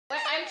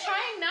I'm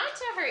trying not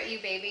to hurt you,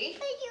 baby.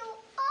 You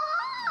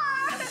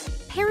are!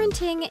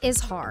 Parenting is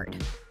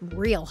hard,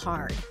 real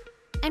hard.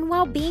 And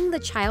while being the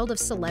child of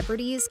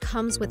celebrities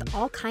comes with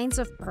all kinds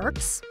of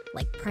perks,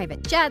 like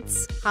private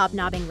jets,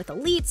 hobnobbing with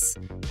elites,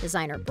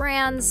 designer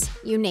brands,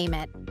 you name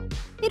it,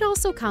 it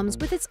also comes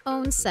with its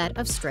own set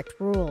of strict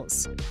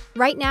rules.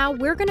 Right now,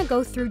 we're gonna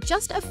go through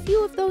just a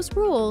few of those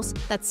rules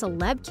that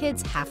celeb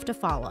kids have to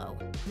follow.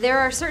 There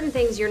are certain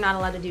things you're not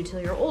allowed to do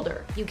till you're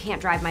older. You can't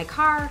drive my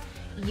car,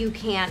 you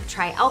can't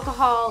try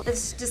alcohol,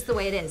 it's just the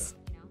way it is.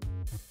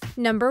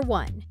 Number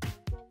 1.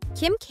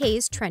 Kim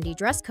K's trendy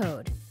dress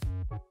code.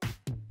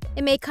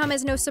 It may come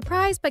as no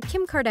surprise, but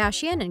Kim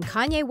Kardashian and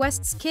Kanye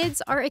West's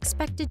kids are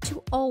expected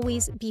to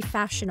always be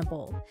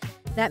fashionable.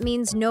 That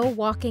means no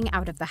walking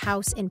out of the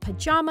house in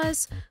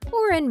pajamas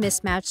or in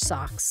mismatched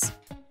socks.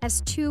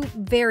 As two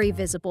very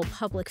visible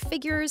public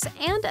figures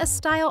and as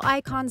style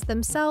icons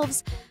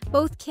themselves,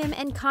 both Kim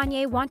and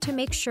Kanye want to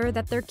make sure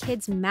that their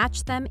kids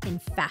match them in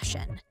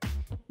fashion.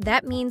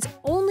 That means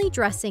only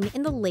dressing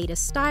in the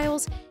latest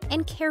styles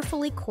and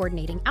carefully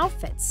coordinating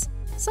outfits,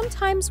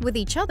 sometimes with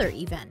each other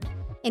even,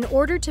 in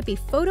order to be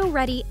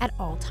photo-ready at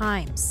all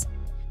times.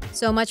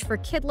 So much for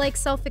kid-like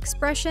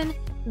self-expression,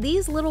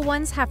 these little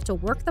ones have to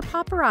work the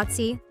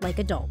paparazzi like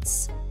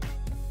adults.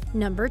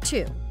 Number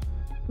 2.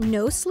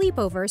 No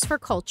sleepovers for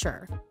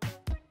culture.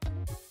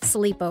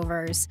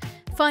 Sleepovers.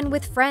 Fun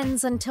with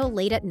friends until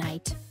late at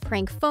night,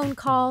 prank phone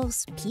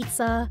calls,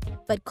 pizza.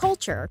 But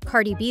Culture,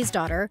 Cardi B's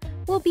daughter,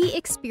 will be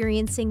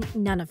experiencing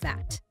none of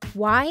that.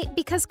 Why?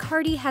 Because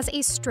Cardi has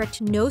a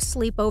strict no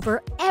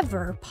sleepover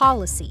ever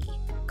policy.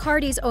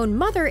 Cardi's own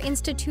mother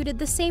instituted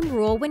the same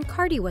rule when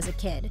Cardi was a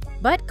kid.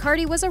 But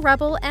Cardi was a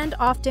rebel and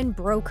often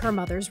broke her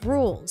mother's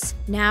rules.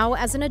 Now,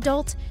 as an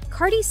adult,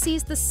 Cardi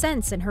sees the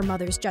sense in her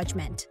mother's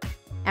judgment.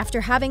 After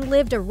having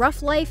lived a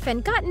rough life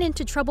and gotten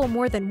into trouble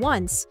more than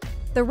once,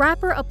 the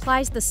rapper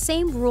applies the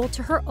same rule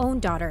to her own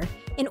daughter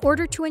in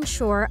order to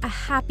ensure a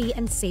happy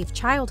and safe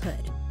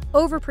childhood.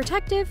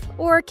 Overprotective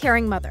or a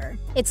caring mother,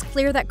 it's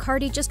clear that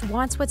Cardi just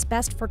wants what's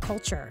best for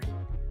Culture.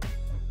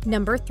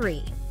 Number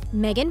 3.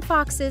 Megan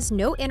Fox's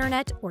no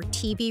internet or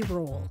TV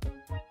rule.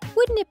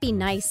 Wouldn't it be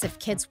nice if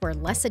kids were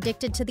less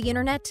addicted to the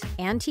internet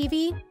and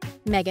TV?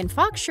 Megan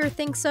Fox sure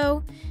thinks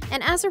so,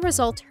 and as a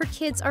result, her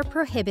kids are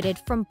prohibited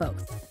from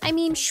both. I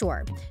mean,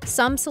 sure,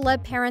 some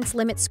celeb parents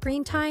limit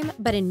screen time,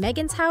 but in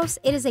Megan's house,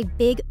 it is a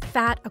big,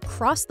 fat,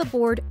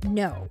 across-the-board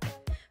no.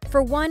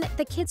 For one,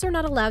 the kids are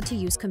not allowed to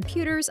use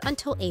computers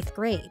until 8th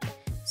grade.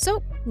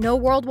 So, no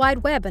World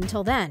Wide Web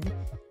until then.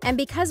 And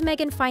because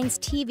Megan finds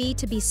TV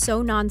to be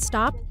so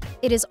non-stop,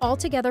 it is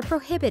altogether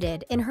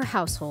prohibited in her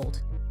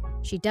household.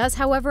 She does,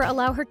 however,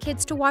 allow her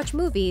kids to watch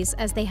movies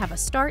as they have a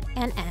start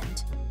and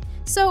end.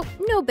 So,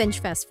 no binge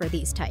fest for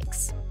these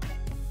tykes.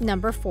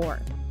 Number 4.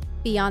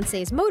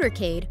 Beyonce's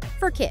motorcade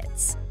for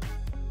kids.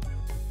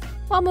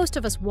 While most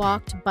of us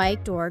walked,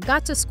 biked, or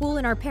got to school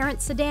in our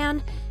parents'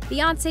 sedan,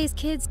 Beyonce's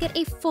kids get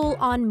a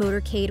full-on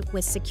motorcade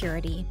with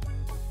security.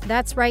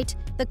 That's right,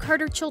 the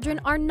Carter children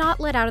are not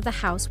let out of the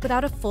house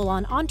without a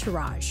full-on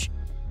entourage.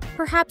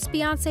 Perhaps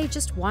Beyonce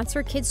just wants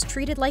her kids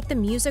treated like the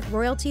music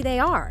royalty they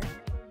are.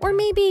 Or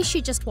maybe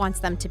she just wants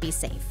them to be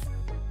safe.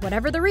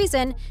 Whatever the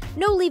reason,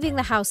 no leaving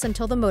the house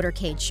until the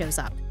motorcade shows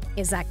up.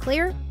 Is that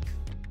clear?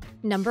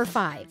 Number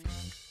 5.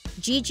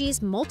 Gigi's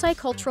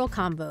multicultural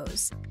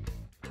combos.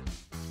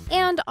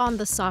 And on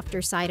the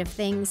softer side of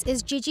things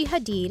is Gigi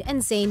Hadid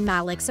and Zayn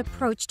Malik's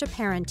approach to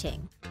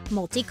parenting,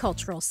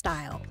 multicultural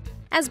style.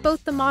 As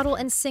both the model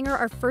and singer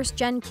are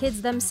first-gen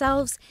kids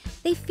themselves,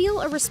 they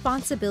feel a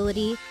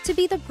responsibility to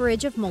be the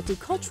bridge of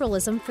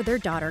multiculturalism for their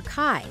daughter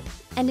Kai,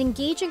 and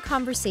engage in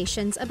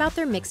conversations about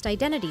their mixed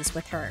identities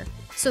with her,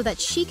 so that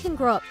she can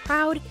grow up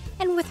proud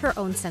and with her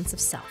own sense of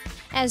self.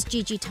 As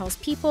Gigi tells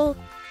People,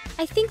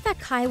 "I think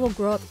that Kai will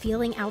grow up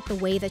feeling out the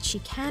way that she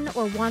can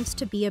or wants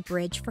to be a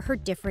bridge for her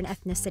different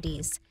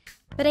ethnicities.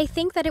 But I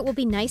think that it will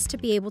be nice to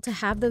be able to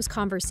have those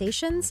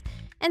conversations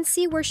and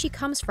see where she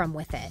comes from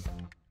with it,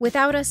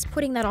 without us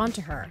putting that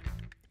onto her."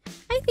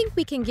 I think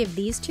we can give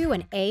these two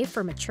an A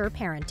for mature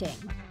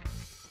parenting.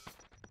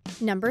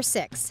 Number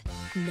 6.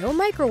 No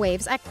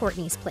microwaves at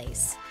Kourtney's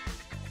place.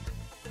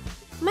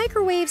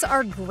 Microwaves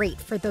are great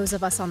for those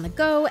of us on the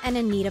go and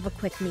in need of a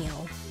quick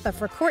meal. But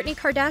for Kourtney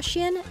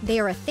Kardashian, they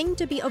are a thing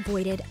to be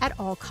avoided at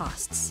all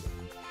costs.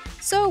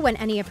 So when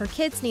any of her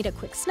kids need a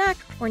quick snack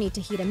or need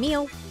to heat a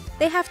meal,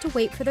 they have to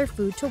wait for their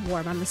food to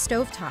warm on the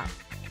stovetop.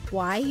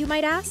 Why, you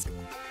might ask?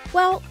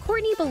 Well,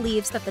 Kourtney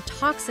believes that the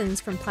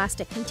toxins from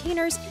plastic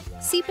containers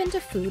seep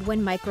into food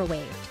when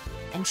microwaved,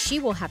 and she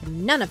will have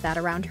none of that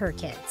around her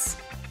kids.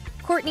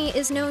 Kourtney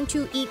is known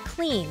to eat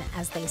clean,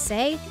 as they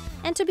say,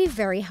 and to be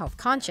very health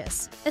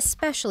conscious,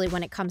 especially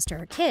when it comes to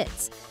her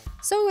kids.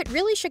 So it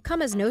really should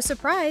come as no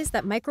surprise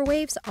that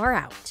microwaves are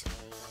out.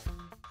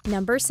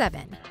 Number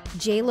 7.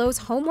 J.Lo's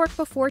homework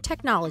before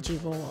technology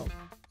rule.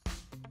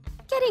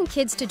 Getting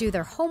kids to do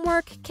their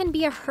homework can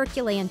be a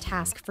Herculean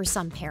task for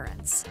some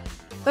parents.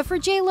 But for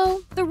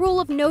JLo, the rule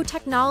of no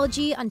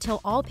technology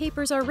until all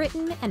papers are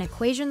written and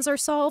equations are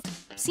solved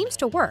seems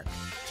to work.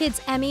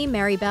 Kids Emmy,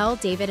 Maribel,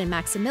 David, and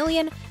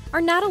Maximilian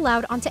are not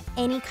allowed onto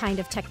any kind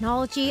of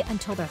technology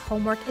until their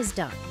homework is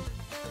done.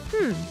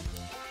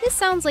 This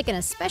sounds like an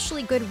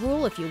especially good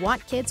rule if you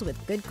want kids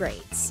with good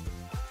grades.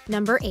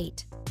 Number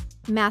 8.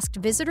 Masked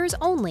visitors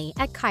only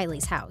at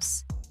Kylie's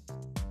house.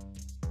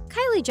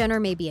 Kylie Jenner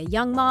may be a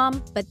young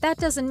mom, but that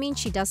doesn't mean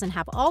she doesn't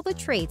have all the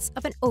traits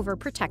of an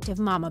overprotective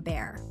mama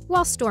bear.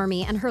 While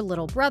Stormi and her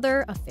little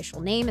brother, official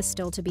name is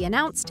still to be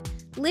announced,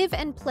 live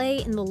and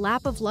play in the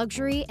lap of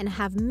luxury and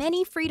have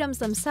many freedoms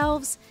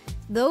themselves,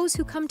 those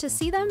who come to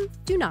see them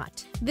do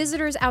not.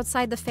 Visitors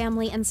outside the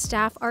family and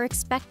staff are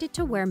expected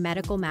to wear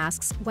medical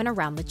masks when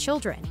around the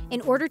children,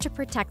 in order to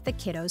protect the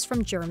kiddos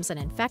from germs and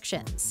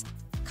infections.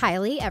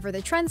 Kylie, ever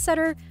the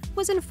trendsetter,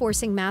 was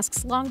enforcing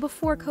masks long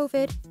before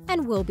COVID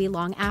and will be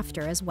long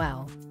after as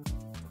well.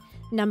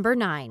 Number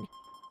 9.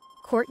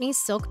 Kourtney's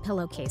silk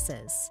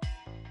pillowcases.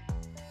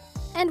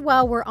 And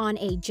while we're on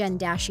a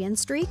Kardashian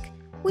streak,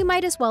 we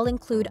might as well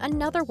include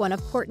another one of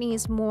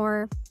Kourtney's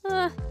more,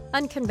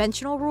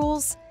 unconventional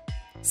rules.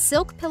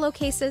 Silk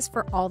pillowcases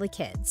for all the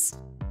kids.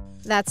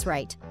 That's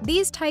right,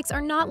 these tykes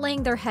are not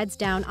laying their heads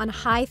down on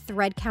high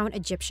thread count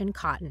Egyptian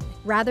cotton.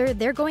 Rather,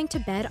 they're going to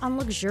bed on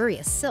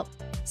luxurious silk.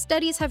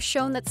 Studies have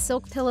shown that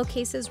silk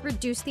pillowcases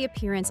reduce the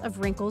appearance of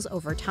wrinkles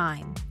over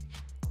time.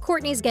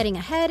 Kourtney's getting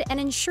ahead and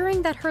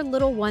ensuring that her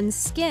little one's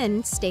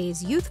skin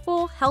stays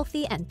youthful,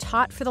 healthy, and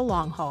taut for the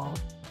long haul.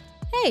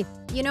 Hey,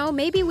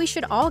 maybe we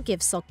should all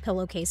give silk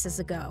pillowcases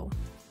a go.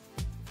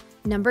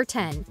 Number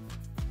 10.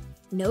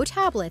 No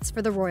tablets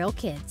for the royal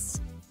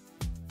kids.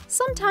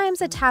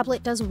 Sometimes a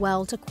tablet does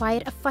well to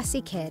quiet a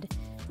fussy kid,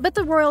 but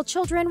the royal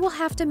children will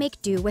have to make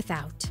do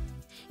without.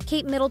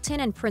 Kate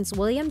Middleton and Prince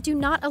William do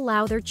not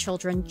allow their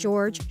children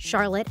George,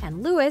 Charlotte,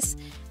 and Louis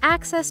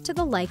access to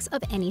the likes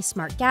of any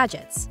smart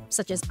gadgets,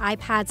 such as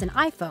iPads and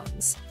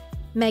iPhones.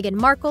 Meghan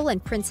Markle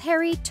and Prince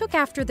Harry took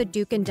after the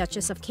Duke and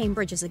Duchess of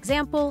Cambridge's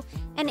example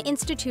and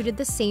instituted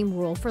the same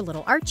rule for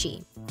little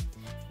Archie.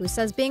 Who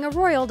says being a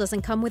royal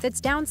doesn't come with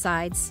its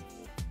downsides?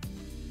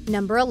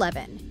 Number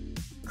 11.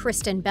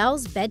 Kristen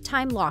Bell's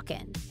bedtime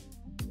lock-in.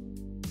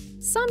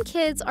 Some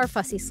kids are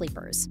fussy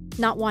sleepers,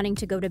 not wanting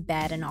to go to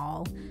bed and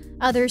all.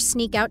 Others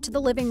sneak out to the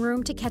living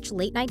room to catch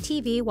late-night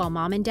TV while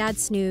mom and dad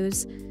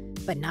snooze.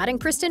 But not in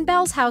Kristen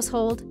Bell's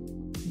household.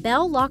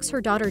 Belle locks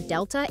her daughter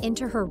Delta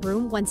into her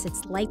room once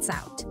it's lights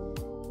out.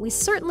 We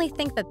certainly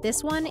think that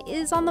this one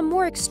is on the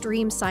more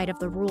extreme side of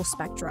the rule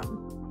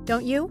spectrum.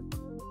 Don't you?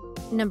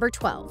 Number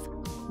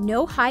 12.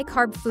 No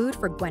high-carb food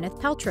for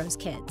Gwyneth Paltrow's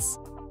kids.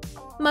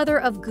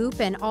 Mother of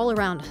Goop and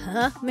all-around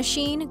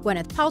machine,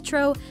 Gwyneth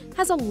Paltrow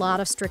has a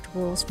lot of strict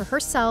rules for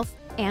herself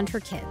and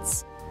her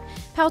kids.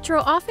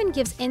 Paltrow often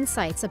gives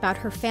insights about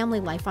her family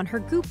life on her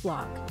Goop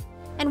blog,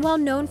 and while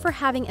known for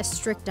having a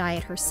strict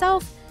diet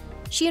herself,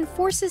 she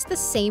enforces the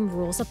same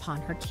rules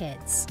upon her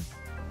kids.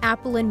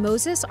 Apple and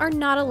Moses are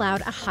not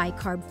allowed a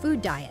high-carb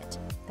food diet.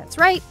 That's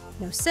right,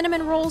 no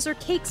cinnamon rolls or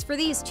cakes for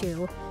these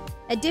two.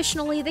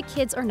 Additionally, the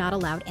kids are not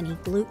allowed any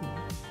gluten.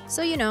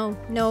 So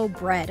no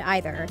bread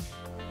either.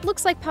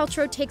 Looks like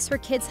Paltrow takes her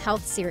kids'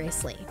 health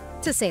seriously,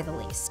 to say the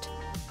least.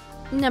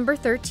 Number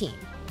 13.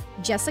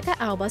 Jessica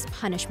Alba's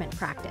punishment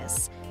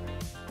practice.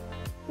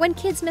 When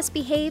kids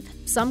misbehave,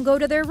 some go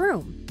to their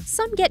room.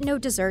 Some get no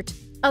dessert,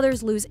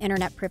 others lose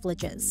internet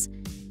privileges.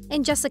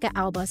 In Jessica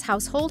Alba's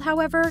household,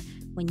 however,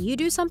 when you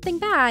do something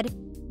bad,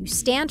 you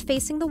stand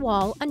facing the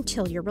wall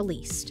until you're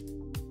released.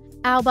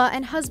 Alba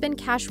and husband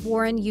Cash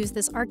Warren use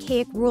this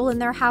archaic rule in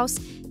their house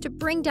to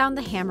bring down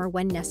the hammer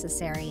when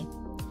necessary.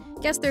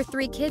 Guess their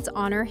 3 kids,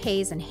 Honor,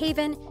 Hayes, and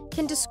Haven,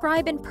 can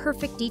describe in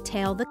perfect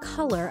detail the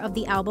color of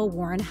the Alba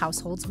Warren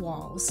household's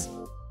walls.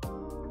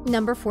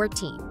 Number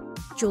 14.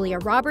 Julia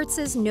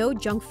Roberts' no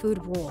junk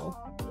food rule.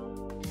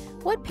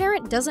 What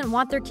parent doesn't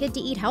want their kid to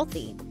eat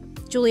healthy?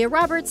 Julia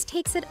Roberts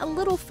takes it a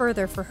little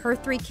further for her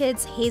 3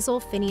 kids, Hazel,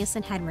 Phineas,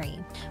 and Henry.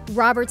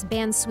 Roberts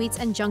bans sweets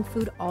and junk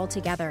food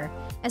altogether,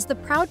 as the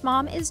proud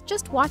mom is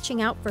just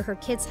watching out for her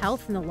kids'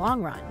 health in the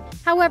long run.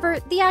 However,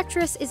 the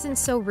actress isn't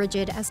so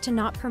rigid as to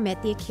not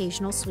permit the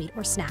occasional sweet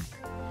or snack.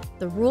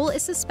 The rule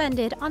is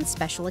suspended on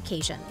special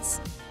occasions.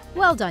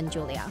 Well done,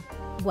 Julia.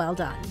 Well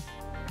done.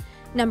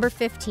 Number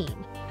 15.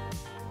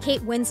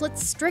 Kate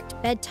Winslet's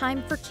strict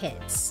bedtime for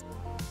kids.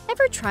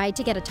 Ever tried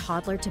to get a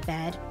toddler to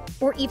bed?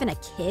 Or even a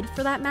kid,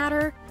 for that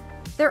matter?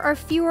 There are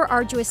fewer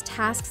arduous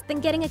tasks than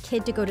getting a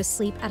kid to go to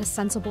sleep at a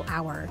sensible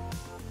hour.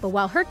 But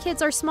while her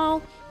kids are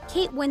small,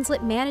 Kate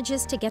Winslet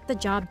manages to get the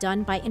job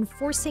done by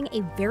enforcing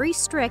a very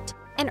strict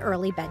and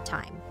early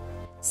bedtime.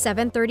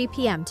 7:30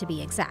 p.m. to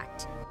be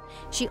exact.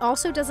 She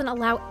also doesn't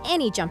allow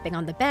any jumping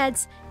on the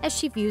beds, as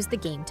she views the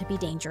game to be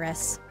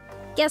dangerous.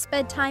 Guest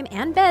bedtime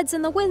and beds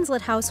in the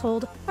Winslet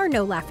household are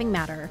no laughing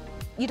matter.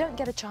 You don't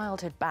get a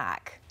childhood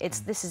back.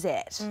 This is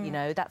it,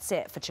 that's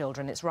it for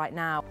children, it's right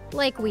now.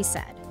 Like we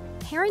said,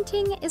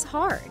 parenting is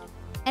hard.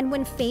 And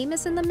when fame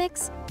is in the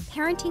mix,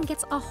 parenting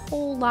gets a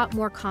whole lot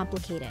more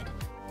complicated.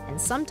 And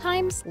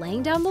sometimes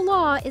laying down the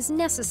law is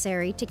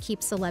necessary to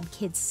keep celeb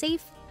kids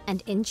safe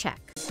and in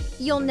check.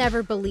 You'll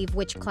never believe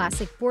which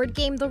classic board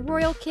game the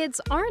royal kids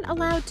aren't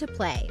allowed to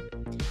play.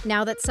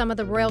 Now that some of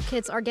the royal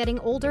kids are getting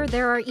older,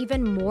 there are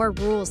even more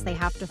rules they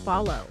have to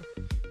follow.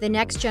 The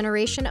next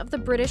generation of the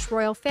British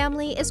royal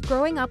family is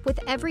growing up with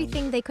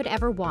everything they could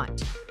ever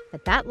want.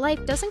 But that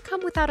life doesn't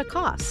come without a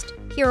cost.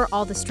 Here are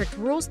all the strict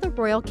rules the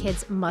royal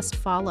kids must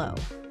follow.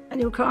 And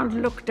you can't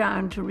look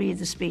down to read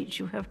the speech,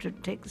 you have to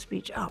take the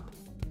speech up.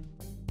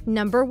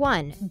 Number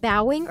 1.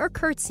 Bowing or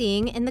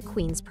curtsying in the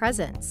Queen's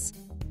presence.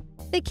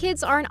 The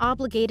kids aren't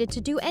obligated to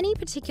do any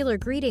particular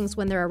greetings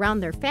when they're around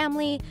their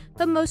family,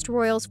 but most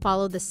royals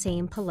follow the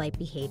same polite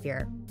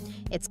behavior.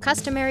 It's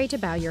customary to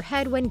bow your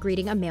head when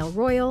greeting a male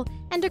royal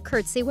and to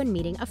curtsy when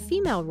meeting a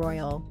female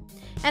royal.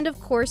 And of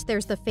course,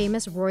 there's the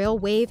famous royal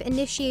wave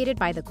initiated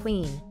by the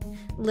Queen.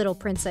 Little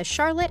Princess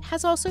Charlotte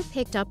has also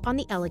picked up on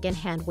the elegant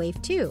hand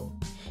wave too.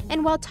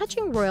 And while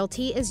touching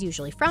royalty is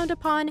usually frowned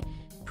upon,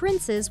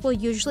 princes will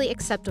usually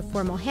accept a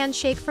formal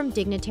handshake from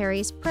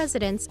dignitaries,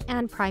 presidents,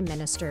 and prime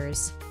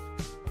ministers.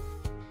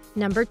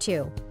 Number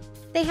 2.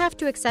 They have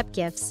to accept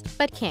gifts,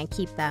 but can't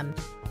keep them.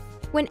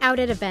 When out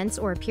at events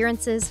or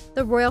appearances,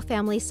 the royal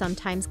family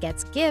sometimes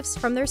gets gifts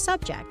from their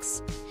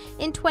subjects.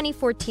 In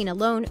 2014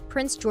 alone,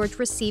 Prince George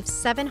received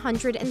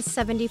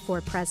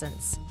 774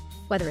 presents.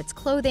 Whether it's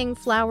clothing,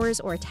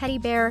 flowers, or a teddy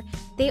bear,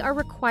 they are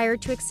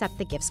required to accept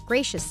the gifts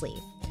graciously.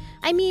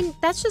 I mean,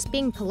 that's just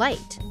being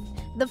polite.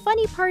 The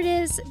funny part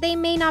is, they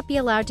may not be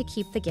allowed to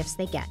keep the gifts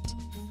they get.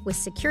 With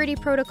security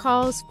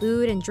protocols,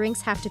 food and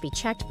drinks have to be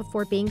checked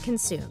before being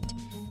consumed.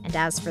 And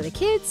as for the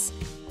kids,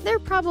 they're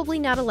probably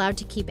not allowed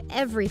to keep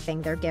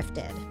everything they're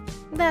gifted.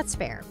 That's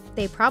fair.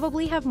 They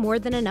probably have more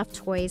than enough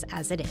toys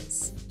as it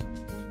is.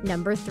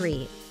 Number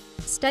 3.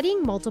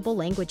 Studying multiple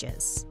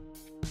languages.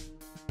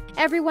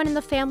 Everyone in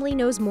the family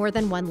knows more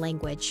than one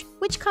language,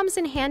 which comes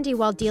in handy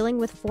while dealing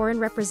with foreign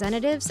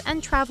representatives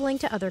and traveling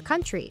to other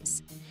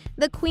countries.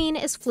 The Queen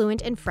is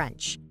fluent in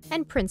French,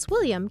 and Prince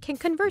William can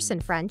converse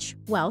in French,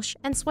 Welsh,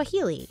 and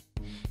Swahili.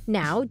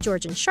 Now,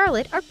 George and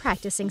Charlotte are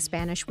practicing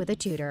Spanish with a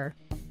tutor.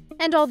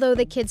 And although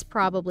the kids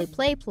probably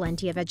play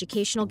plenty of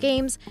educational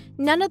games,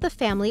 none of the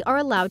family are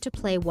allowed to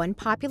play one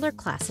popular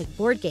classic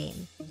board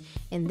game.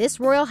 In this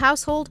royal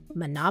household,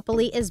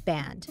 Monopoly is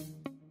banned.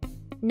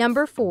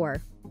 Number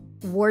 4.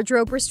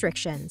 Wardrobe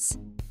restrictions.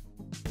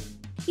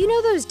 You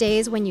know those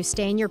days when you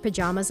stay in your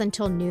pajamas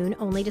until noon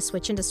only to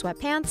switch into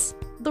sweatpants?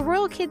 The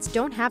royal kids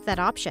don't have that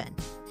option.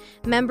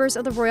 Members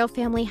of the royal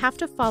family have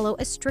to follow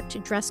a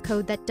strict dress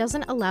code that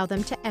doesn't allow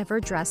them to ever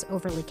dress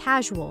overly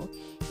casual,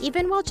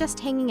 even while just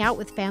hanging out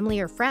with family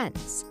or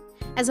friends.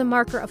 As a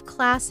marker of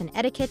class and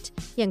etiquette,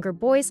 younger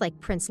boys like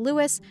Prince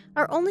Louis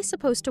are only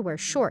supposed to wear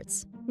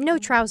shorts, no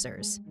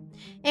trousers.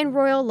 In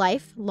royal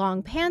life,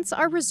 long pants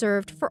are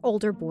reserved for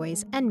older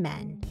boys and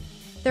men.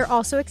 They're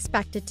also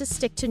expected to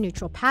stick to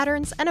neutral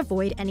patterns and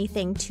avoid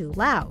anything too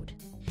loud.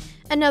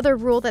 Another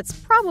rule that's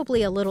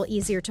probably a little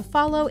easier to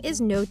follow is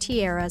no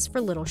tiaras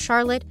for little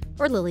Charlotte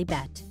or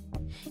Lilibet.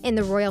 In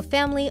the royal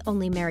family,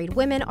 only married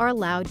women are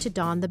allowed to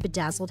don the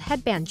bedazzled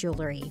headband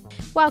jewelry.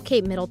 While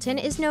Kate Middleton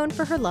is known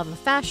for her love of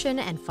fashion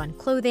and fun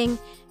clothing,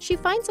 she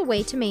finds a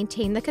way to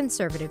maintain the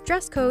conservative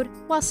dress code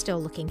while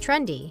still looking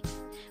trendy.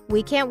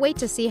 We can't wait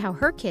to see how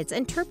her kids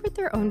interpret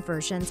their own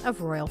versions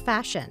of royal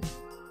fashion.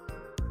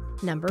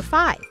 Number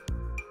 5.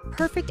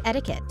 Perfect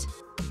etiquette.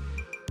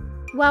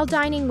 While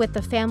dining with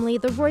the family,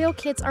 the royal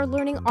kids are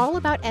learning all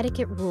about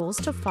etiquette rules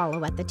to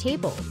follow at the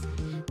table.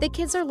 The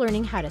kids are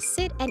learning how to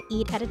sit and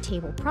eat at a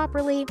table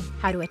properly,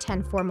 how to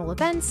attend formal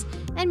events,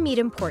 and meet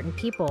important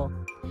people.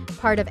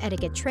 Part of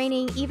etiquette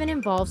training even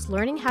involves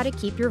learning how to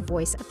keep your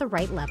voice at the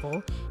right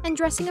level and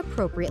dressing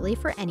appropriately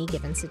for any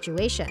given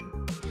situation.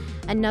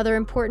 Another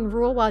important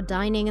rule while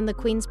dining in the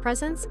Queen's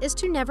presence is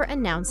to never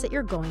announce that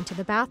you're going to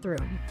the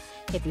bathroom.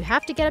 If you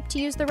have to get up to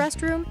use the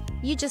restroom,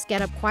 you just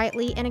get up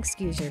quietly and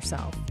excuse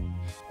yourself.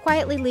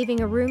 Quietly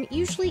leaving a room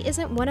usually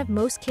isn't one of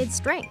most kids'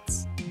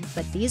 strengths,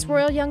 but these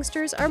royal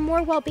youngsters are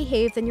more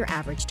well-behaved than your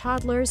average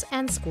toddlers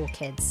and school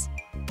kids.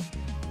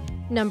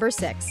 Number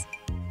 6.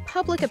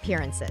 Public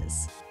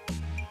appearances.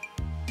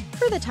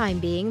 For the time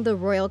being, the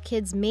royal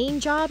kids' main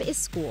job is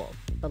school,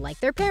 but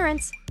like their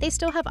parents, they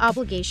still have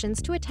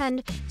obligations to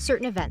attend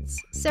certain events,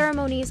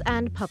 ceremonies,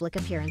 and public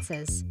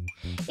appearances.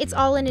 It's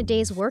all in a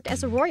day's work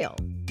as a royal.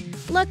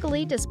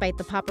 Luckily, despite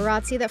the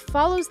paparazzi that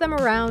follows them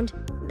around,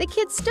 the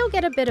kids still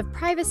get a bit of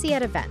privacy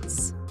at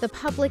events. The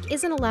public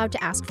isn't allowed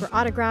to ask for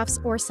autographs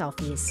or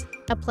selfies.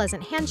 A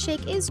pleasant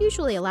handshake is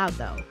usually allowed,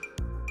 though.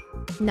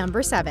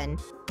 Number 7.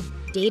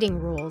 Dating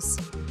rules.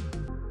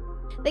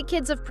 The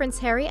kids of Prince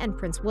Harry and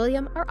Prince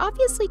William are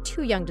obviously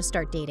too young to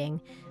start dating,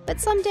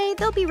 but someday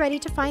they'll be ready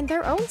to find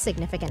their own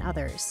significant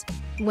others.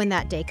 When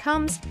that day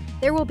comes,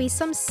 there will be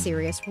some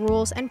serious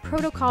rules and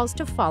protocols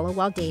to follow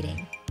while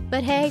dating.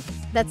 But hey,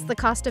 that's the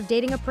cost of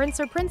dating a prince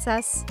or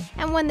princess.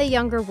 And when the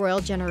younger royal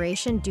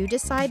generation do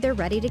decide they're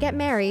ready to get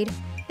married,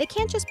 they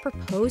can't just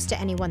propose to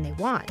anyone they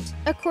want.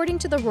 According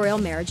to the Royal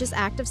Marriages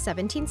Act of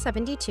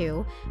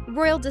 1772,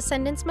 royal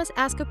descendants must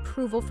ask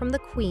approval from the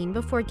Queen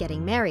before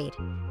getting married,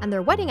 and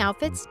their wedding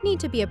outfits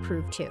need to be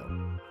approved too.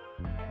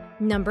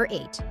 Number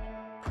 8.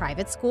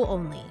 Private school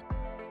only.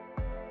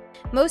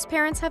 Most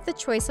parents have the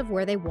choice of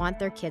where they want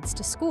their kids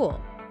to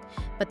school,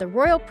 but the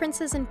royal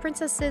princes and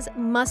princesses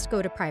must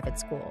go to private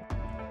school.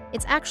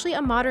 It's actually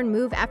a modern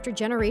move after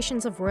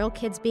generations of royal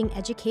kids being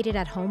educated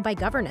at home by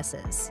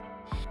governesses.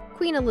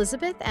 Queen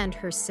Elizabeth and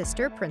her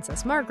sister,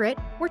 Princess Margaret,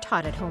 were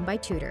taught at home by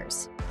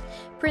tutors.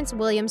 Prince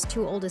William's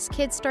 2 oldest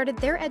kids started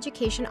their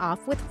education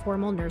off with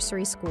formal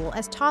nursery school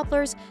as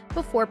toddlers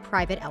before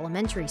private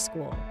elementary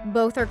school.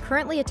 Both are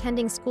currently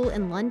attending school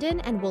in London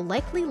and will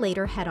likely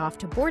later head off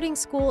to boarding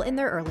school in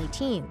their early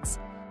teens.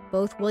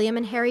 Both William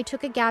and Harry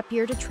took a gap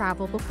year to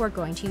travel before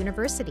going to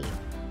university.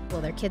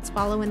 Will their kids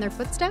follow in their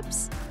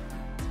footsteps?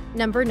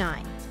 Number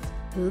 9.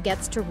 Who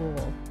gets to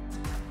rule?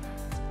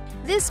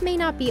 This may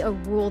not be a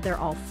rule they're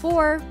all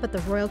for, but the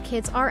royal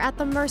kids are at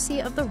the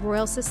mercy of the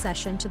royal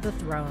succession to the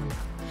throne.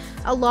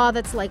 A law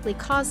that's likely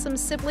caused some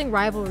sibling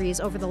rivalries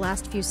over the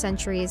last few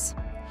centuries.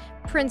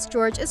 Prince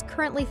George is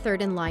currently 3rd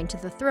in line to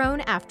the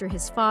throne after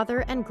his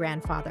father and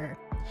grandfather.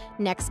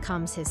 Next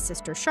comes his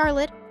sister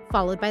Charlotte,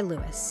 followed by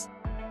Louis.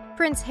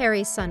 Prince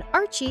Harry's son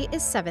Archie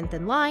is 7th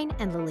in line,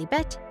 and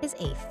Lilibet is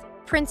 8th.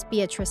 Prince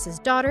Beatrice's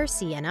daughter,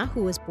 Sienna,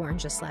 who was born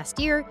just last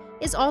year,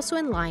 is also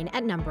in line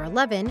at number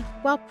 11,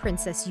 while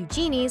Princess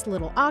Eugenie's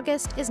little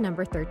August is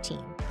number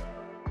 13.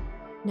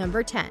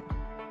 Number 10.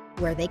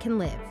 Where they can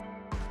live.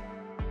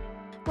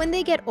 When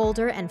they get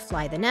older and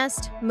fly the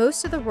nest,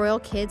 most of the royal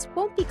kids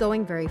won't be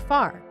going very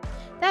far.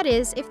 That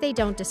is, if they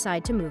don't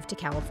decide to move to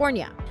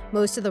California.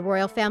 Most of the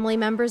royal family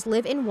members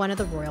live in one of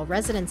the royal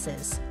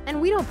residences, and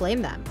we don't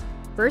blame them.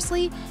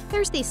 Firstly,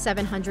 there's the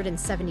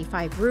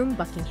 775-room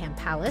Buckingham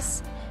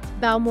Palace.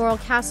 Balmoral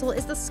Castle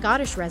is the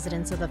Scottish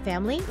residence of the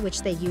family,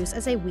 which they use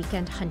as a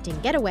weekend hunting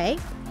getaway.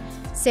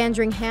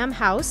 Sandringham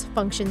House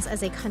functions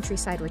as a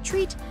countryside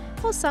retreat,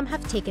 while some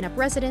have taken up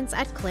residence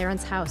at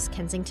Clarence House,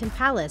 Kensington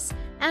Palace,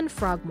 and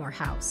Frogmore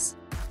House.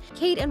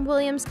 Kate and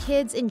William's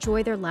kids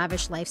enjoy their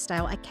lavish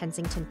lifestyle at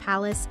Kensington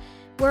Palace,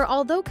 where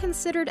although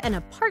considered an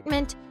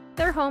apartment,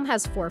 their home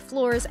has 4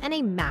 floors and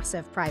a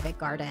massive private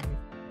garden.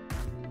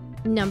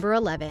 Number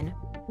 11.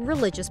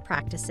 Religious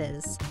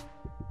practices.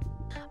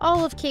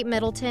 All of Kate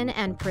Middleton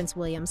and Prince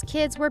William's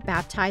kids were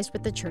baptized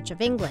with the Church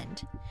of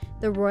England.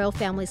 The royal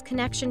family's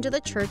connection to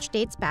the church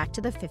dates back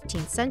to the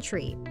 15th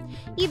century.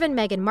 Even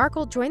Meghan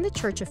Markle joined the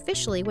church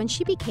officially when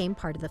she became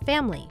part of the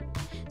family.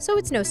 So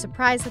it's no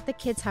surprise that the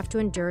kids have to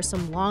endure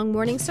some long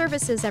morning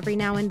services every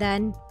now and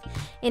then.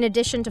 In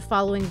addition to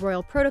following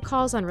royal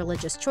protocols on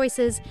religious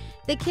choices,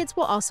 the kids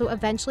will also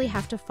eventually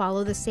have to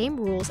follow the same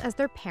rules as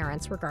their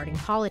parents regarding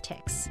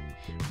politics.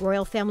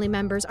 Royal family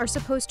members are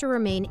supposed to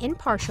remain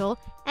impartial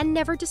and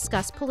never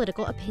discuss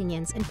political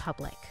opinions in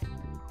public.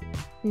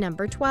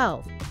 Number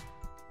 12.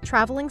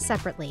 Traveling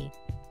separately.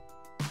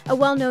 A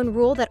well-known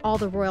rule that all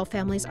the royal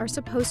families are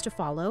supposed to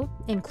follow,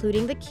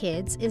 including the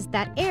kids, is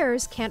that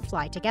heirs can't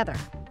fly together.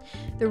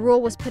 The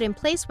rule was put in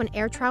place when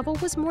air travel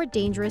was more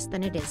dangerous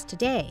than it is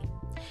today.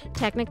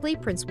 Technically,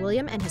 Prince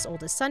William and his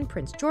oldest son,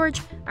 Prince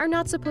George, are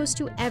not supposed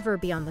to ever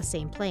be on the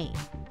same plane.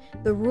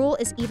 The rule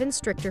is even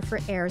stricter for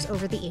heirs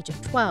over the age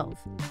of 12.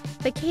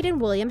 But Kate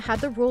and William had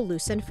the rule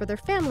loosened for their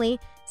family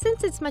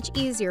since it's much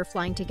easier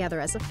flying together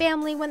as a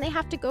family when they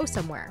have to go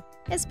somewhere,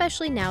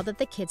 especially now that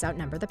the kids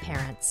outnumber the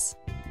parents.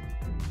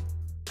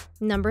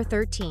 Number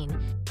 13.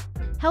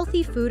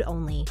 Healthy food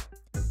only.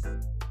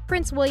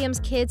 Prince William's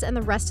kids, and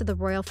the rest of the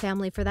royal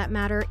family for that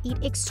matter,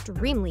 eat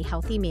extremely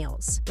healthy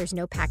meals. There's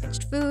no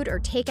packaged food or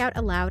takeout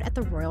allowed at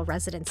the royal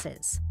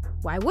residences.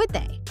 Why would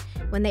they,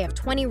 when they have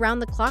 20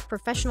 round-the-clock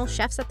professional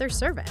chefs at their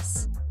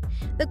service?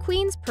 The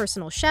Queen's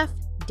personal chef,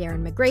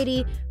 Darren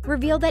McGrady,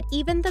 revealed that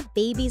even the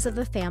babies of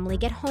the family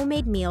get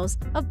homemade meals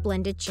of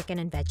blended chicken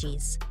and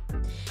veggies.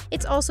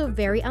 It's also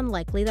very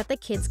unlikely that the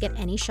kids get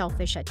any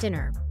shellfish at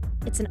dinner.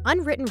 It's an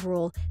unwritten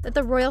rule that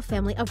the royal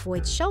family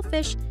avoids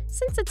shellfish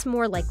since it's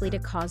more likely to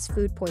cause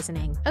food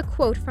poisoning. A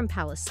quote from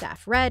palace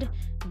staff read,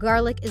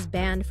 "Garlic is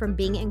banned from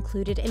being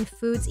included in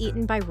foods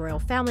eaten by royal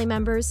family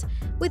members.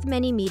 With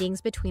many meetings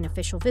between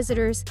official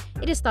visitors,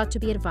 it is thought to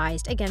be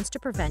advised against to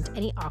prevent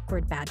any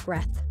awkward bad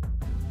breath."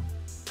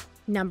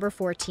 Number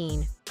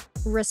 14.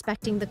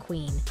 Respecting the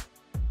Queen.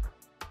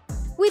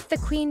 With the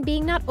Queen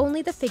being not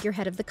only the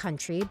figurehead of the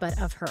country,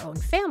 but of her own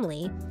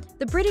family,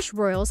 the British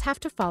royals have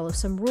to follow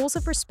some rules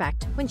of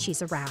respect when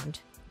she's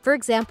around. For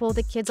example,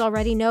 the kids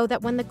already know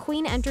that when the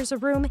Queen enters a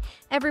room,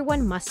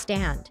 everyone must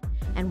stand.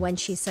 And when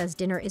she says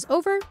dinner is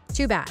over,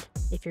 too bad.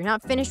 If you're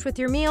not finished with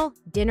your meal,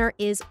 dinner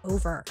is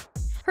over.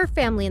 Her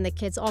family and the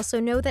kids also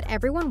know that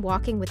everyone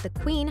walking with the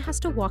Queen has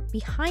to walk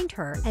behind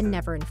her and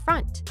never in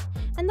front.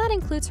 And that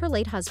includes her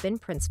late husband,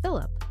 Prince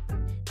Philip.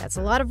 That's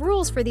a lot of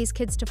rules for these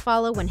kids to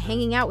follow when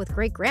hanging out with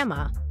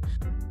great-grandma.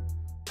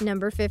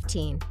 Number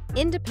 15.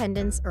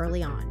 Independence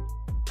early on.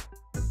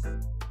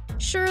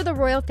 Sure, the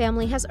royal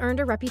family has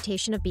earned a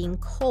reputation of being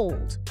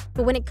cold,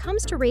 but when it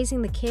comes to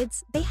raising the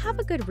kids, they have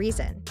a good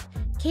reason.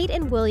 Kate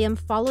and William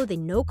follow the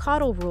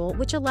no-coddle rule,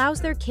 which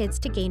allows their kids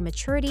to gain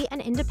maturity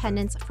and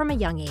independence from a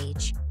young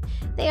age.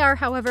 They are,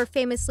 however,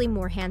 famously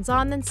more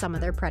hands-on than some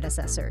of their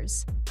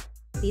predecessors.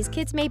 These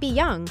kids may be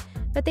young,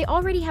 but they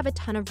already have a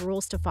ton of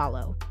rules to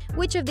follow.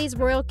 Which of these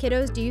royal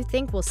kiddos do you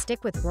think will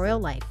stick with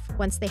royal life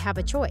once they have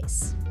a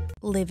choice?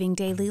 Living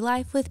daily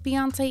life with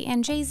Beyonce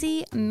and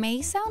Jay-Z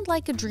may sound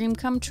like a dream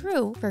come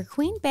true for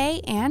Queen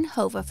Bey and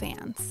Hova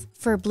fans.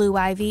 For Blue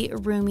Ivy,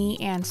 Rumi,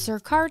 and Sir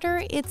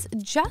Carter, it's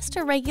just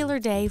a regular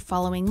day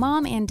following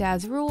mom and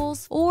dad's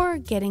rules or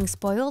getting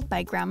spoiled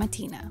by Grandma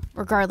Tina.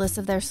 Regardless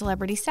of their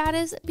celebrity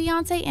status,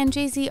 Beyonce and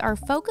Jay-Z are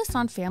focused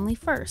on family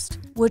first,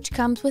 which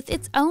comes with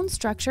its own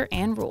structure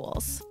and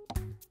rules.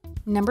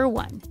 Number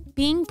 1.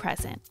 Being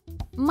present.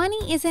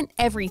 Money isn't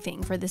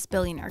everything for this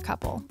billionaire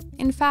couple.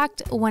 In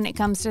fact, when it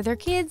comes to their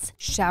kids,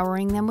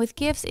 showering them with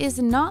gifts is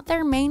not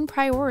their main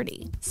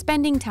priority.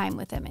 Spending time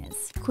with them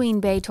is.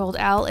 Queen Bey told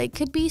Elle it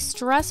could be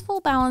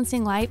stressful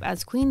balancing life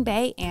as Queen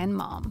Bey and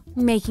mom.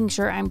 Making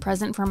sure I'm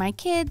present for my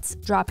kids,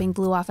 dropping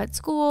Blue off at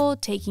school,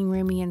 taking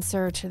Rumi and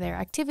Sir to their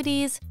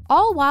activities,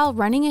 all while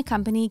running a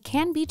company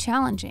can be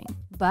challenging.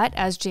 But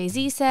as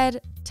Jay-Z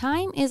said,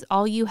 time is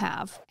all you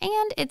have.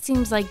 And it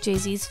seems like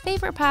Jay-Z's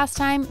favorite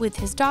pastime with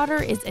his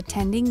daughter is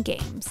attending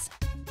games.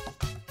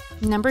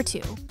 Number 2.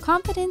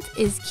 Confidence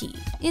is key.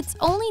 It's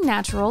only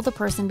natural the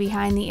person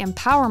behind the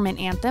empowerment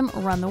anthem,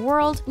 Run the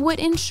World, would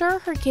ensure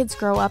her kids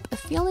grow up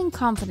feeling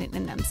confident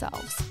in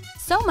themselves.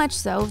 So much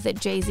so that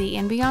Jay-Z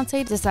and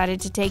Beyonce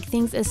decided to take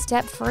things a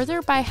step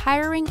further by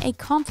hiring a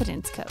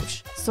confidence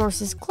coach.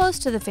 Sources close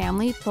to the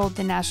family told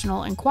the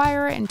National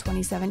Enquirer in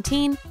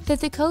 2017 that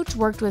the coach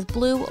worked with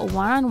Blue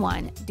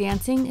one-on-one,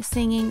 dancing,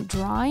 singing,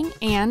 drawing,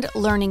 and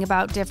learning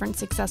about different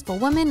successful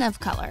women of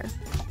color.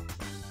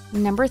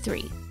 Number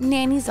 3.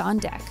 Nannies on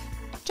deck.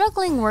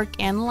 Juggling work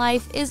and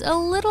life is a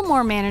little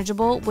more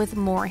manageable with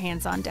more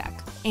hands on deck.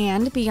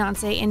 And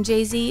Beyonce and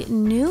Jay-Z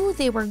knew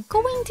they were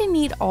going to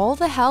need all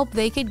the help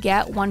they could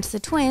get once the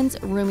twins,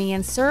 Rumi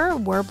and Sir,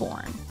 were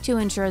born. To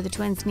ensure the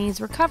twins' needs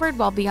were covered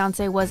while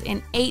Beyonce was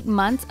in 8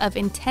 months of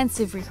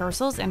intensive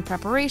rehearsals and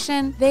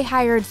preparation, they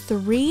hired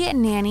 3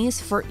 nannies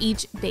for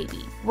each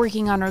baby,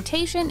 working on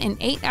rotation in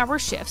 8-hour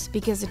shifts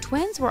because the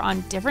twins were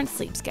on different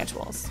sleep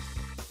schedules.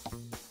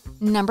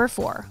 Number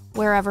 4.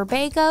 Wherever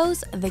Bey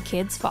goes, the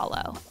kids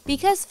follow.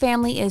 Because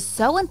family is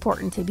so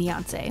important to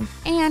Beyonce,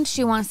 and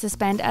she wants to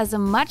spend as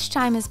much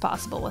time as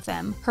possible with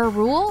them, her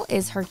rule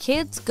is her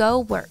kids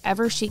go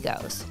wherever she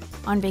goes.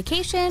 On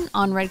vacation,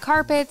 on red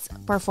carpets,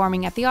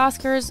 performing at the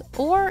Oscars,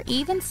 or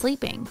even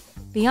sleeping.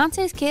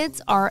 Beyonce's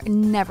kids are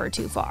never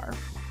too far.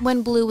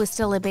 When Blue was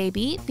still a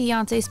baby,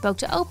 Beyonce spoke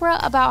to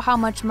Oprah about how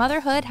much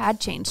motherhood had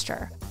changed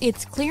her.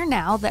 It's clear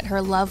now that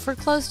her love for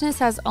closeness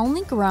has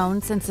only grown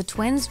since the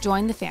twins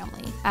joined the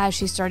family, as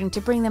she's starting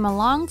to bring them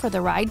along for the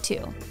ride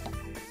too.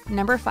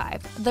 Number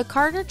 5. The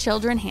Carter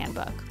Children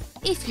Handbook.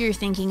 If you're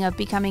thinking of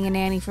becoming a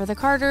nanny for the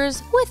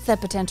Carters, with the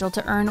potential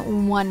to earn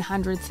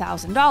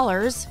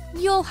 $100,000,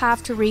 you'll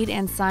have to read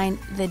and sign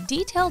the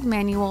detailed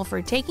manual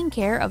for taking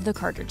care of the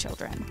Carter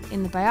children.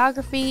 In the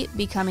biography,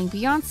 Becoming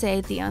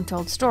Beyonce, The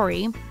Untold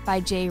Story, by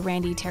J.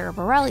 Randy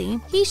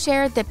Taraborelli, he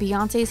shared that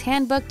Beyonce's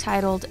handbook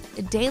titled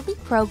Daily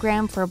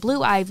Program for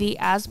Blue Ivy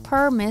as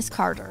per Miss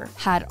Carter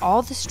had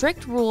all the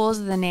strict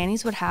rules the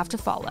nannies would have to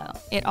follow.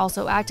 It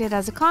also acted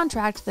as a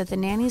contract that the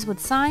nannies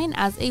would sign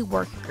as a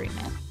work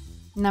agreement.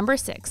 Number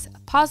 6.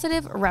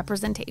 Positive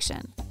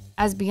representation.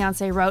 As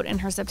Beyonce wrote in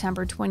her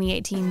September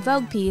 2018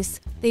 Vogue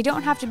piece, they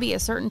don't have to be a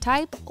certain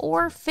type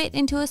or fit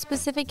into a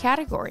specific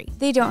category.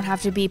 They don't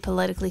have to be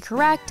politically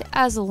correct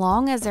as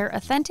long as they're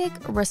authentic,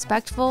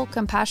 respectful,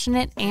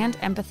 compassionate, and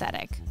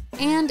empathetic.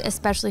 And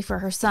especially for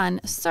her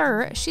son,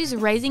 Sir, she's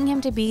raising him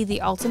to be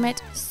the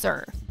ultimate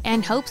Sir,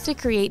 and hopes to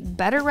create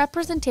better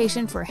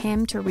representation for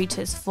him to reach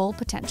his full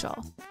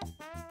potential.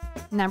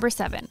 Number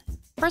 7.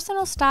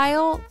 Personal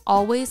style,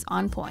 always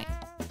on point.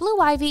 Blue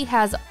Ivy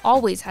has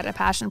always had a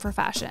passion for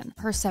fashion.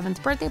 Her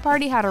 7th birthday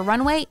party had a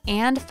runway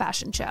and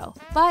fashion show.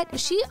 But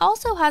she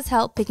also has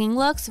help picking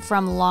looks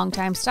from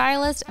longtime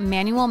stylist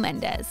Manuel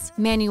Mendez.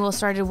 Manuel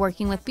started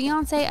working with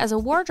Beyonce as a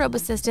wardrobe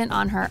assistant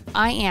on her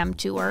I Am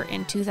tour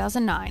in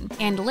 2009,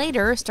 and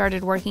later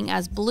started working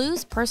as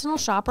Blue's personal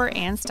shopper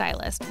and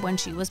stylist when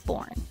she was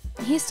born.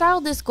 He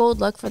styled this gold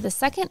look for the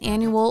 2nd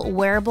annual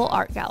Wearable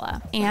Art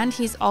Gala, and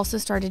he's also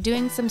started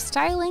doing some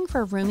styling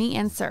for Rumi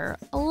and Sir,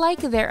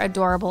 like their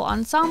adorable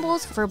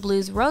ensembles for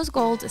Blue's rose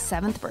gold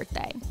 7th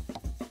birthday.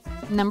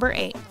 Number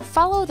 8.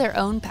 Follow their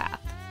own path.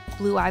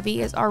 Blue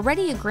Ivy is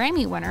already a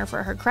Grammy winner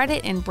for her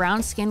credit in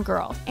Brown Skin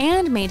Girl,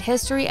 and made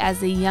history as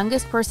the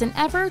youngest person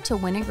ever to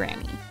win a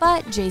Grammy.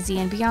 But Jay-Z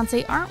and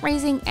Beyonce aren't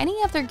raising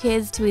any of their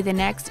kids to be the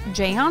next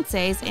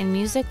Beyoncés in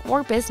music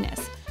or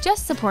business,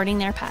 just supporting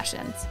their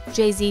passions.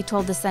 Jay-Z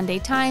told the Sunday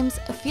Times,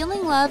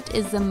 "Feeling loved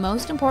is the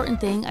most important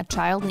thing a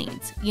child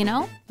needs, you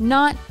know?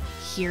 Not,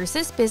 here's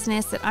this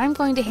business that I'm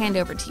going to hand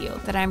over to you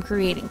that I'm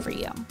creating for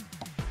you."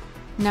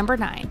 Number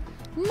 9.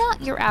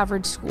 not your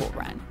average school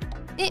run.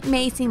 It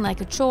may seem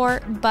like a chore,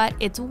 but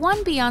it's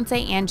one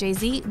Beyonce and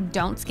Jay-Z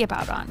don't skip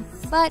out on.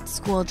 But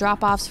school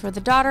drop-offs for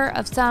the daughter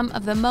of some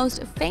of the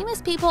most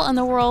famous people in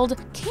the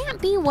world can't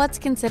be what's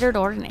considered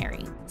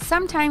ordinary.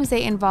 Sometimes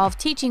they involve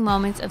teaching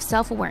moments of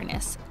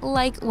self-awareness,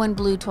 like when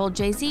Blue told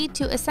Jay-Z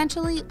to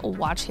essentially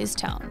watch his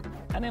tone.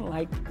 I didn't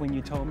like when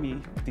you told me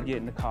to get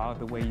in the car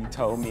the way you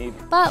told me.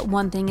 But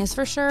one thing is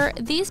for sure,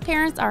 these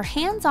parents are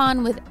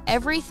hands-on with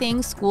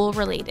everything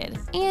school-related,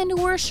 and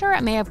we're sure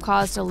it may have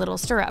caused a little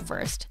stir at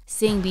first,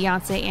 seeing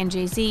Beyonce and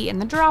Jay-Z in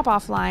the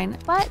drop-off line,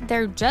 but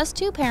they're just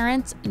two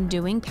parents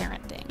doing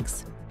parent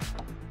things.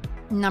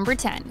 Number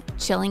 10,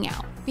 chilling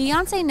out.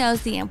 Beyonce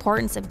knows the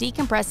importance of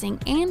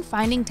decompressing and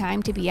finding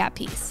time to be at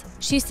peace.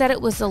 She said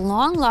it was the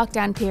long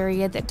lockdown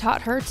period that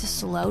taught her to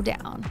slow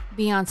down.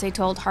 Beyonce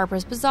told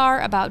Harper's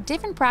Bazaar about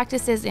different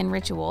practices and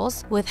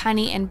rituals, with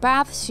honey and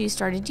baths she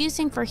started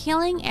using for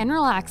healing and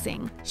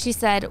relaxing. She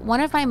said,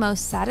 "One of my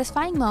most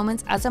satisfying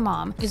moments as a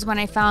mom is when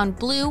I found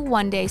Blue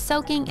one day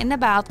soaking in the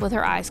bath with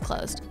her eyes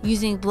closed,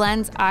 using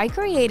blends I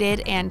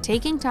created and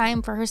taking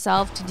time for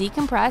herself to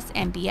decompress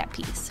and be at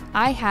peace.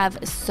 I have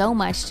so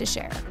much to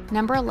share."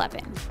 Number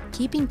 11,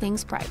 keeping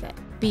things private.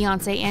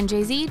 Beyonce and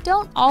Jay-Z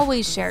don't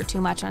always share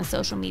too much on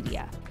social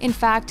media. In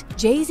fact,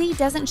 Jay-Z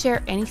doesn't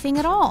share anything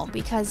at all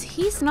because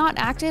he's not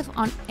active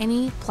on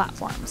any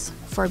platforms.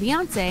 For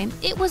Beyonce,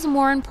 it was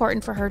more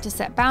important for her to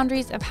set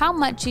boundaries of how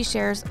much she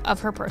shares of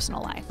her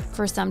personal life.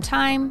 For some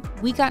time,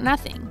 we got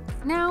nothing.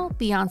 Now,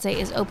 Beyonce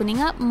is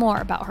opening up more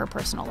about her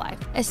personal life,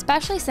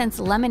 especially since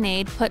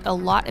Lemonade put a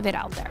lot of it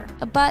out there.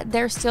 But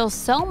there's still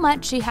so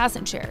much she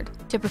hasn't shared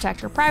to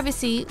protect her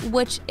privacy,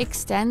 which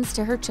extends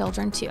to her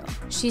children too.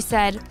 She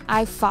said,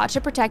 "I've fought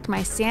to protect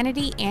my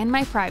sanity and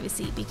my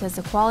privacy because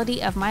the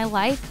quality of my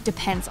life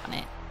depends on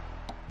it."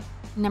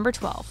 Number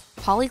 12,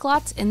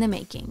 polyglots in the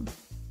making.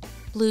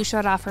 Blue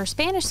showed off her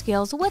Spanish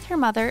skills with her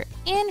mother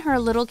in her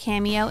little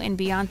cameo in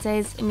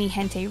Beyonce's Mi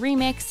Gente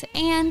remix,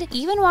 and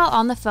even while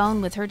on the phone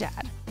with her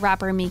dad.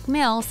 Rapper Meek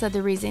Mill said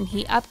the reason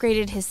he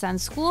upgraded his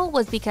son's school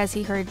was because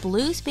he heard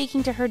Blue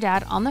speaking to her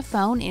dad on the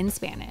phone in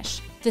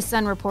Spanish. The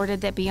Sun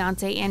reported that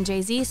Beyonce and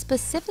Jay-Z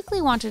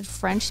specifically wanted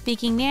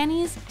French-speaking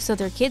nannies so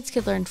their kids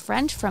could learn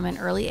French from an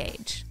early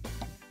age.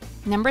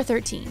 Number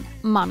 13,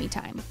 mommy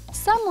time.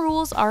 Some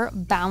rules are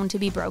bound to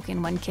be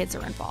broken when kids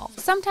are involved.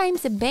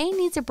 Sometimes Bey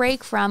needs a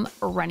break from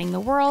running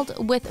the world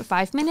with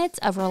 5 minutes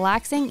of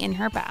relaxing in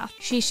her bath.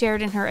 She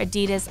shared in her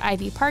Adidas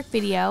Ivy Park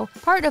video,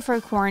 part of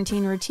her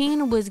quarantine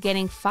routine was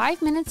getting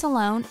 5 minutes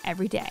alone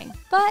every day.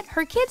 But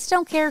her kids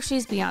don't care if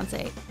she's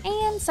Beyonce,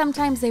 and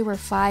sometimes they were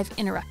 5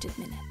 interrupted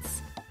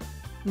minutes.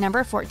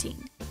 Number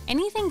 14,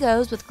 anything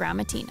goes with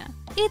Grandma Tina.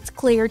 It's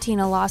clear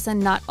Tina Lawson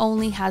not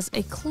only has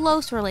a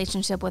close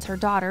relationship with her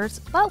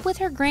daughters, but with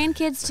her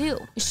grandkids too.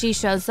 She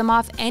shows them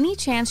off any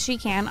chance she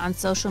can on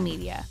social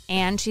media,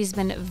 and she's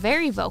been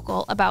very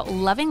vocal about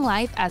loving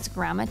life as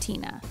Grandma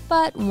Tina.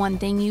 But one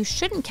thing you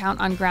shouldn't count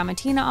on Grandma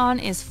Tina on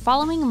is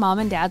following mom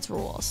and dad's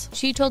rules.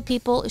 She told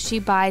people she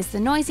buys the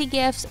noisy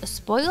gifts,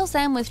 spoils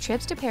them with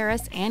trips to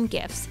Paris and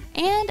gifts,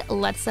 and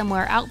lets them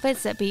wear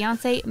outfits that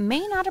Beyonce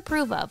may not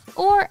approve of.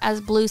 Or, as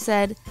Blue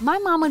said, "My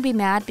mom would be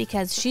mad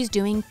because she's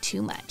doing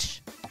too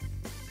much."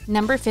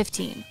 Number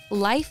 15,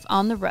 life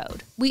on the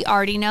road. We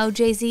already know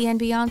Jay-Z and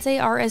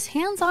Beyonce are as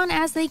hands-on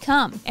as they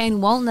come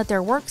and won't let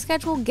their work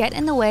schedule get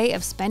in the way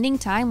of spending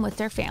time with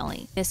their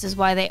family. This is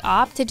why they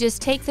opt to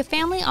just take the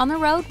family on the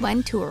road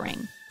when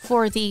touring.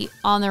 For the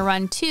On the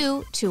Run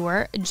 2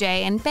 tour,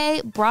 Jay and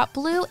Bey brought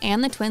Blue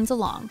and the twins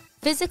along,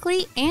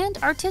 physically and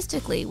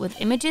artistically,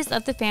 with images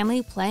of the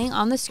family playing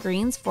on the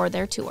screens for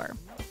their tour.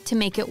 To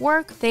make it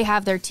work, they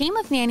have their team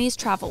of nannies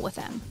travel with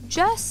them,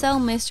 just so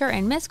Mr.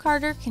 and Miss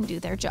Carter can do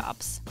their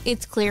jobs.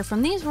 It's clear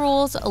from these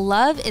rules,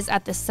 love is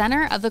at the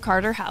center of the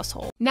Carter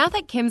household. Now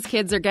that Kim's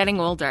kids are getting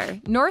older,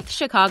 North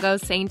Chicago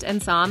Saint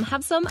and Sam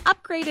have some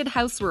upgraded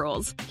house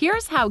rules.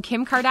 Here's how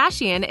Kim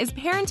Kardashian is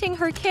parenting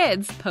her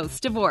kids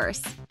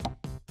post-divorce.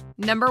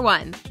 Number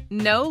 1,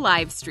 no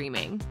live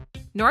streaming.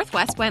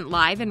 Northwest went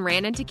live and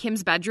ran into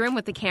Kim's bedroom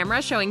with the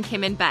camera showing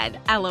Kim in bed.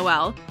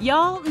 LOL.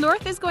 Y'all,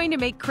 North is going to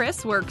make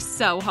Chris work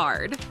so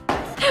hard.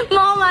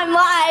 Mom, I'm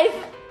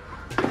live!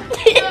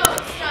 No,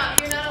 stop.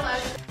 You're not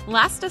allowed.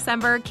 Last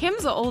December,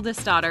 Kim's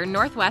oldest daughter,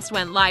 Northwest,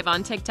 went live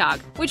on TikTok,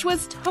 which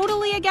was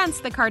totally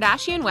against the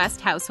Kardashian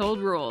West household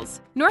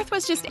rules. North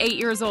was just 8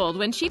 years old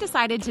when she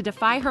decided to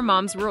defy her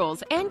mom's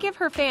rules and give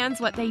her fans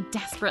what they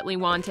desperately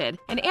wanted: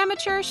 an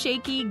amateur,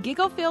 shaky,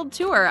 giggle-filled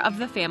tour of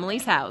the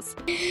family's house.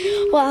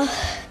 Well,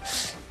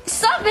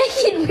 stop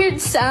making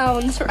weird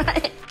sounds,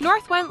 right?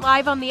 North went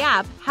live on the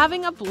app,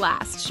 having a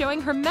blast,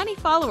 showing her many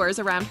followers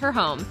around her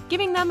home,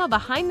 giving them a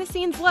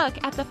behind-the-scenes look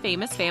at the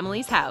famous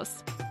family's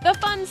house. The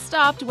fun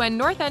stopped when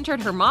North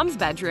entered her mom's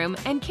bedroom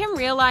and Kim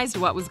realized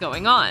what was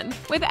going on.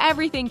 With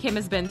everything Kim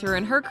has been through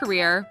in her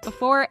career,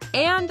 before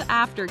and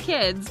after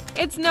kids,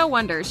 it's no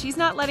wonder she's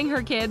not letting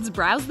her kids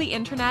browse the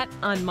internet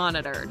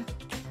unmonitored.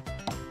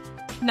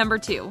 Number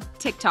 2,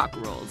 TikTok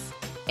rules.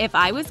 "If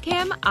I was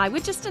Kim, I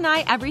would just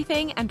deny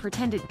everything and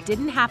pretend it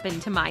didn't happen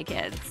to my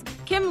kids."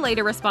 Kim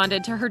later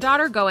responded to her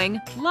daughter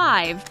going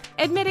live,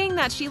 admitting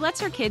that she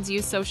lets her kids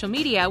use social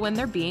media when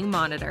they're being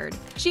monitored.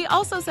 She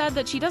also said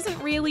that she doesn't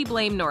really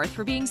blame North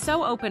for being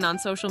so open on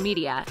social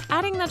media,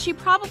 adding that she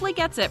probably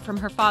gets it from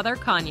her father,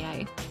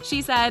 Kanye.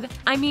 She said,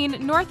 "I mean,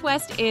 North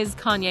West is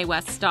Kanye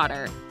West's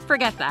daughter.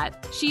 Forget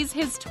that. She's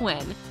his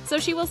twin, so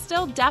she will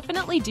still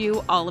definitely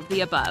do all of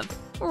the above."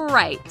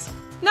 Right.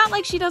 Not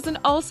like she doesn't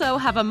also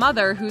have a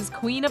mother who's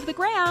queen of the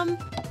gram.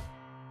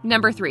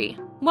 Number 3.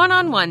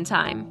 One-on-one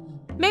time.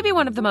 Maybe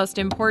one of the most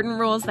important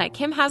rules that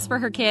Kim has for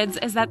her kids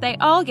is that they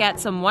all get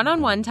some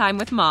one-on-one time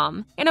with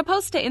mom. In a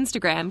post to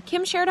Instagram,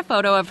 Kim shared a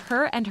photo of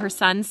her and her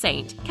son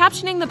Saint,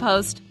 captioning the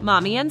post,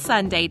 "Mommy and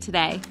Son Day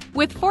today."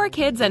 With 4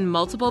 kids and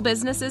multiple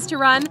businesses to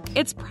run,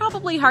 it's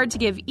probably hard to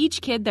give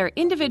each kid their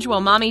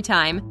individual mommy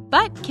time,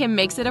 but Kim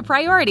makes it a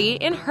priority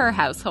in her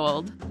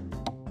household.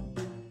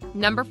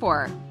 Number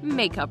 4.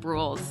 Makeup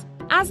rules.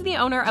 As the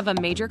owner of a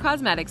major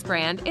cosmetics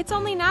brand, it's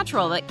only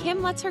natural that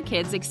Kim lets her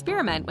kids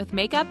experiment with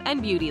makeup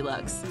and beauty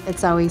looks.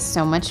 It's always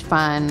so much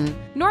fun.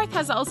 North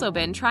has also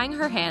been trying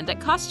her hand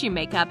at costume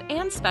makeup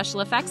and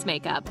special effects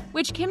makeup,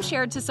 which Kim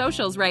shared to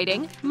socials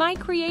writing, "My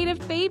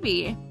creative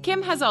baby."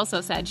 Kim has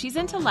also said she's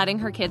into letting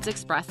her kids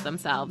express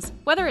themselves,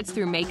 whether it's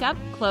through makeup,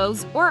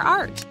 clothes, or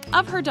art.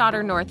 Of her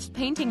daughter North's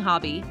painting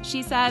hobby,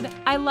 she said,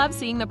 "I love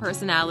seeing the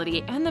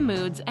personality and the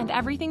moods and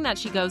everything that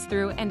she goes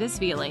through and is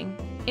feeling.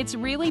 It's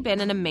really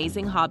been an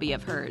amazing hobby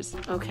of hers."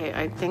 Okay,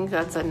 I think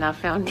that's enough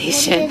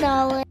foundation.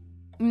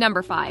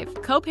 Number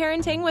 5.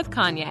 Co-parenting with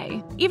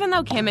Kanye. Even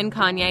though Kim and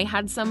Kanye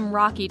had some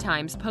rocky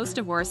times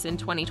post-divorce in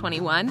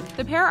 2021,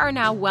 the pair are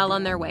now well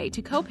on their way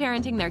to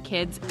co-parenting their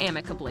kids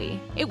amicably.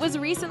 It was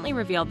recently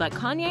revealed that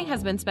Kanye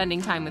has been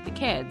spending time with the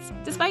kids.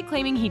 Despite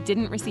claiming he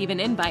didn't receive an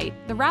invite,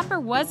 the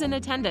rapper was in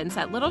attendance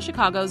at Little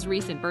Chicago's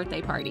recent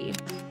birthday party.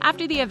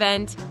 After the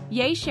event,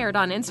 Ye shared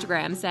on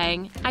Instagram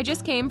saying, "I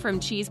just came from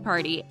Cheese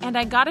Party, and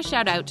I got a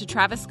shout out to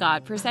Travis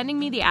Scott for sending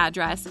me the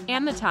address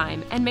and the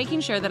time and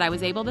making sure that I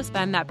was able to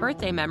spend that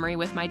birthday memory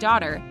with my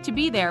daughter to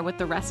be there with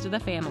the rest of the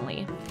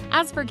family."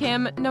 As for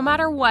Kim, no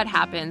matter what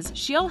happens,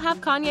 she'll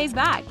have Kanye's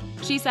back.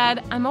 She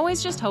said, "I'm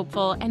always just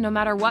hopeful, and no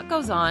matter what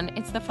goes on,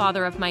 it's the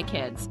father of my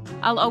kids.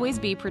 I'll always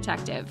be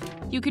protective.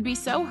 You could be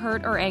so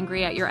hurt or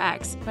angry at your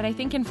ex, but I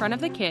think in front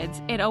of the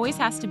kids, it always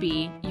has to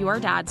be, your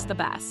dad's the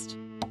best."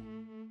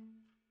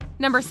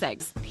 Number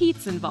 6.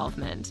 Pete's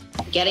involvement.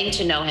 Getting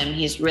to know him,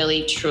 he's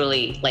really,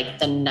 truly, like,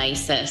 the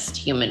nicest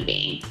human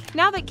being.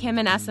 Now that Kim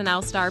and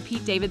SNL star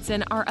Pete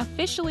Davidson are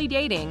officially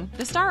dating,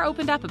 the star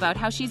opened up about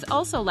how she's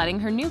also letting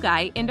her new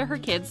guy into her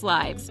kids'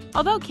 lives.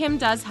 Although Kim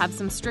does have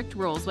some strict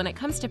rules when it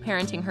comes to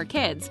parenting her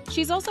kids,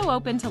 she's also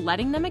open to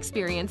letting them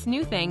experience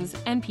new things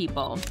and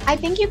people. I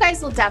think you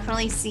guys will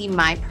definitely see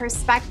my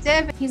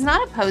perspective. He's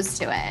not opposed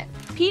to it.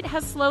 Pete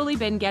has slowly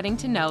been getting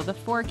to know the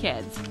 4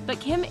 kids, but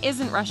Kim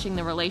isn't rushing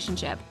the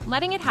relationship,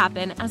 letting it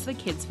happen as the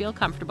kids feel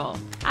comfortable.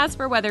 As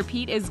for whether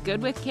Pete is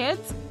good with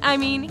kids, I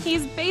mean,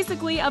 he's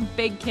basically a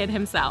big kid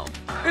himself.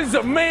 This is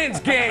a man's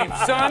game,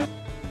 son.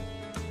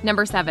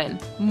 Number 7.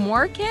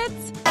 More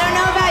kids? I don't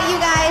know about you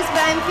guys,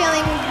 but I'm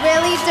feeling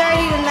really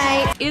dirty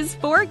tonight. Is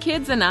 4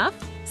 kids enough?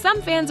 Some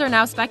fans are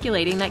now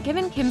speculating that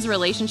given Kim's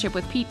relationship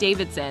with Pete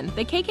Davidson,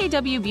 the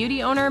KKW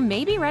beauty owner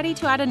may be ready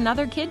to add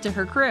another kid to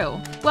her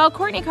crew. While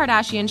Kourtney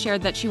Kardashian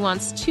shared that she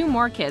wants 2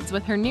 more kids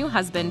with her new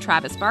husband,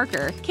 Travis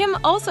Barker, Kim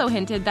also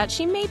hinted that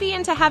she may be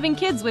into having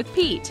kids with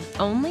Pete.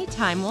 Only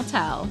time will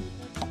tell.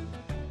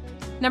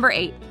 Number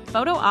 8.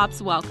 Photo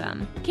ops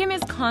welcome. Kim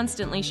is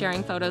constantly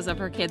sharing photos of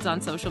her kids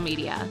on social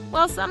media.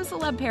 While some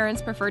celeb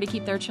parents prefer to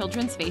keep their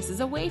children's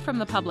faces away from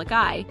the public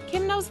eye,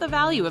 Kim knows the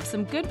value of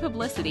some good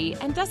publicity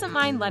and doesn't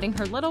mind letting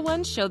her little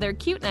ones show their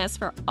cuteness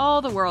for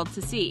all the world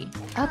to see.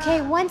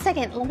 Okay, 1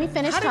 second. Let me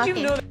finish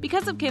talking.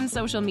 Because of Kim's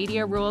social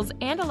media rules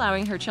and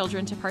allowing her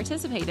children to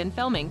participate in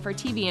filming for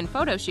TV and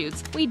photo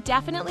shoots, we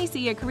definitely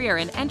see a career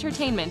in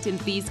entertainment in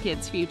these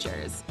kids'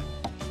 futures.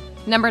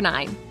 Number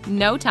 9.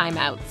 No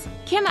timeouts.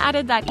 Kim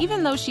added that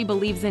even though she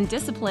believes in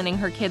disciplining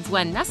her kids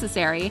when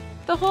necessary,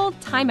 the whole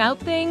timeout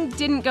thing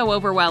didn't go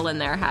over well in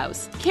their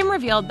house. Kim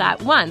revealed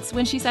that once,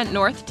 when she sent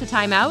North to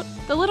timeout,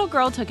 the little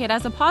girl took it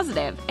as a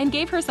positive and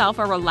gave herself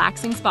a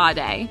relaxing spa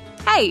day.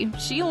 Hey,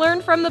 she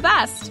learned from the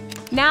best.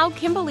 Now,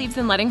 Kim believes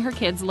in letting her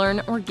kids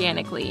learn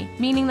organically,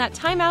 meaning that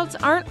timeouts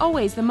aren't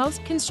always the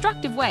most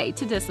constructive way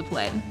to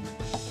discipline.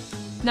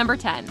 Number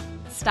 10.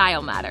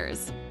 Style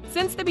matters.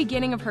 Since the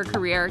beginning of her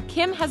career,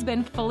 Kim has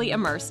been fully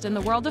immersed in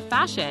the world of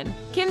fashion.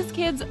 Kim's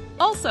kids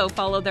also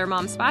follow their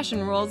mom's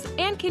fashion rules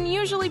and can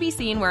usually be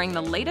seen wearing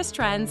the latest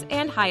trends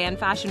and high-end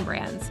fashion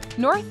brands.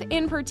 North,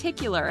 in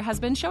particular, has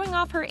been showing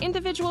off her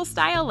individual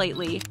style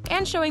lately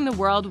and showing the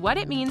world what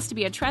it means to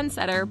be a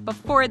trendsetter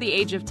before the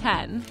age of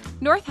 10.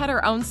 North had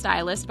her own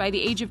stylist by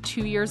the age of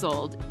 2 years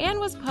old and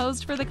was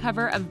posed for the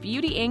cover of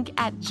Beauty Inc.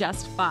 at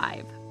just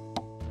 5.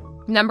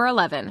 Number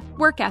 11.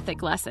 Work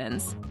ethic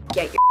lessons.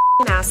 Get your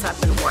ass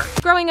up and work.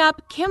 Growing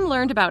up, Kim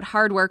learned about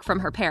hard work from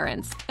her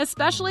parents,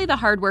 especially the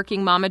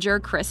hardworking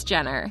momager Kris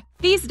Jenner.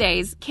 These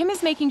days, Kim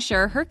is making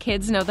sure her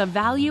kids know the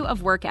value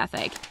of work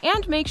ethic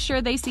and make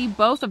sure they see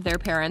both of their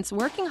parents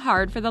working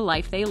hard for the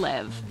life they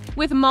live.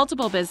 With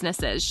multiple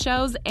businesses,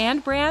 shows,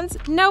 and brands,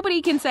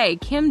 nobody can say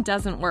Kim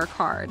doesn't work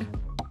hard.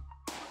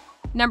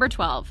 Number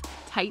 12.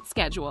 Tight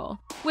schedule.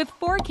 With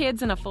 4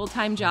 kids and a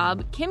full-time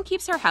job, Kim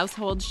keeps her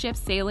household ship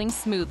sailing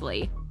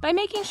smoothly by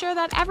making sure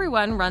that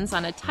everyone runs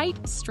on a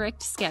tight,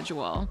 strict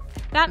schedule.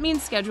 That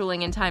means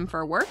scheduling in time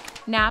for work,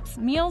 naps,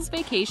 meals,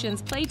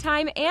 vacations,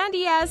 playtime, and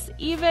yes,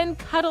 even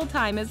cuddle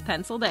time is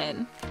penciled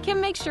in. Kim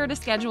makes sure to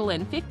schedule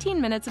in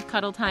 15 minutes of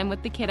cuddle time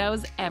with the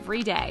kiddos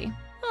every day.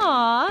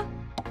 Aww.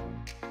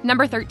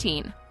 Number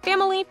 13.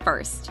 Family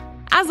first.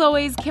 As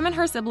always, Kim and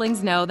her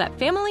siblings know that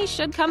family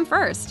should come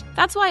first.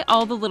 That's why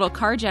all the little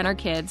Kar-Jenner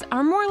kids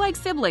are more like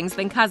siblings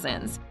than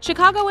cousins.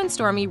 Chicago and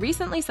Stormi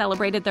recently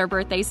celebrated their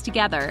birthdays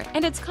together,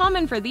 and it's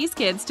common for these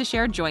kids to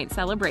share joint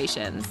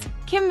celebrations.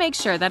 Kim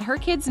makes sure that her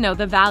kids know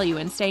the value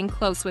in staying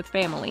close with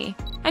family.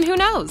 And who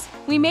knows,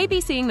 we may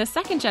be seeing the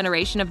second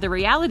generation of the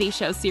reality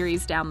show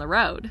series down the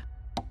road.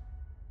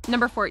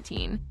 Number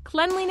 14.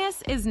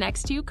 Cleanliness is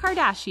next to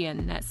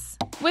Kardashian-ness.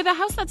 With a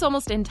house that's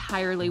almost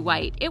entirely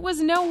white, it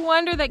was no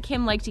wonder that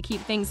Kim liked to keep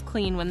things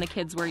clean when the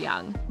kids were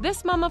young.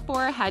 This mom of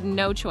 4 had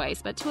no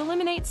choice but to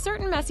eliminate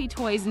certain messy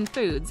toys and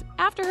foods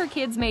after her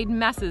kids made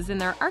messes in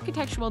their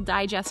Architectural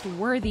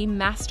Digest-worthy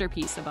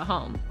masterpiece of a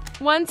home.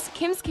 Once,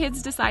 Kim's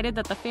kids decided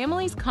that the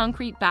family's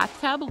concrete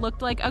bathtub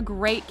looked like a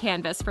great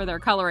canvas for their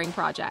coloring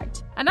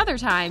project. Another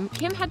time,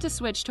 Kim had to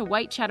switch to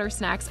white cheddar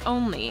snacks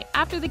only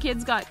after the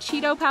kids got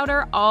Cheeto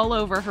powder all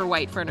over her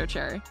white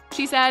furniture.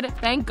 She said,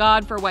 "Thank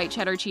God for white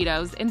cheddar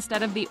Cheetos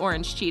instead of the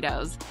orange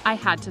Cheetos. I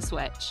had to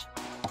switch."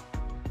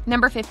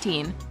 Number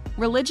 15.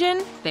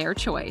 Religion, their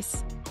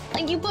choice.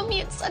 Like, you put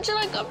me in such an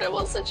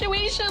uncomfortable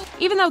situation.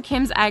 Even though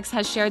Kim's ex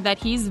has shared that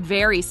he's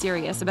very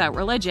serious about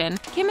religion,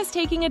 Kim is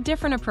taking a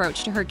different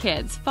approach to her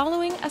kids,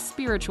 following a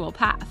spiritual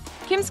path.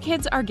 Kim's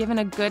kids are given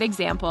a good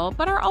example,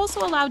 but are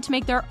also allowed to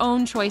make their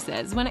own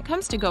choices when it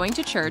comes to going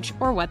to church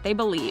or what they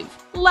believe.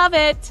 Love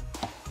it!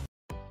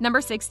 Number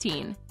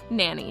 16.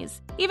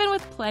 Nannies. Even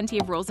with plenty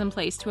of rules in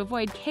place to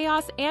avoid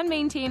chaos and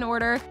maintain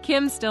order,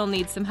 Kim still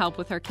needs some help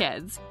with her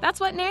kids. That's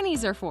what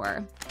nannies are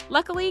for.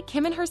 Luckily,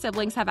 Kim and her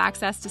siblings have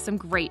access to some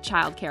great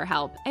childcare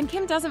help, and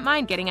Kim doesn't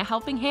mind getting a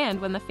helping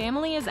hand when the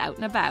family is out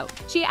and about.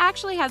 She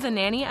actually has a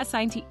nanny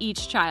assigned to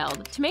each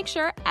child to make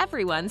sure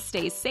everyone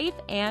stays safe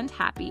and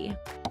happy.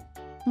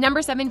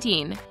 Number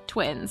 17.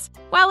 Twins.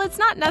 While it's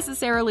not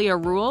necessarily a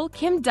rule,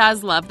 Kim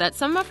does love that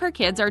some of her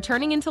kids are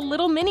turning into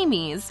little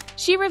mini-me's.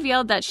 She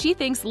revealed that she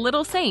thinks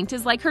Little Saint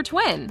is like her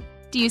twin.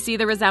 Do you see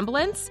the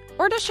resemblance?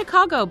 Or does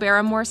Chicago bear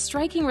a more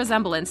striking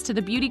resemblance to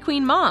the beauty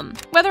queen mom?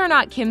 Whether or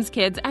not Kim's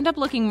kids end up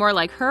looking more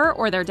like her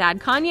or their dad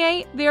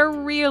Kanye, they're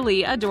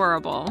really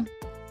adorable.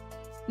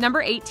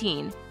 Number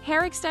 18.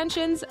 Hair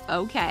extensions,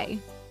 okay.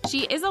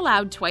 She is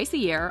allowed twice a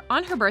year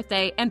on her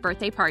birthday and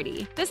birthday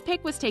party. This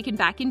pic was taken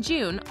back in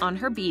June on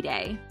her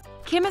B-Day.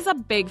 Kim is a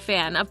big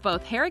fan of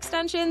both hair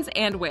extensions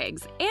and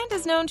wigs, and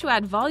is known to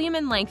add volume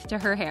and length to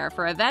her hair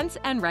for events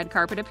and red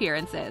carpet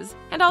appearances.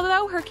 And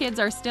although her kids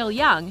are still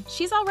young,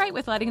 she's alright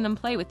with letting them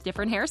play with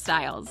different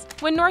hairstyles.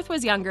 When North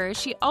was younger,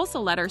 she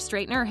also let her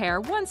straighten her hair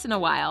once in a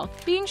while,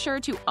 being sure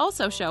to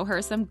also show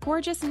her some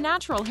gorgeous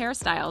natural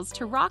hairstyles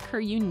to rock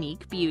her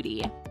unique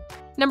beauty.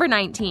 Number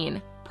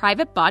 19.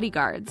 Private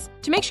bodyguards.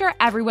 To make sure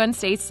everyone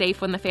stays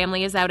safe when the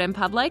family is out in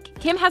public,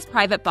 Kim has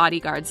private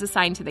bodyguards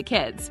assigned to the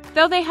kids.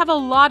 Though they have a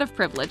lot of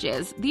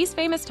privileges, these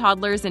famous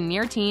toddlers and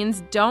near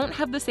teens don't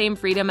have the same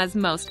freedom as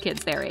most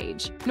kids their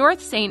age.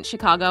 North, Saint,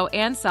 Chicago,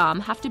 and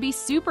Sam have to be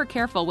super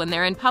careful when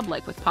they're in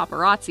public with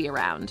paparazzi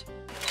around.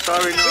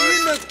 Sorry, no.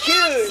 You look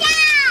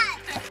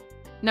cute!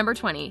 Number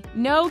 20.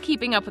 No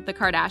keeping up with the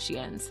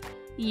Kardashians.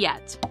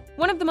 Yet.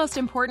 One of the most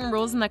important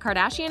rules in the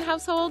Kardashian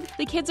household,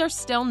 the kids are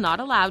still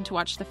not allowed to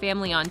watch the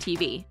family on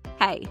TV.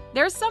 Hey,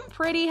 there's some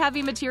pretty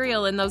heavy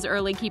material in those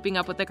early Keeping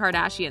Up with the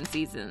Kardashian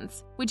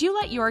seasons. Would you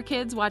let your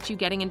kids watch you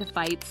getting into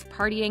fights,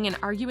 partying, and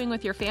arguing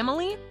with your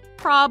family?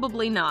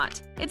 Probably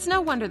not. It's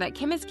no wonder that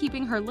Kim is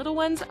keeping her little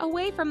ones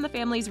away from the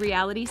family's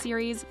reality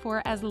series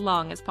for as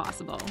long as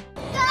possible.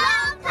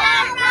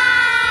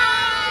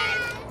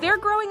 They're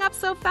growing up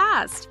so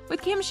fast.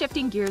 With Kim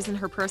shifting gears in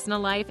her personal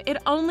life, it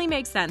only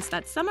makes sense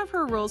that some of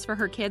her rules for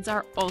her kids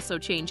are also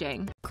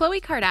changing. Khloe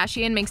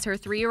Kardashian makes her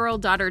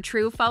 3-year-old daughter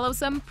True follow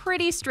some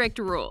pretty strict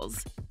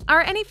rules.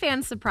 Are any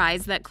fans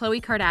surprised that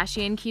Khloe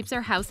Kardashian keeps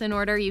her house in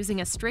order using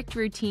a strict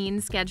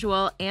routine,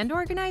 schedule, and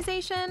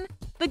organization?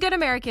 The Good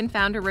American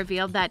founder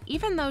revealed that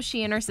even though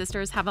she and her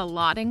sisters have a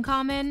lot in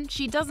common,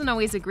 she doesn't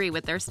always agree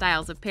with their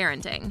styles of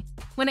parenting.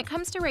 When it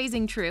comes to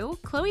raising True,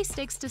 Khloe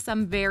sticks to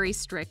some very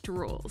strict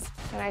rules.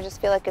 And I just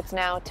feel like it's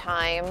now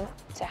time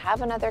to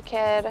have another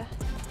kid.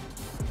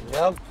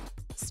 Yep.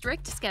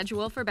 Strict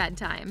schedule for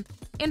bedtime.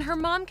 In her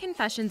Mom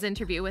Confessions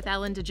interview with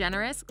Ellen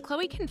DeGeneres,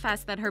 Khloe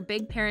confessed that her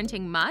big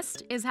parenting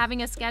must is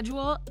having a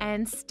schedule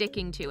and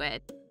sticking to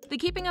it. The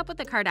Keeping Up with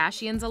the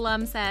Kardashians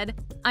alum said,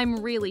 "I'm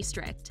really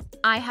strict.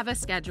 I have a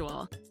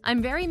schedule.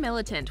 I'm very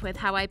militant with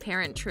how I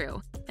parent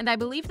True. and I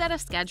believe that a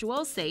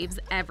schedule saves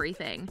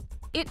everything.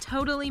 It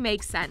totally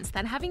makes sense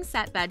that having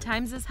set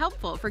bedtimes is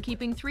helpful for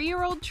keeping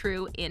 3-year-old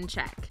True in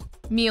check.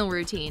 Meal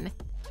routine.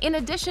 In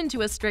addition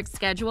to a strict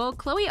schedule,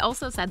 Khloe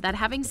also said that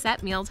having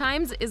set meal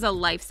times is a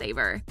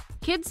lifesaver.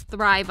 Kids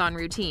thrive on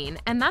routine,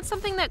 and that's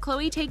something that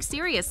Khloe takes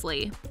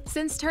seriously.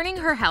 Since turning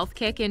her health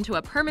kick into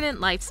a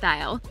permanent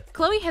lifestyle,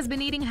 Khloe has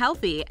been eating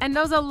healthy and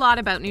knows a lot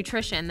about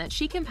nutrition that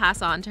she can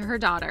pass on to her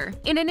daughter.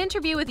 In an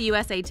interview with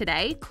USA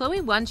Today,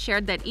 Khloe once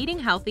shared that eating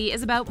healthy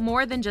is about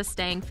more than just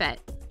staying fit.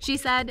 She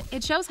said,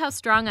 "It shows how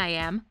strong I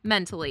am,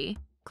 mentally."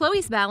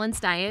 Khloe's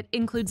balanced diet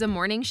includes a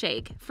morning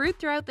shake, fruit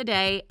throughout the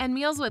day, and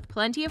meals with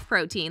plenty of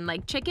protein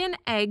like chicken,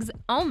 eggs,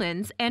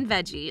 almonds, and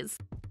veggies.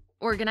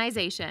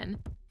 Organization.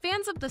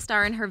 Fans of the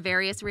star and her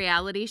various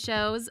reality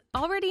shows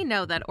already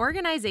know that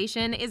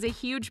organization is a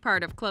huge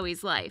part of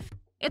Khloe's life.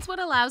 It's what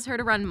allows her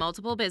to run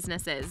multiple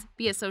businesses,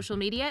 be a social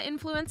media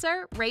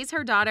influencer, raise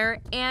her daughter,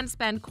 and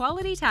spend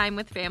quality time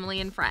with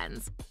family and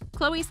friends.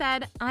 Khloe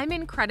said, "I'm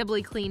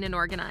incredibly clean and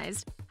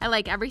organized. I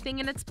like everything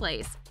in its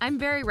place. I'm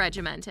very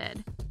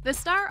regimented." The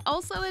star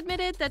also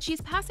admitted that she's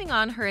passing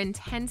on her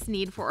intense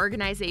need for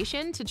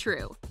organization to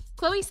True.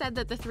 Khloe said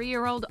that the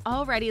 3-year-old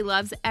already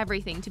loves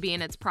everything to be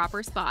in its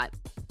proper spot.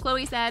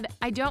 Khloe said,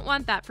 "I don't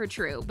want that for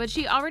True, but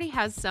she already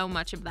has so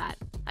much of that.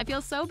 I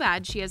feel so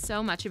bad she has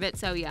so much of it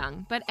so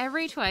young, but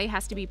every toy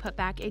has to be put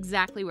back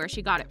exactly where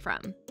she got it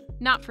from.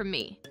 Not from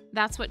me.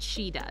 That's what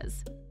she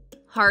does."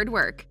 Hard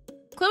work.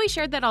 Khloe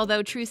shared that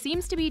although True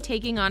seems to be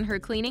taking on her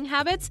cleaning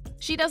habits,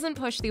 she doesn't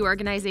push the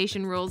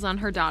organization rules on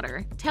her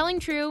daughter, telling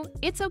True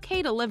it's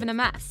okay to live in a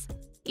mess.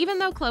 Even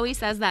though Khloe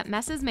says that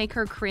messes make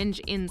her cringe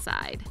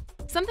inside.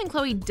 Something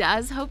Khloe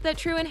does hope that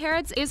True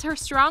inherits is her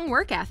strong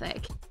work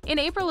ethic. In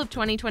April of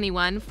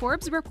 2021,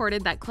 Forbes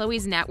reported that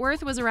Khloe's net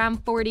worth was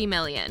around $40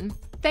 million.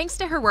 Thanks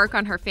to her work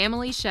on her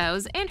family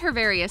shows and her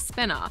various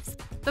spin-offs,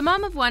 the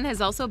mom of one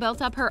has also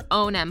built up her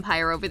own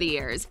empire over the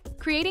years,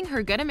 creating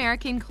her Good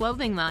American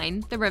clothing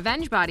line, the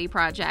Revenge Body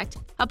Project,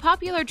 a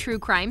popular true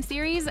crime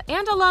series,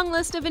 and a long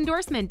list of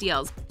endorsement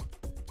deals.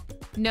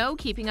 No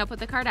keeping up with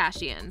the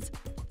Kardashians.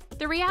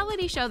 The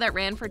reality show that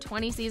ran for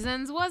 20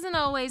 seasons wasn't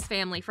always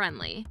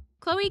family-friendly.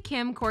 Khloe,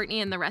 Kim, Kourtney,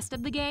 and the rest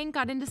of the gang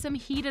got into some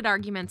heated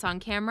arguments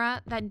on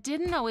camera that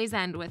didn't always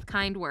end with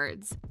kind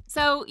words.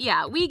 So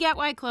yeah, we get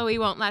why Khloe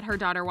won't let her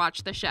daughter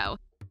watch the show.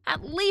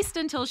 At least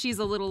until she's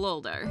a little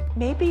older.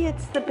 Maybe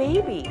it's the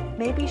baby.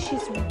 Maybe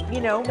she's,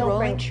 Don't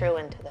bring True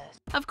into this.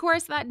 Of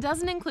course, that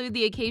doesn't include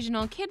the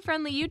occasional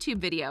kid-friendly YouTube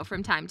video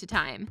from time to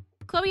time.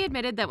 Khloe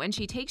admitted that when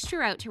she takes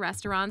True out to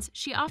restaurants,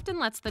 she often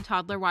lets the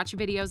toddler watch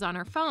videos on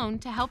her phone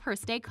to help her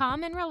stay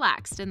calm and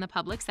relaxed in the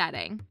public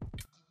setting.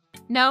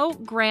 No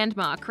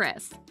Grandma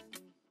Kris.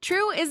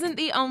 True isn't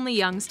the only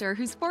youngster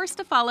who's forced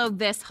to follow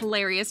this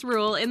hilarious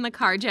rule in the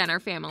Kar-Jenner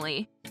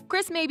family.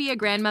 Kris may be a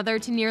grandmother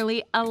to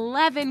nearly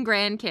 11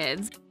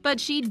 grandkids, but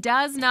she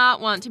does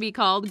not want to be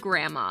called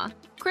Grandma.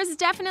 Kris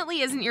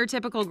definitely isn't your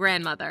typical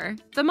grandmother.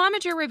 The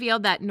momager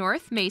revealed that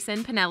North,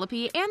 Mason,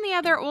 Penelope, and the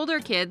other older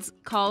kids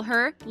call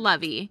her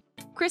Lovey.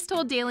 Kris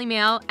told Daily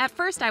Mail, "At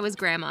first I was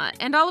Grandma,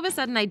 and all of a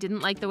sudden I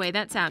didn't like the way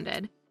that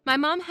sounded. My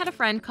mom had a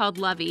friend called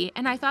Lovey,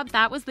 and I thought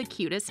that was the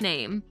cutest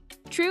name."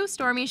 True,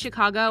 Stormi,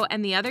 Chicago,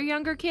 and the other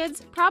younger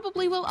kids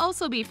probably will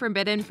also be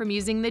forbidden from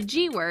using the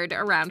G word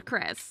around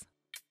Kris.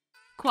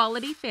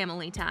 Quality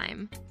family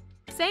time.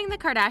 Saying the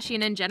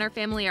Kardashian and Jenner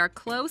family are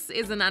close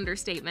is an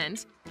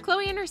understatement.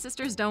 Khloe and her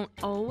sisters don't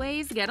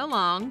always get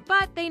along,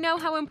 but they know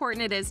how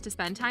important it is to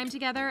spend time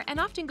together and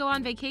often go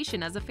on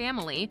vacation as a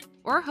family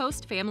or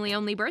host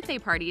family-only birthday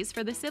parties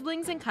for the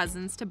siblings and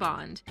cousins to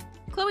bond.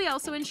 Khloe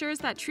also ensures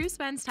that True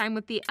spends time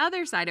with the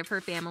other side of her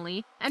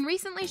family and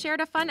recently shared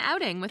a fun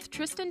outing with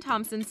Tristan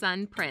Thompson's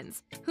son,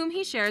 Prince, whom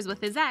he shares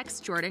with his ex,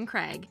 Jordan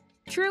Craig.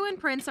 True and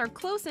Prince are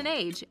close in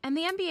age, and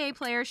the NBA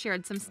player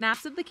shared some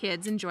snaps of the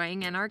kids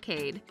enjoying an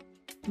arcade.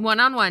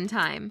 One-on-one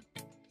time.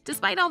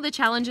 Despite all the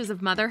challenges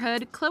of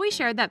motherhood, Khloe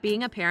shared that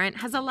being a parent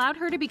has allowed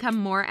her to become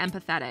more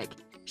empathetic.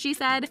 She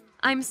said,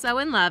 "I'm so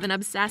in love and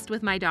obsessed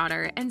with my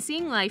daughter and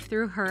seeing life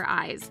through her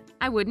eyes.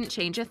 I wouldn't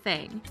change a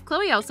thing."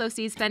 Khloe also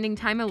sees spending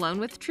time alone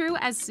with True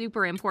as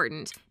super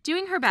important,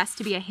 doing her best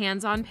to be a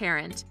hands-on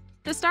parent.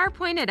 The star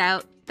pointed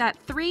out that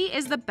 3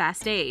 is the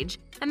best age,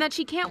 and that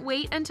she can't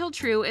wait until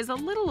True is a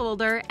little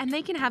older and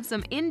they can have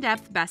some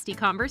in-depth bestie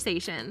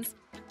conversations.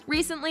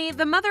 Recently,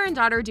 the mother and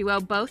daughter duo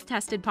both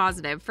tested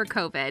positive for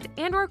COVID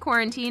and were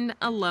quarantined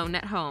alone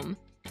at home.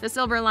 The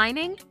silver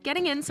lining?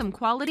 Getting in some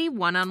quality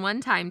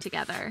one-on-one time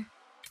together.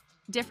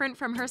 Different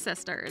from her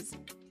sisters.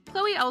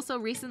 Khloe also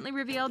recently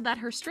revealed that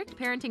her strict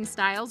parenting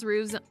styles,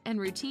 rules, and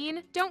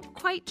routine don't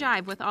quite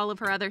jive with all of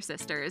her other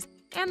sisters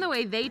and the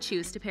way they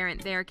choose to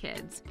parent their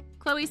kids.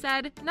 Khloe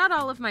said, "Not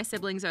all of my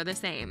siblings are the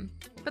same."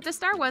 But the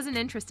star wasn't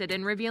interested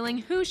in revealing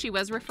who she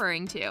was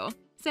referring to,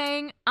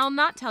 saying, "I'll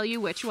not tell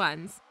you which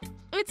ones."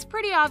 It's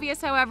pretty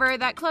obvious, however,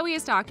 that Khloe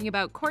is talking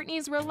about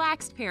Kourtney's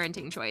relaxed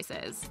parenting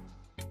choices.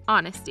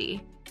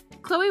 Honesty.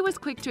 Khloe was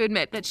quick to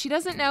admit that she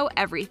doesn't know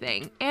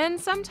everything and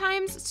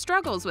sometimes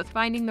struggles with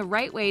finding the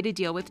right way to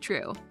deal with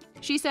True.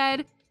 She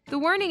said, The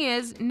warning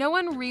is, no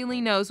one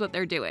really knows what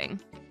they're doing.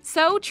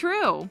 So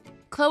true!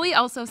 Khloe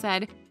also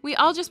said, "We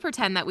all just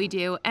pretend that we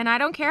do, and I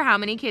don't care how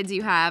many kids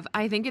you have,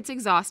 I think it's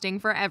exhausting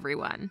for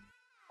everyone."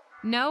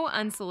 No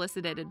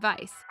unsolicited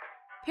advice.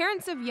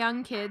 Parents of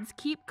young kids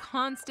keep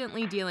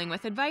constantly dealing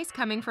with advice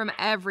coming from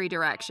every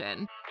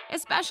direction.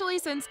 Especially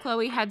since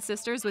Khloe had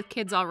sisters with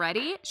kids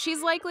already,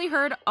 she's likely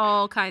heard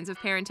all kinds of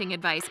parenting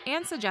advice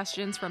and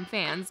suggestions from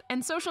fans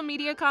and social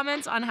media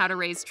comments on how to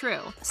raise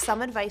True.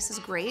 Some advice is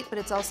great, but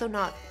it's also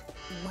not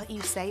what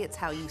you say, it's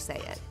how you say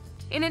it.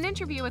 In an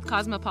interview with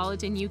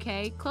Cosmopolitan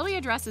UK, Khloe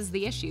addresses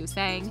the issue,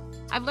 saying,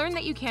 "I've learned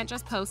that you can't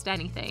just post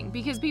anything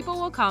because people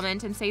will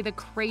comment and say the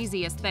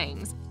craziest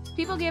things.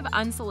 People give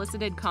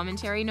unsolicited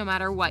commentary no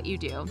matter what you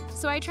do,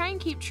 so I try and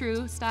keep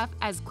True stuff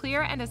as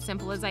clear and as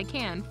simple as I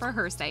can for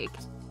her sake.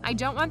 I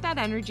don't want that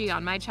energy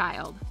on my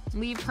child.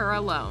 Leave her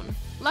alone."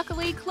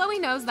 Luckily,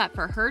 Khloe knows that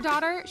for her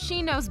daughter,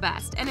 she knows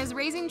best and is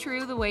raising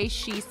True the way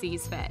she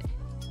sees fit.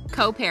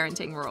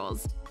 Co-parenting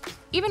rules.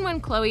 Even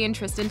when Khloe and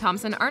Tristan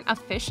Thompson aren't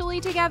officially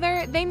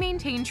together, they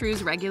maintain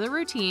True's regular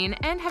routine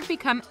and have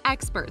become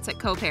experts at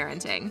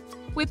co-parenting.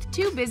 With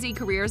two busy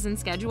careers and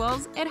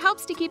schedules, it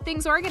helps to keep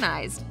things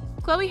organized.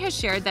 Khloe has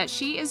shared that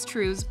she is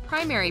True's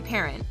primary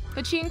parent,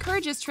 but she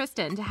encourages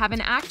Tristan to have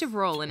an active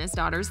role in his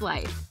daughter's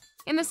life.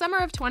 In the summer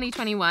of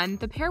 2021,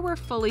 the pair were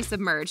fully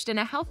submerged in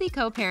a healthy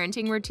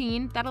co-parenting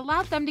routine that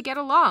allowed them to get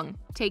along,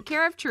 take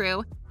care of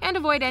True, and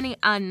avoid any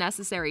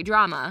unnecessary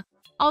drama.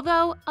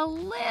 Although, a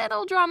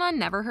little drama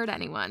never hurt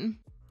anyone.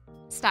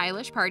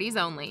 Stylish parties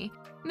only.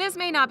 This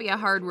may not be a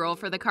hard rule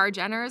for the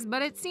Kardashians,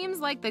 but it seems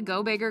like the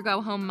go big or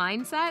go home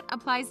mindset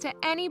applies to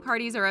any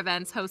parties or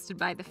events hosted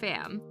by the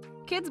fam.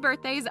 Kids'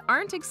 birthdays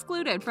aren't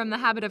excluded from the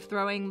habit of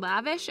throwing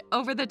lavish,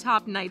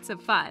 over-the-top nights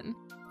of fun.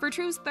 For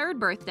True's third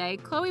birthday,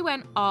 Khloe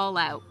went all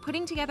out,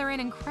 putting together an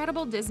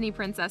incredible Disney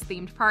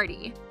princess-themed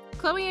party.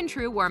 Khloe and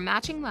True wore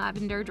matching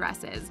lavender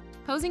dresses,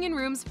 posing in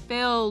rooms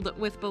filled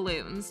with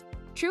balloons.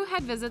 True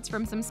had visits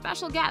from some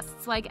special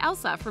guests like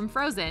Elsa from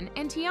Frozen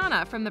and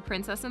Tiana from The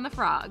Princess and the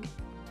Frog.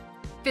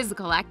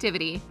 Physical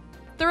activity.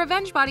 The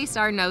Revenge body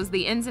star knows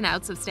the ins and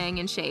outs of staying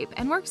in shape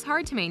and works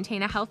hard to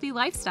maintain a healthy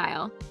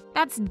lifestyle.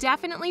 That's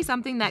definitely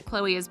something that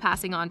Khloe is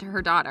passing on to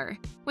her daughter.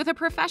 With a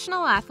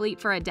professional athlete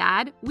for a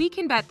dad, we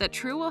can bet that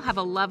True will have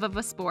a love of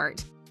a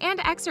sport and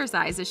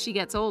exercise as she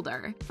gets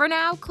older. For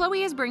now,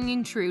 Khloe is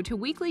bringing True to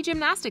weekly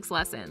gymnastics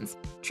lessons.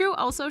 True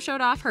also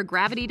showed off her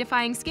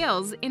gravity-defying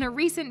skills in a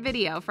recent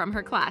video from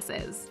her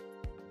classes.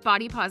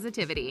 Body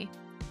positivity.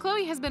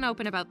 Khloe has been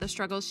open about the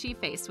struggles she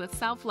faced with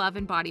self-love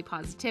and body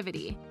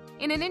positivity.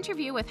 In an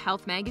interview with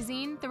Health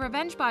magazine, the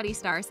Revenge body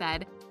star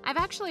said, "I've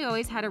actually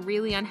always had a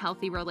really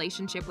unhealthy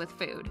relationship with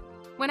food."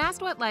 When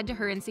asked what led to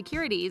her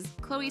insecurities,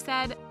 Khloe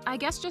said, "I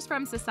guess just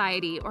from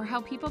society or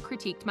how people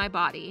critiqued my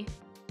body,"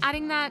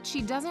 adding that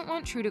she doesn't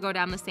want True to go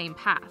down the same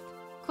path.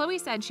 Khloe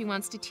said she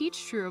wants to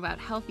teach True about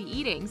healthy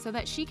eating so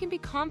that she can be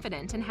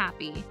confident and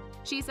happy.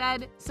 She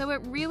said, "So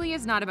it really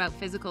is not about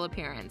physical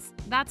appearance.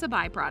 That's a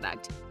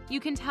byproduct. You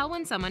can tell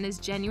when someone is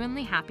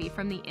genuinely happy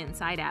from the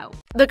inside out."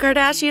 The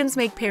Kardashians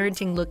make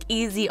parenting look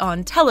easy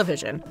on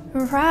television.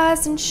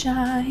 Rise and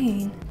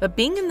shine. But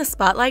being in the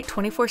spotlight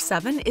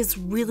 24/7 is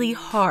really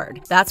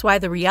hard. That's why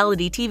the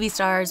reality TV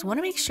stars want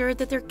to make sure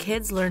that their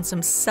kids learn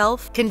some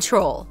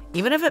self-control,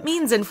 even if it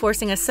means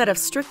enforcing a set of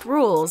strict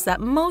rules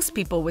that most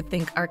people would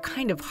think are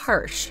kind of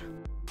harsh.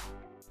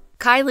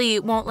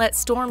 Kylie won't let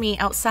Stormi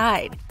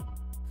outside.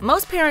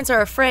 Most parents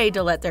are afraid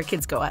to let their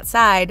kids go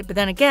outside, but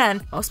then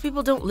again, most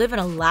people don't live in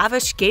a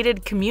lavish,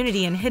 gated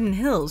community in Hidden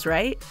Hills,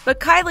 right? But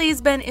Kylie's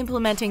been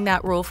implementing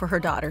that rule for her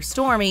daughter,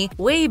 Stormi,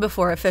 way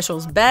before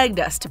officials begged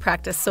us to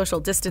practice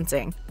social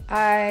distancing.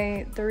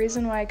 The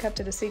reason why I kept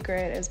it a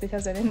secret is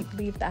because I didn't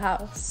leave the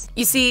house.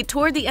 You see,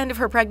 toward the end of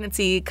her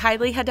pregnancy,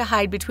 Kylie had to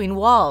hide between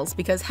walls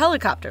because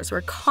helicopters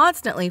were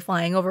constantly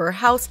flying over her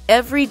house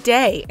every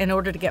day in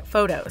order to get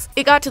photos.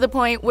 It got to the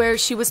point where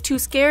she was too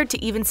scared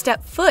to even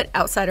step foot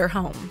outside her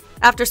home.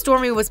 After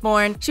Stormi was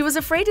born, she was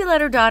afraid to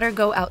let her daughter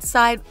go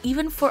outside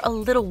even for a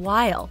little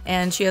while,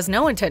 and she has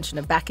no intention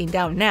of backing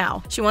down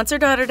now. She wants her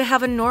daughter to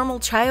have a normal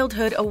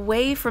childhood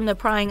away from the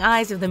prying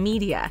eyes of the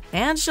media,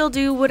 and she'll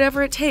do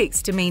whatever it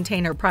takes to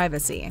maintain her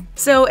privacy.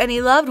 So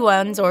any loved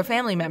ones or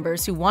family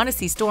members who want to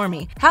see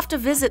Stormi have to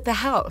visit the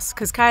house,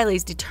 because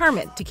Kylie's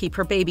determined to keep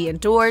her baby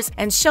indoors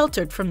and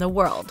sheltered from the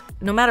world,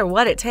 no matter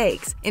what it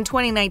takes. In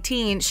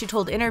 2019, she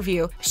told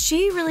Interview,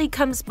 "She really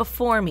comes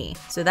before me,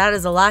 so that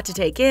is a lot to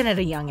take in at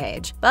a young age.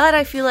 But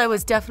I feel I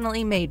was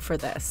definitely made for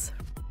this."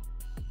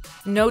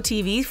 No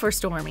TV for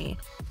Stormi.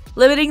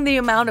 Limiting the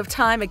amount of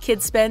time a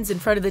kid spends in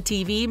front of the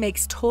TV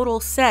makes total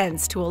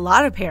sense to a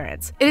lot of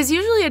parents. It is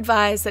usually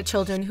advised that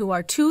children who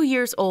are 2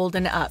 years old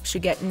and up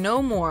should get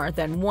no more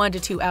than 1 to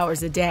 2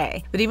 hours a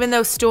day. But even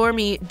though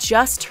Stormi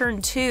just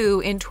turned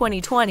 2 in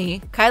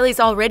 2020,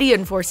 Kylie's already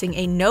enforcing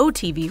a no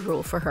TV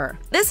rule for her.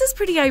 This is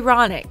pretty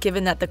ironic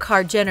given that the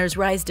Kardashians'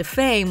 rise to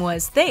fame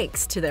was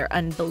thanks to their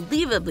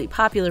unbelievably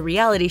popular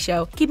reality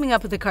show, Keeping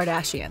Up with the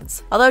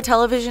Kardashians. Although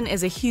television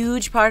is a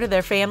huge part of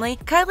their family,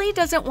 Kylie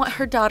doesn't want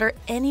her daughter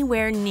any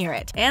anywhere near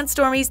it. And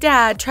Stormi's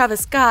dad,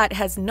 Travis Scott,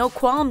 has no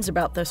qualms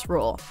about this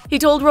rule. He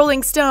told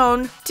Rolling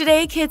Stone,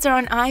 "Today kids are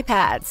on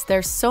iPads.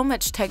 There's so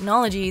much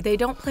technology they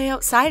don't play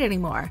outside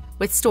anymore.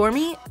 With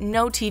Stormi,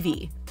 no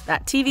TV.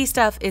 That TV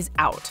stuff is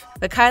out."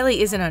 But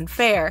Kylie isn't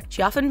unfair.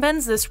 She often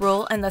bends this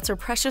rule and lets her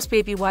precious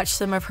baby watch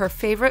some of her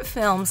favorite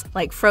films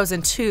like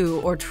Frozen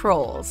 2 or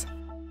Trolls.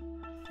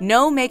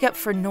 No makeup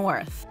for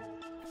North.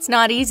 It's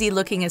not easy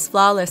looking as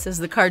flawless as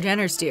the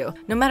Kardashians do,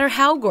 no matter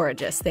how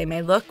gorgeous they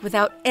may look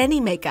without any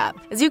makeup.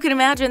 As you can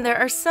imagine, there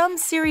are some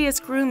serious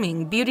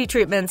grooming, beauty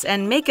treatments,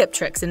 and makeup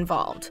tricks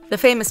involved. The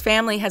famous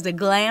family has a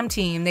glam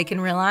team they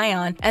can rely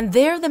on, and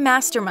they're the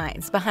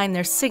masterminds behind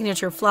their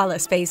signature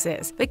flawless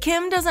faces. But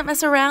Kim doesn't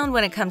mess around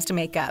when it comes to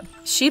makeup.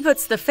 She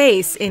puts the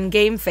face in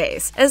game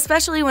face,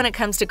 especially when it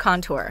comes to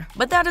contour.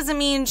 But that doesn't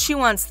mean she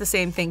wants the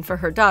same thing for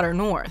her daughter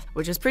North,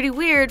 which is pretty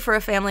weird for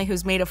a family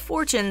who's made a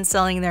fortune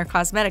selling their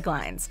cosmetic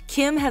lines.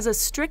 Kim has a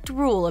strict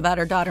rule about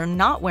her daughter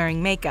not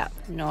wearing makeup.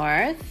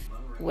 North,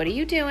 what are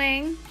you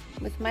doing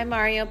with my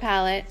Mario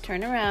palette?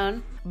 Turn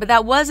around. But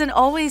that wasn't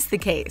always the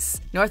case.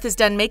 North has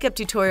done makeup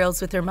tutorials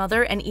with her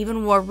mother and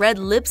even wore red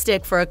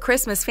lipstick for a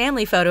Christmas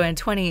family photo in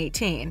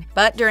 2018.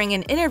 But during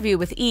an interview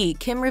with E!,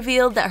 Kim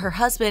revealed that her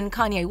husband,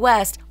 Kanye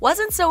West,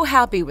 wasn't so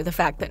happy with the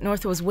fact that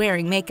North was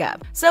wearing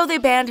makeup. So they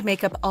banned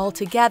makeup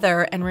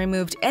altogether and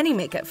removed any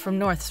makeup from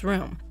North's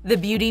room. The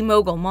beauty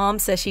mogul mom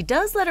says she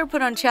does let her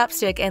put on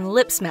chapstick and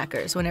lip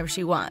smackers whenever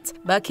she wants.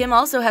 But Kim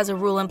also has a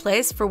rule in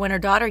place for when her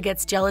daughter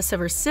gets jealous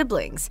of her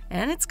siblings,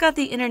 and it's got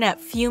the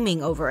internet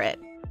fuming over it.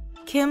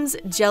 Kim's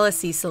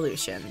jealousy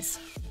solutions.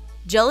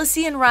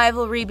 Jealousy and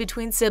rivalry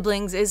between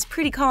siblings is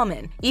pretty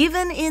common,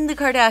 even in the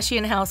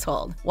Kardashian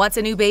household. Once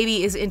a new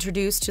baby is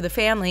introduced to the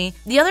family,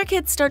 the other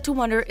kids start to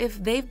wonder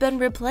if they've been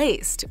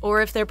replaced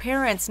or if their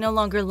parents no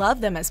longer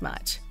love them as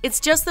much. It's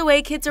just the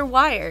way kids are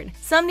wired.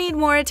 Some need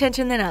more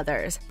attention than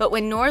others, but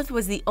when North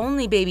was the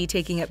only baby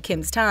taking up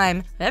Kim's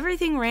time,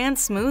 everything ran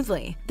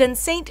smoothly. Then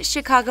Saint,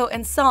 Chicago,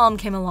 and Psalm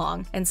came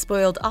along and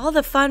spoiled all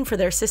the fun for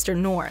their sister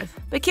North.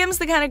 But Kim's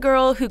the kind of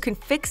girl who can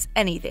fix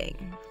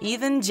anything,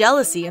 even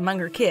jealousy among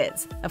her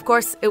kids. Of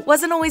course, it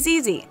wasn't always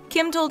easy.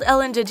 Kim told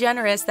Ellen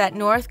DeGeneres that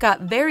North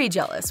got very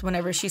jealous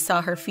whenever she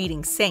saw her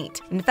feeding Saint.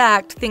 In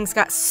fact, things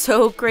got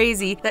so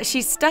crazy that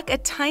she stuck a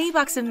tiny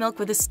box of milk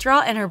with a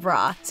straw in her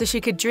bra so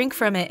she could drink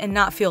from it and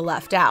not feel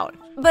left out.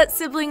 But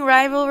sibling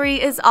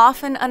rivalry is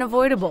often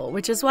unavoidable,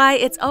 which is why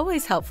it's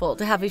always helpful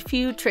to have a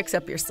few tricks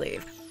up your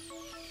sleeve.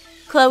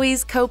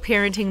 Khloe's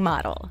co-parenting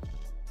model.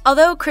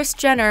 Although Kris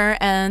Jenner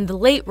and the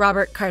late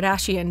Robert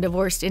Kardashian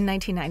divorced in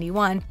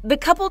 1991, the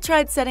couple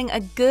tried setting a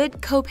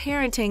good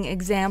co-parenting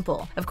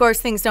example. Of course,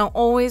 things don't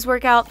always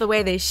work out the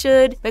way they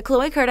should, but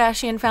Khloe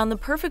Kardashian found the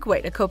perfect way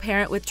to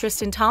co-parent with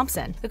Tristan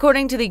Thompson.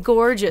 According to the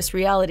gorgeous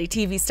reality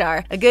TV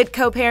star, a good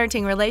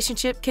co-parenting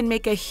relationship can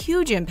make a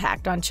huge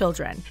impact on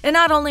children. It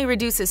not only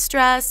reduces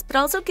stress, but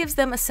also gives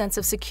them a sense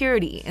of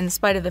security, in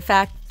spite of the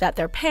fact that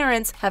their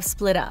parents have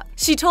split up.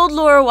 She told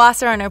Laura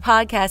Wasser on her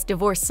podcast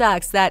Divorce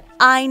Sucks that,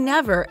 "I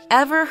never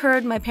ever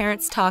heard my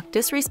parents talk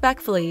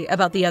disrespectfully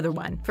about the other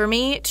one. For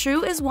me,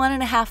 True is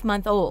 1.5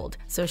 months old,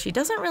 so she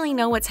doesn't really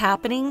know what's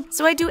happening,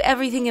 so I do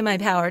everything in my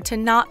power to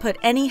not put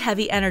any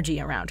heavy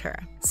energy around her."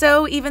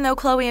 So even though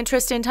Khloe and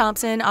Tristan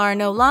Thompson are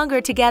no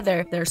longer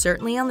together, they're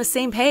certainly on the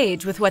same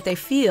page with what they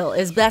feel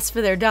is best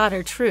for their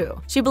daughter,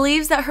 True. She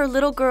believes that her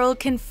little girl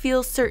can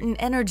feel certain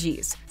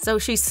energies, so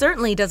she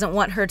certainly doesn't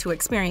want her to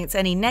experience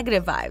any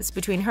negative vibes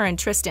between her and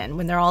Tristan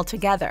when they're all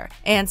together.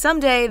 And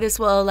someday this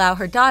will allow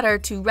her daughter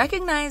to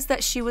recognize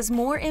that she was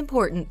more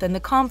important than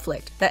the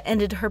conflict that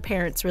ended her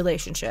parents'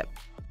 relationship.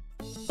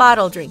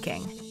 Bottle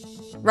drinking.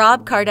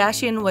 Rob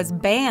Kardashian was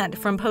banned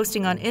from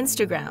posting on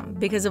Instagram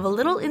because of a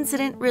little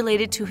incident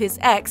related to his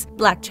ex,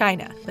 Blac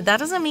Chyna. But that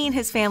doesn't mean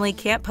his family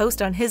can't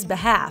post on his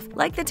behalf,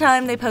 like the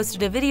time they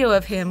posted a video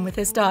of him with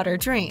his daughter,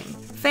 Dream.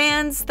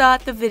 Fans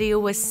thought the video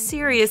was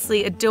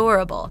seriously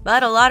adorable,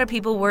 but a lot of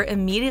people were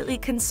immediately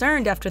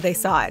concerned after they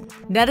saw it.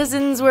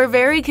 Netizens were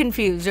very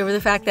confused over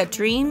the fact that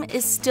Dream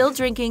is still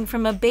drinking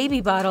from a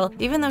baby bottle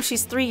even though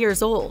she's 3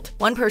 years old.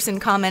 One person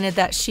commented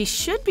that she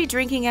should be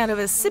drinking out of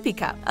a sippy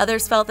cup.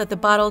 Others felt that the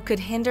bottle could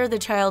hinder the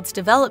child's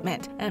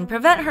development and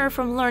prevent her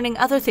from learning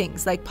other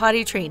things like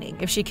potty training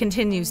if she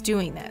continues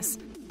doing this.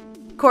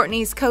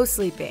 Kourtney's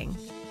co-sleeping.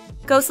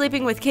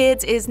 Co-sleeping with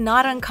kids is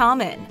not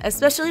uncommon,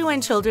 especially when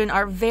children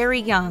are very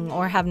young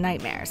or have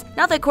nightmares.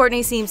 Not that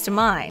Kourtney seems to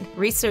mind.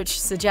 Research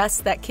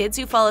suggests that kids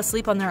who fall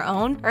asleep on their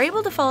own are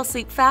able to fall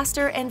asleep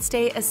faster and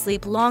stay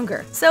asleep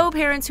longer. So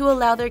parents who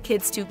allow their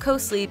kids to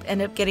co-sleep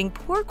end up getting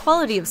poor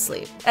quality of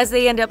sleep, as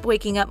they end up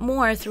waking up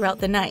more throughout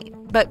the night.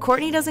 But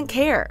Kourtney doesn't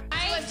care.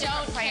 I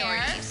don't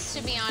care,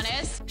 to be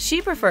honest.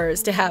 She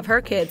prefers to have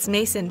her kids,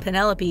 Mason,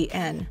 Penelope,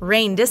 and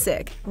Rain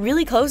Disick,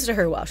 really close to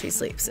her while she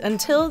sleeps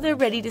until they're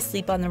ready to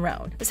sleep on their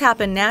own. This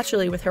happened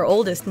naturally with her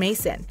oldest,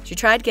 Mason. She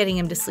tried getting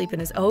him to sleep in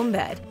his own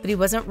bed, but he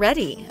wasn't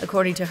ready,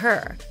 according to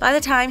her. By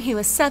the time he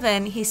was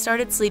 7, he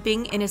started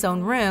sleeping in his own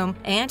room,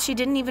 and she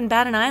didn't even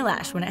bat an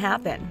eyelash when it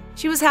happened.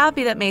 She was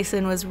happy that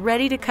Mason was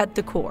ready to cut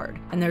the cord.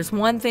 And there's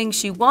one thing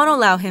she won't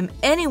allow him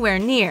anywhere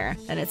near,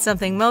 and it's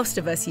something most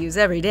of us use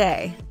every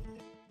day.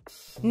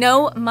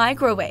 No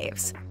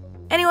microwaves.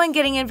 Anyone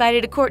getting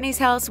invited to Kourtney's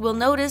house will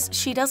notice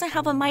she doesn't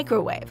have a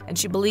microwave, and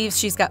she believes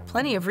she's got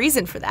plenty of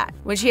reason for that.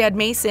 When she had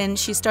Mason,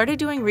 she started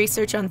doing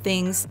research on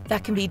things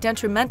that can be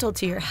detrimental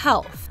to your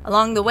health.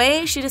 Along the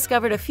way, she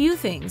discovered a few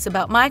things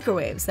about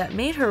microwaves that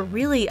made her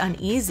really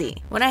uneasy.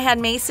 When I had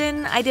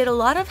Mason, I did a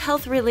lot of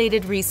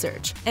health-related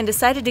research and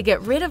decided to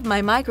get rid of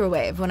my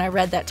microwave when I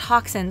read that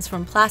toxins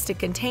from plastic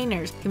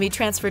containers can be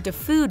transferred to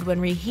food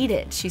when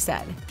reheated, she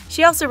said.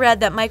 She also read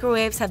that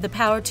microwaves have the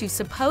power to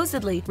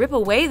supposedly rip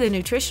away the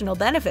nutritional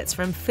benefits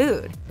from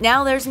food.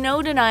 Now, there's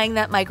no denying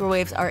that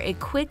microwaves are a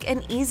quick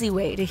and easy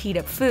way to heat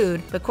up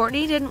food, but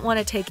Kourtney didn't want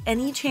to take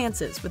any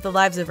chances with the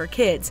lives of her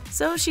kids,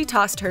 so she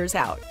tossed hers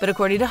out. But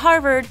according to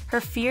Harvard,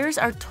 her fears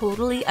are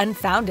totally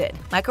unfounded.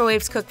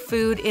 Microwaves cook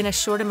food in a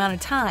short amount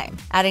of time.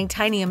 Adding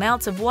tiny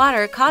amounts of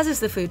water causes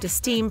the food to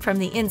steam from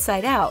the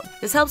inside out.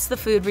 This helps the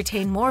food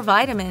retain more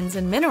vitamins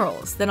and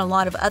minerals than a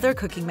lot of other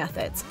cooking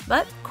methods.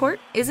 But Kourt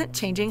isn't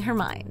changing her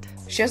mind.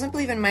 She doesn't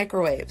believe in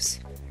microwaves,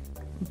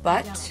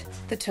 but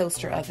the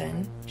toaster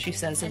oven, she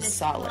says, is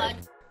solid.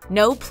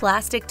 No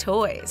plastic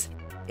toys.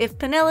 If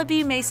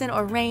Penelope, Mason,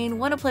 or Rain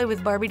want to play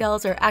with Barbie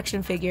dolls or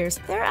action figures,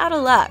 they're out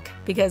of luck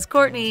because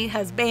Kourtney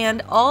has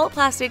banned all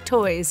plastic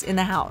toys in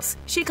the house.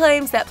 She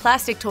claims that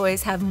plastic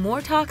toys have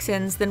more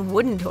toxins than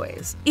wooden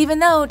toys. Even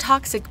though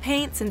toxic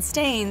paints and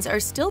stains are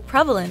still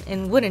prevalent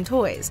in wooden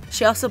toys,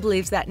 she also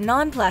believes that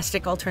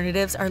non-plastic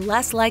alternatives are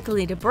less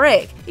likely to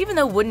break, even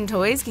though wooden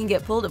toys can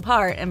get pulled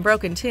apart and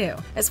broken too.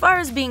 As far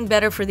as being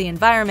better for the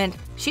environment,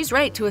 she's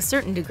right to a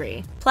certain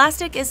degree.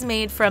 Plastic is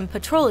made from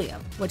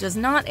petroleum, which is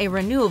not a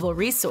renewable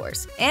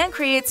resource, and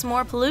creates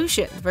more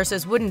pollution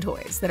versus wooden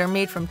toys that are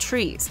made from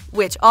trees,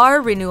 which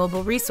are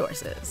renewable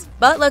resources.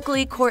 But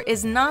luckily, Kourt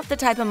is not the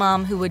type of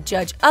mom who would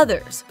judge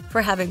others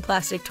for having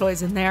plastic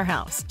toys in their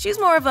house. She's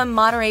more of a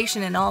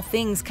moderation in all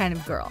things kind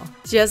of girl.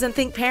 She doesn't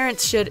think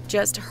parents should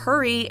just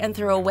hurry and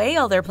throw away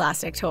all their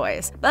plastic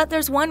toys. But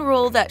there's one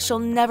rule that she'll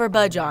never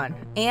budge on,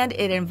 and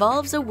it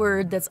involves a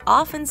word that's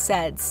often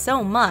said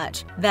so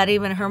much that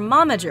even her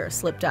momager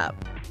slipped up.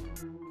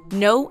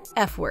 No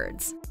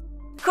F-words.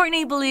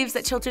 Kourtney believes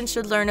that children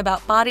should learn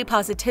about body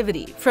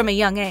positivity from a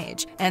young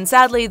age, and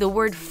sadly, the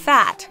word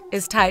fat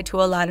is tied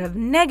to a lot of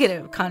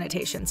negative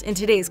connotations in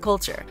today's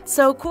culture.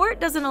 So Kourt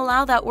doesn't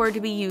allow that word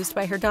to be used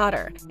by her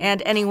daughter,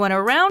 and anyone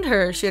around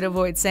her should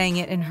avoid saying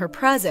it in her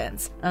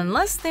presence,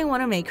 unless they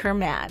want to make her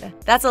mad.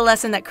 That's a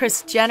lesson that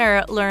Kris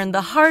Jenner learned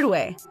the hard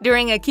way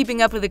during a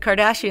Keeping Up with the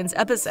Kardashians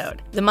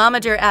episode. The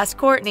momager asked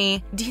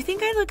Kourtney, "Do you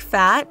think I look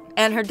fat?"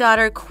 And her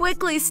daughter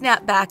quickly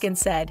snapped back and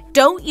said,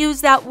 "Don't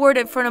use that word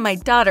in front of my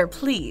daughter,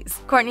 please."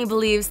 Kourtney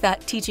believes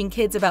that teaching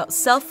kids about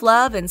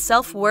self-love and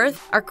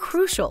self-worth are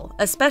crucial,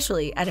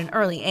 especially at an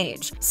early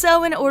age.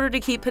 So in order to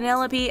keep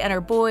Penelope and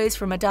her boys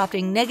from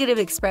adopting negative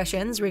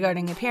expressions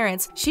regarding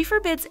appearance, she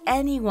forbids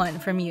anyone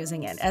from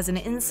using it as an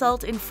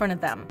insult in front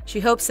of them. She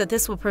hopes that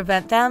this will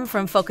prevent them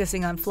from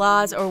focusing on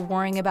flaws or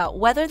worrying about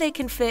whether they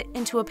can fit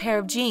into a pair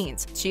of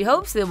jeans. She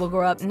hopes they will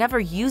grow up never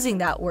using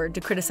that word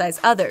to criticize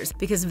others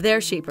because of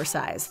their shape or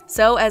size.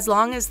 So as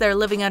long as they're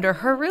living under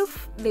her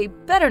roof, they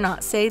better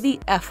not say the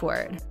F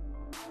word.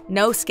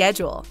 No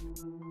schedule.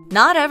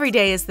 Not every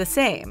day is the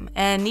same,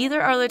 and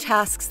neither are the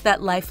tasks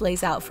that life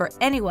lays out for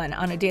anyone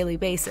on a daily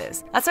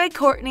basis. That's why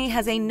Kourtney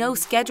has a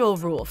no-schedule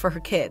rule for her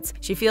kids.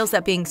 She feels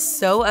that being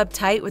so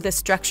uptight with a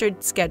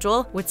structured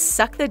schedule would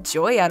suck the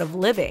joy out of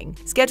living.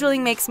 Scheduling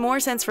makes more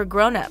sense for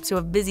grown-ups who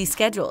have busy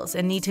schedules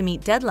and need to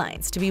meet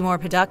deadlines to be more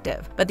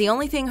productive. But the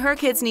only thing her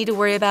kids need to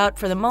worry about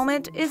for the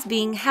moment is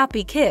being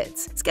happy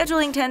kids.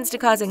 Scheduling tends to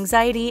cause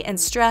anxiety and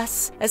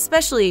stress,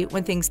 especially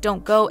when things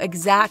don't go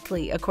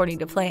exactly according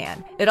to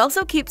plan. It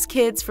also keeps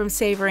kids from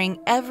savoring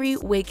every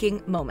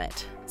waking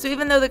moment. So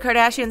even though the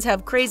Kardashians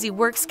have crazy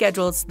work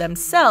schedules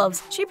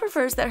themselves, she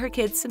prefers that her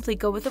kids simply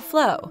go with the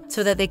flow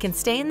so that they can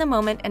stay in the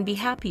moment and be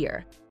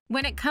happier.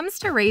 When it comes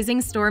to raising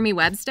Stormi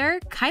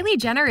Webster, Kylie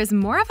Jenner is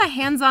more of a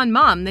hands-on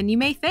mom than you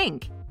may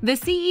think. The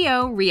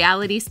CEO,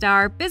 reality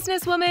star,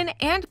 businesswoman,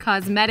 and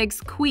cosmetics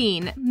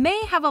queen may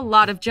have a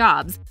lot of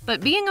jobs,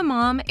 but being a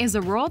mom is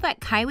a role that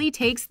Kylie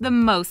takes the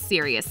most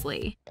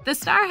seriously. The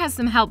star has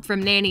some help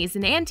from nannies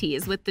and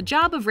aunties with the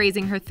job of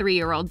raising her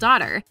 3-year-old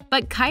daughter,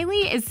 but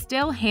Kylie is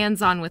still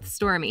hands-on with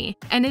Stormi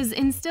and is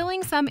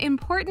instilling some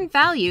important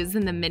values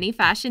in the mini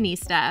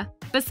fashionista.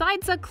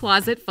 Besides a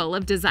closet full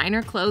of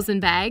designer clothes and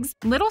bags,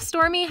 little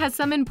Stormi has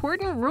some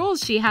important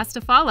rules she has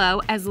to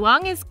follow as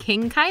long as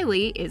King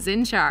Kylie is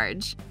in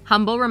charge.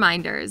 Humble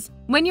reminders.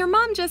 When your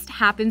mom just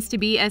happens to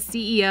be a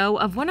CEO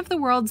of one of the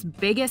world's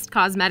biggest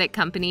cosmetic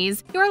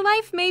companies, your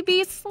life may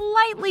be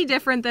slightly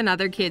different than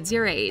other kids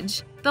your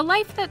age. The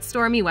life that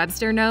Stormi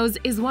Webster knows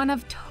is one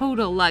of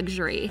total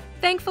luxury.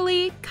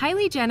 Thankfully,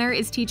 Kylie Jenner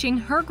is teaching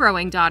her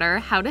growing daughter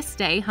how to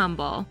stay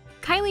humble.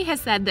 Kylie has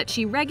said that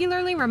she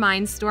regularly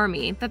reminds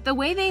Stormi that the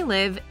way they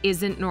live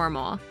isn't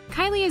normal.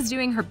 Kylie is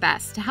doing her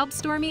best to help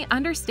Stormi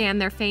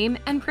understand their fame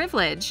and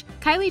privilege.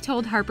 Kylie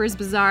told Harper's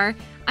Bazaar,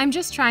 "I'm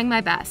just trying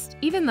my best,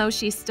 even though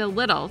she's still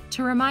little,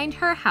 to remind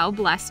her how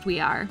blessed we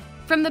are."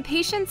 From the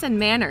patience and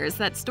manners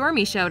that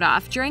Stormi showed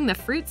off during the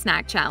fruit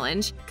snack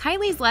challenge,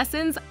 Kylie's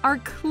lessons are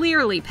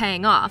clearly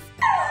paying off.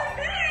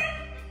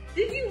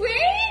 Did you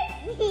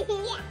win?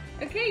 Yeah.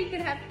 Okay, you can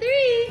have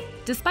 3.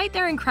 Despite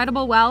their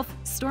incredible wealth,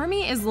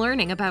 Stormi is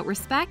learning about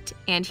respect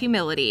and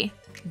humility.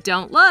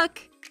 Don't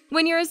look!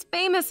 When you're as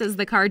famous as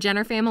the Kardashian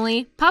Jenner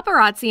family,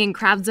 paparazzi and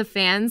crowds of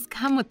fans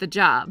come with the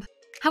job.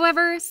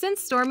 However,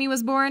 since Stormi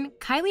was born,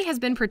 Kylie has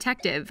been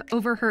protective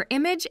over her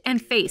image and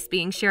face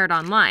being shared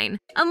online.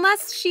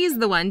 Unless she's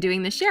the one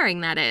doing the sharing,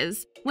 that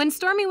is. When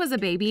Stormi was a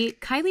baby,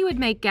 Kylie would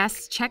make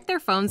guests check their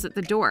phones at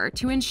the door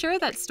to ensure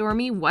that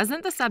Stormi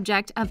wasn't the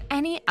subject of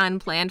any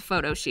unplanned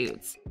photo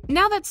shoots.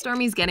 Now that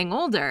Stormi's getting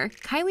older,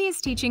 Kylie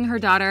is teaching her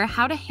daughter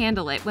how to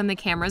handle it when the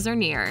cameras are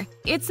near.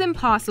 It's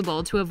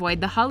impossible to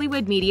avoid the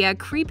Hollywood media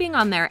creeping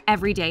on their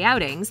everyday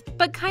outings,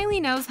 but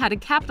Kylie knows how to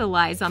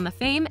capitalize on the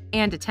fame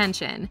and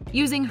attention,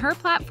 using her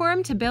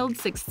platform to build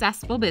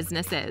successful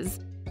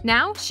businesses.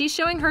 Now, she's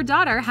showing her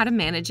daughter how to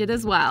manage it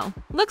as well.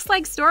 Looks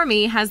like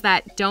Stormi has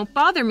that "don't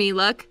bother me"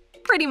 look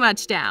pretty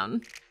much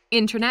down.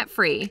 Internet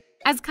free.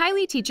 As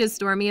Kylie teaches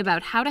Stormi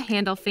about how to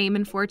handle fame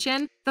and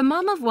fortune, the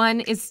mom of one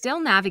is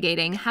still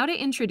navigating how to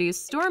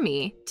introduce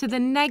Stormi to the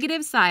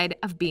negative side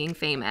of being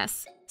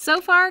famous. So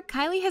far,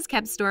 Kylie has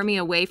kept Stormi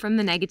away from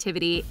the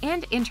negativity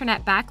and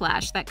internet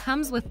backlash that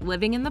comes with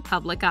living in the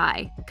public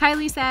eye.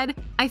 Kylie said,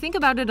 "I think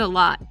about it a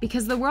lot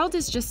because the world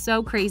is just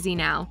so crazy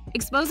now.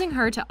 Exposing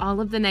her to all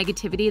of the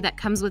negativity that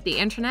comes with the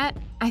internet,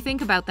 I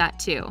think about that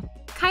too."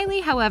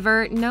 Kylie,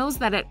 however, knows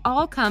that it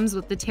all comes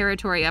with the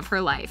territory of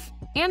her life.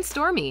 And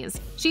Stormi's.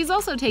 She's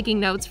also taking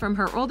notes from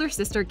her older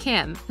sister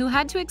Kim, who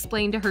had to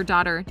explain to her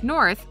daughter,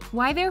 North,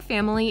 why their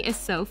family is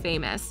so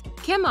famous.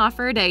 Kim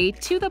offered a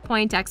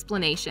to-the-point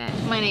explanation.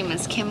 My name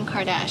is Kim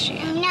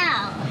Kardashian.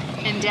 No.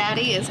 And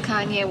Daddy is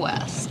Kanye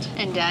West.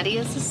 And Daddy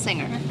is a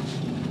singer,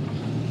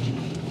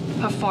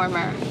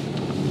 performer.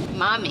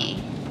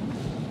 Mommy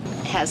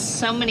has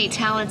so many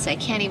talents I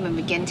can't even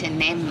begin to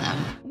name them.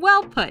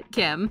 Well put,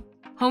 Kim.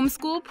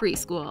 Homeschool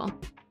preschool.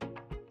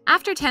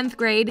 After 10th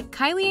grade,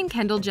 Kylie and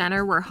Kendall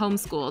Jenner were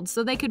homeschooled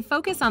so they could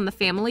focus on the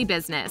family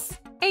business,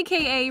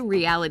 aka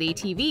reality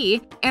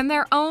TV, and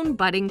their own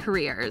budding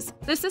careers.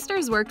 The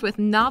sisters worked with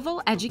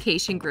Novel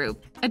Education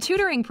Group, a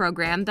tutoring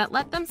program that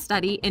let them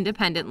study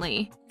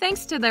independently.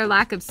 Thanks to their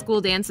lack of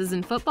school dances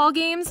and football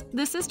games,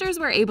 the sisters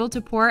were able to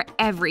pour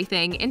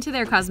everything into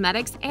their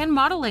cosmetics and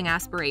modeling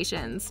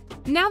aspirations.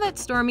 Now that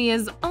Stormi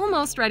is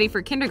almost ready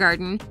for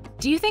kindergarten,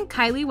 do you think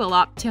Kylie will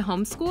opt to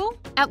homeschool?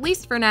 At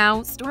least for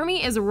now,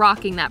 Stormi is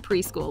rocking that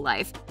preschool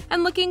life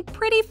and looking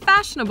pretty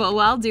fashionable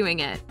while doing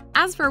it.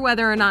 As for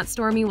whether or not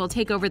Stormi will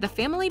take over the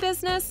family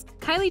business,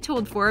 Kylie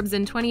told Forbes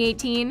in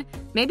 2018,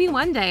 "Maybe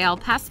one day I'll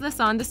pass this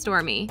on to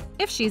Stormi,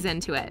 if she's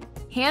into it."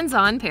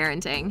 Hands-on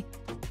parenting.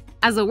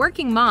 As a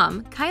working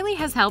mom, Kylie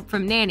has help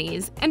from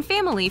nannies and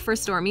family for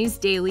Stormi's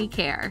daily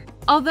care.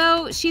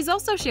 Although, she's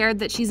also shared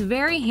that she's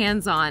very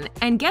hands-on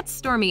and gets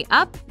Stormi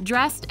up,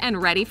 dressed,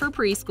 and ready for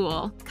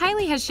preschool.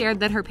 Kylie has shared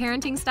that her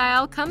parenting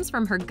style comes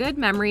from her good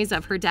memories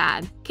of her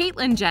dad,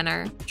 Caitlyn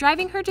Jenner,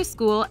 driving her to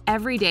school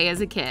every day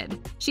as a kid.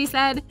 She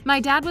said,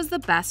 "My dad was the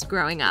best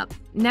growing up.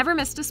 Never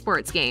missed a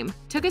sports game,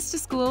 took us to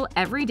school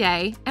every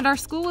day, and our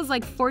school was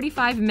like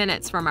 45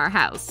 minutes from our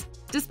house."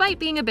 Despite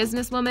being a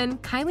businesswoman,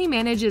 Kylie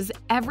manages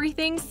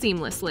everything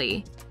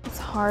seamlessly. It's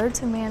hard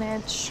to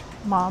manage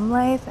mom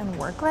life and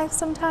work life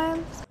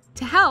sometimes.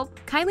 To help,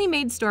 Kylie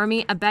made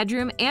Stormi a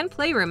bedroom and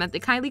playroom at the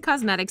Kylie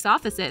Cosmetics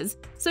offices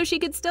so she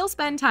could still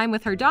spend time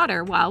with her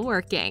daughter while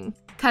working.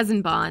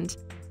 Cousin bond.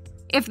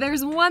 If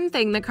there's one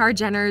thing the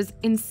Kardashians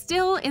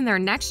instill in their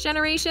next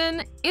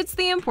generation, it's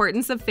the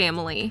importance of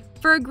family.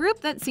 For a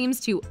group that seems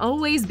to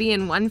always be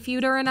in one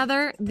feud or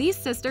another, these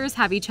sisters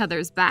have each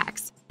other's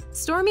backs.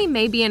 Stormi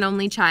may be an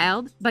only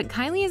child, but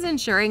Kylie is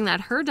ensuring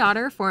that her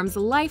daughter forms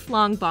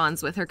lifelong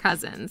bonds with her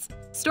cousins.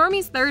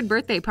 Stormi's third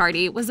birthday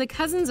party was a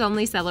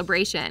cousins-only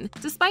celebration,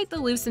 despite the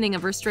loosening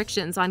of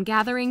restrictions on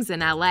gatherings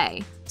in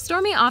LA.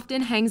 Stormi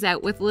often hangs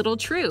out with Little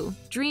True,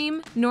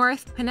 Dream,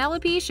 North,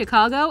 Penelope,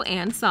 Chicago,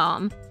 and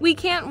Psalm. We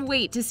can't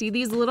wait to see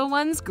these little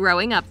ones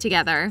growing up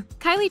together.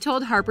 Kylie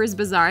told Harper's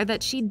Bazaar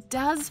that she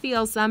does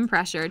feel some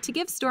pressure to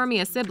give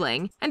Stormi a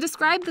sibling and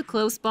described the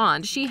close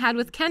bond she had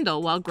with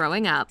Kendall while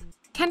growing up.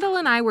 "Kendall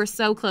and I were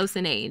so close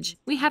in age.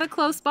 We had a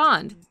close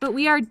bond, but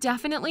we are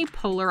definitely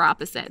polar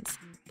opposites.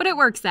 But it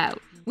works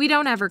out. We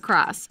don't ever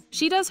cross.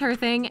 She does her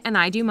thing and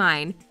I do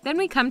mine. Then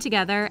we come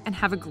together and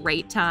have a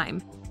great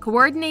time."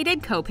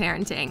 Coordinated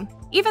co-parenting.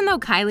 Even though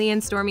Kylie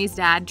and Stormi's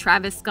dad,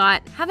 Travis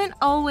Scott, haven't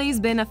always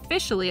been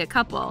officially a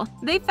couple,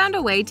 they've found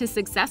a way to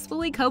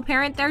successfully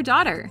co-parent their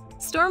daughter.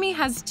 Stormi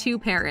has two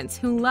parents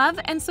who love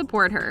and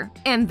support her,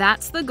 and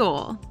that's the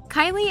goal.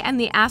 Kylie and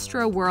the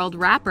Astro World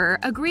rapper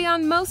agree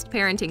on most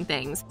parenting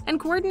things and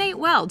coordinate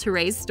well to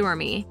raise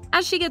Stormi.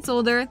 As she gets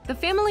older, the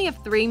family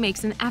of three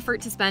makes an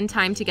effort to spend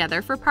time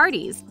together for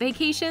parties,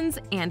 vacations,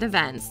 and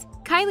events.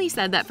 Kylie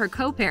said that for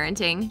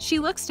co-parenting, she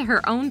looks to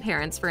her own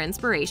parents for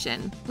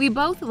inspiration. "We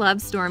both love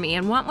Stormi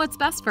and want what's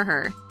best for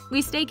her.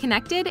 We stay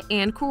connected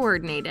and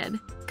coordinated."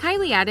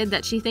 Kylie added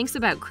that she thinks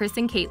about Kris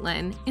and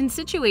Caitlyn in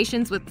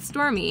situations with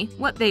Stormi,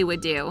 what they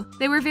would do.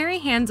 "They were very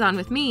hands-on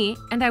with me,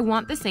 and I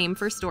want the same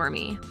for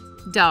Stormi."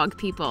 Dog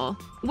people.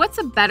 What's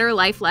a better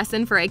life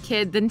lesson for a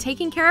kid than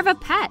taking care of a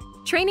pet?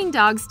 Training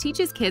dogs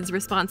teaches kids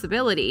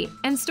responsibility,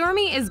 and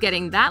Stormi is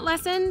getting that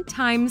lesson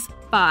times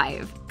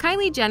 5.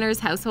 Kylie Jenner's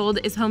household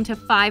is home to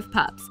 5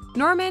 pups.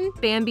 Norman,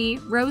 Bambi,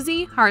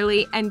 Rosie,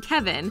 Harley, and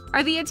Kevin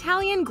are the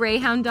Italian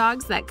Greyhound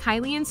dogs that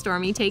Kylie and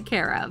Stormi take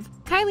care of.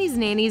 Kylie's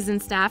nannies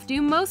and staff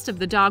do most of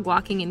the dog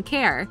walking and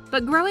care,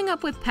 but growing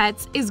up with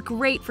pets is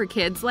great for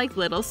kids like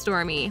little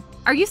Stormi.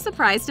 Are you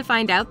surprised to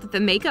find out that the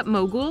makeup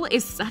mogul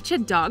is such a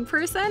dog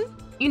person?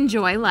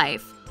 Enjoy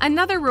life.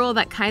 Another rule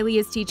that Kylie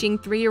is teaching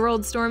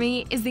 3-year-old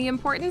Stormi is the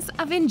importance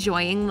of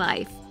enjoying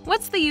life.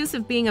 What's the use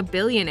of being a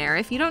billionaire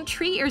if you don't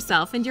treat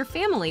yourself and your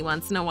family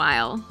once in a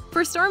while?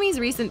 For Stormi's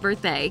recent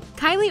birthday,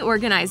 Kylie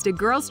organized a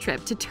girls'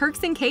 trip to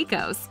Turks and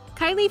Caicos.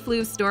 Kylie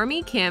flew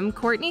Stormi, Kim,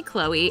 Kourtney,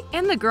 Khloe,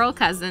 and the girl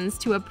cousins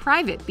to a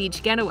private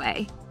beach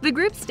getaway. The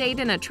group stayed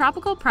in a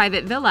tropical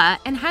private villa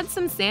and had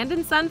some sand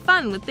and sun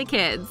fun with the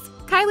kids.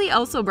 Kylie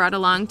also brought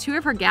along 2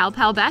 of her gal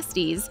pal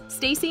besties,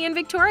 Stacy and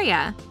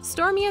Victoria.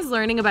 Stormi is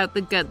learning about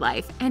the good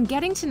life and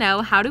getting to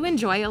know how to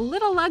enjoy a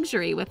little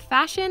luxury with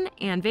fashion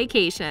and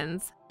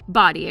vacations.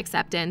 Body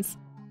acceptance.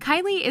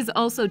 Kylie is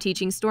also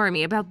teaching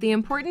Stormi about the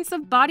importance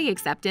of body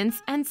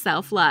acceptance and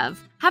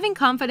self-love. Having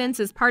confidence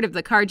is part of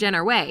the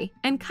Kar-Jenner way,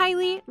 and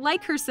Kylie,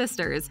 like her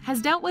sisters,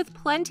 has dealt with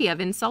plenty of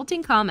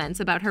insulting comments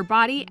about her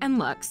body and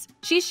looks.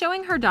 She's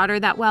showing her daughter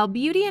that while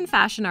beauty and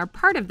fashion are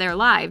part of their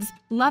lives,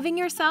 loving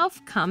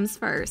yourself comes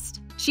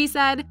first. She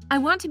said, "I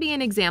want to be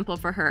an example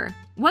for her.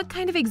 What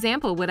kind of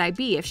example would I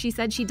be if she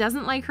said she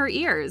doesn't like her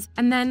ears,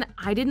 and then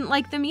I didn't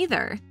like them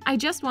either? I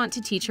just want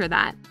to teach her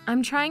that.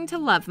 I'm trying to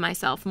love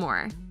myself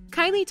more."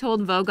 Kylie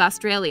told Vogue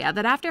Australia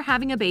that after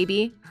having a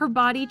baby, her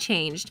body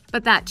changed,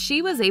 but that she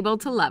was able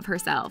to love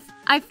herself.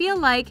 "I feel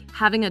like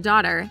having a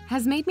daughter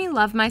has made me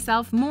love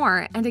myself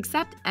more and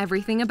accept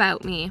everything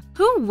about me."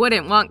 Who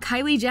wouldn't want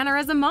Kylie Jenner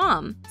as a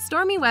mom?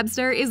 Stormi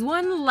Webster is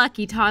one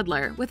lucky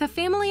toddler with a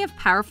family of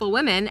powerful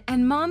women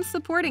and moms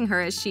supporting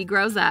her as she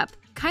grows up.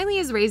 Kylie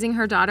is raising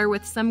her daughter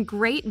with some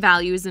great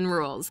values and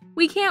rules.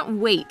 We can't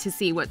wait to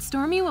see what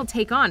Stormi will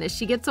take on as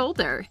she gets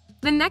older.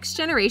 The next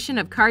generation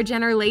of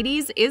Kar-Jenner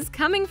ladies is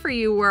coming for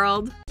you,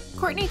 world!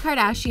 Kourtney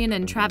Kardashian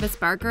and Travis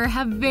Barker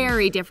have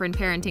very different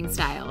parenting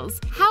styles.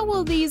 How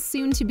will these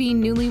soon-to-be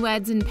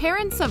newlyweds and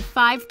parents of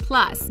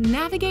 5+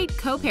 navigate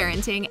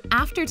co-parenting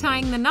after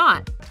tying the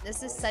knot?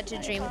 This is such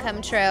a dream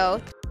come true.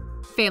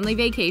 Family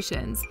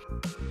vacations.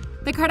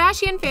 The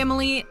Kardashian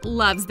family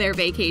loves their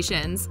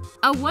vacations.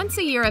 A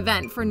once-a-year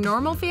event for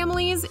normal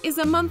families is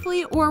a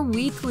monthly or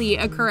weekly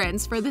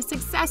occurrence for the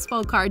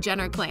successful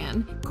Kar-Jenner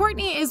clan.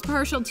 Kourtney is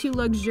partial to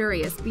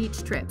luxurious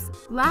beach trips,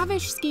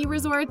 lavish ski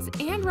resorts,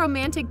 and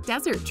romantic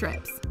desert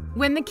trips.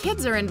 When the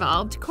kids are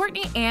involved,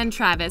 Kourtney and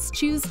Travis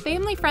choose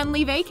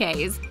family-friendly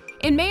vacays.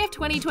 In May of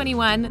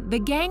 2021, the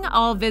gang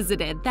all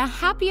visited the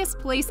happiest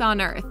place on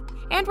earth,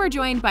 and were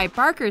joined by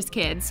Barker's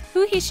kids,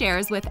 who he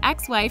shares with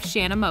ex-wife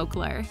Shanna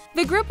Moakler.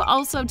 The group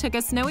also took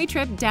a snowy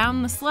trip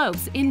down the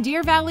slopes in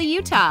Deer Valley,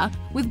 Utah,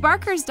 with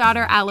Barker's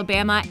daughter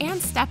Alabama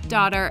and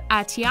stepdaughter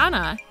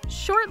Atiana.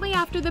 Shortly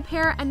after the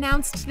pair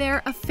announced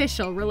their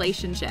official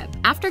relationship.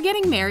 After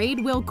getting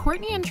married, will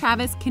Kourtney and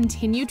Travis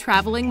continue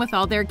traveling with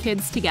all their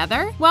kids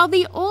together? While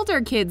the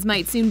older kids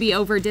might soon be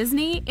over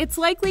Disney, it's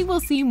likely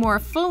we'll see more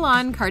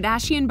full-on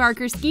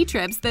Kardashian-Barker ski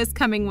trips this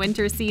coming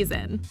winter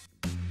season.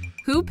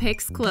 Who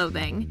picks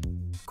clothing?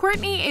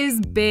 Kourtney is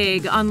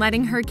big on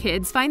letting her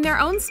kids find their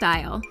own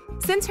style.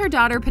 Since her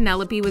daughter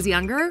Penelope was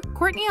younger,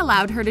 Kourtney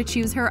allowed her to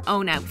choose her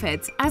own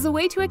outfits as a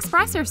way to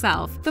express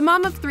herself. The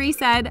mom of 3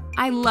 said,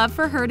 "I love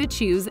for her to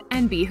choose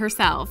and be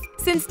herself."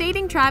 Since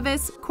dating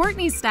Travis,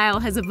 Kourtney's style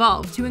has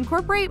evolved to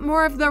incorporate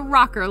more of the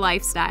rocker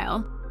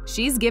lifestyle.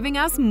 She's giving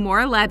us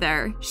more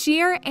leather,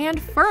 sheer, and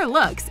fur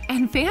looks,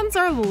 and fans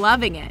are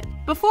loving it.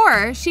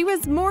 Before, she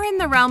was more in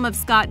the realm of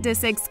Scott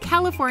Disick's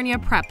California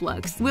prep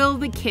looks. Will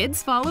the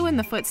kids follow in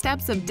the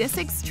footsteps of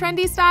Disick's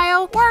trendy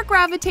style, or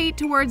gravitate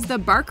towards the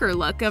Barker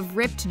look of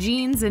ripped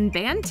jeans and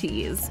band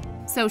tees?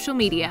 Social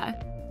media.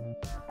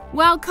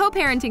 While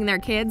co-parenting their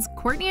kids,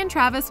 Kourtney and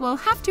Travis will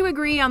have to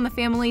agree on the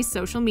family's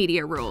social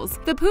media rules.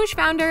 The Poosh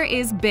founder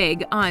is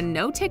big on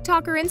no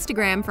TikTok or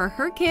Instagram for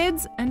her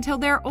kids until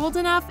they're old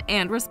enough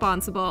and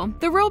responsible.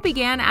 The rule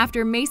began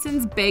after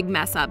Mason's big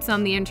mess-ups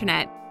on the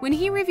internet. when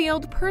he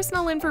revealed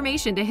personal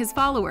information to his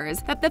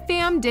followers that the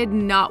fam did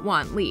not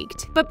want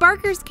leaked. But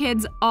Barker's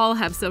kids all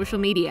have social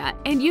media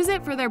and use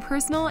it for their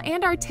personal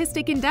and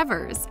artistic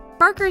endeavors.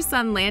 Barker's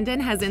son Landon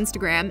has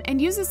Instagram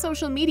and uses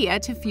social media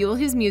to fuel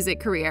his music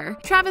career.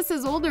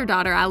 Travis's older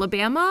daughter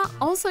Alabama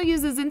also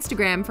uses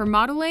Instagram for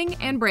modeling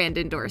and brand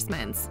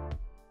endorsements.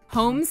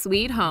 Home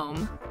sweet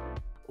home.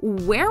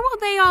 Where will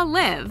they all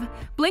live?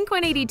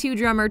 Blink-182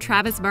 drummer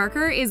Travis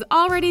Barker is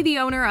already the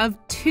owner of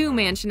 2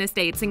 mansion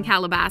estates in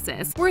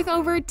Calabasas, worth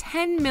over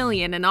 $10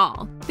 million in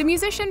all. The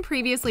musician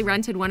previously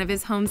rented one of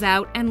his homes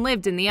out and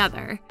lived in the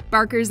other.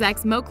 Barker's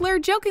ex Mokler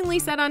jokingly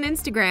said on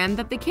Instagram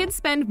that the kids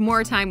spend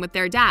more time with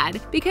their dad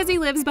because he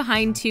lives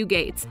behind 2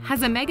 gates,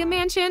 has a mega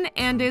mansion,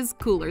 and is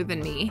cooler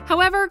than me.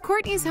 However,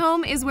 Kourtney's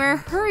home is where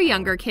her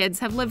younger kids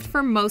have lived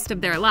for most of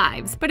their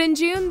lives. But in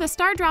June, the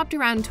star dropped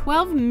around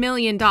 $12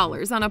 million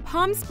on a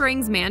Palm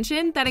Springs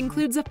mansion that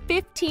includes a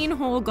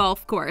 15-hole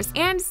golf course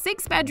and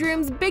 6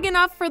 bedrooms big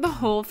enough for the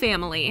whole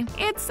family.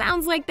 It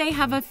sounds like they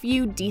have a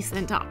few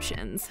decent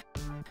options.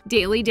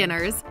 Daily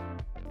dinners.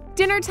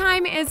 Dinner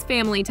time is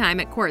family time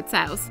at Kourt's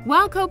house.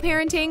 While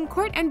co-parenting,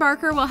 Kourt and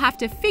Barker will have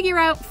to figure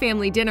out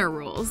family dinner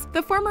rules.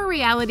 The former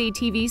reality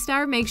TV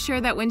star makes sure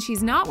that when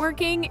she's not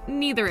working,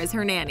 neither is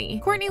her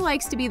nanny. Kourtney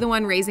likes to be the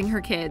one raising her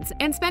kids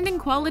and spending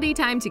quality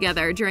time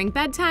together during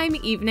bedtime,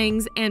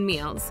 evenings, and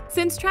meals.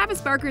 Since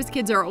Travis Barker's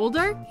kids are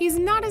older, he's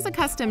not as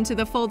accustomed to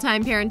the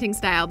full-time parenting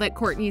style that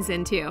Kourtney's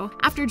into.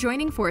 After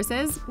joining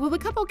forces, will the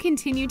couple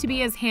continue to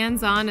be as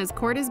hands-on as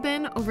Kourt has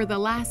been over the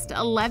last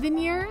 11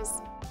 years?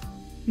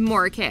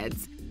 More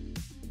kids.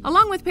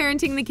 Along with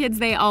parenting the kids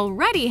they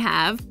already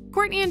have,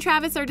 Kourtney and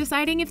Travis are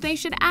deciding if they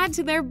should add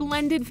to their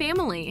blended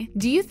family.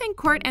 Do you think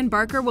Kourt and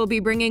Barker will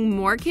be bringing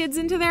more kids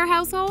into their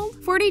household?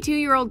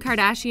 42-year-old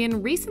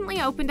Kardashian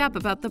recently opened up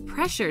about the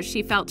pressure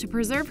she felt to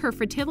preserve her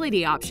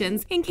fertility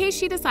options in case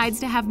she decides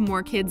to have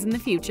more kids in the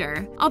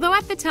future. Although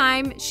at the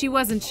time, she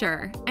wasn't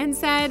sure, and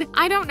said,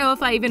 "I don't know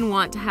if I even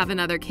want to have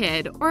another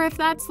kid, or if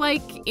that's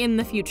like in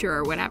the future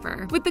or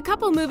whatever." With the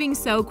couple moving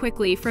so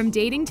quickly from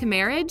dating to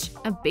marriage,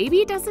 a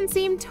baby doesn't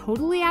seem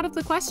totally out of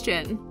the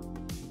question.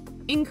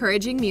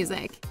 Encouraging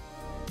music.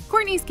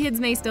 Kourtney's kids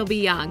may still be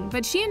young,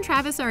 but she and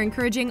Travis are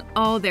encouraging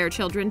all their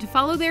children to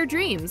follow their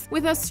dreams,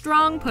 with a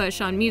strong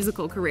push on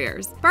musical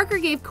careers. Barker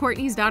gave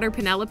Kourtney's daughter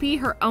Penelope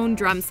her own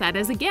drum set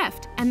as a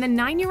gift, and the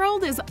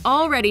 9-year-old is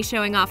already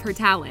showing off her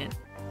talent.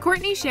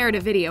 Kourtney shared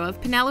a video of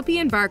Penelope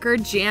and Barker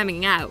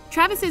jamming out.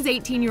 Travis's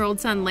 18-year-old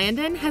son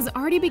Landon has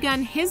already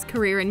begun his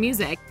career in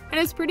music and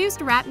has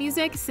produced rap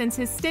music since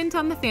his stint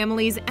on the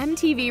family's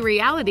MTV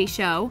reality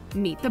show,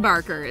 Meet the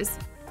Barkers.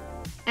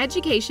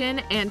 Education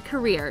and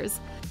careers.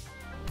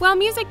 While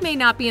music may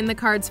not be in the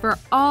cards for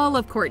all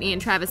of Kourtney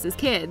and Travis's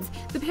kids,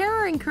 the pair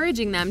are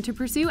encouraging them to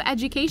pursue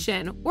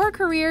education or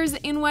careers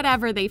in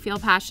whatever they feel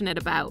passionate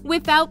about,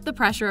 without the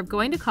pressure of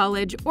going to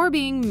college or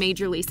being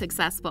majorly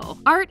successful.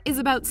 Art is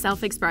about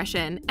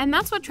self-expression, and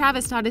that's what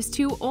Travis taught his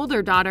 2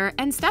 older daughter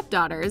and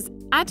stepdaughters,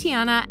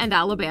 Atiana and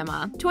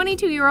Alabama.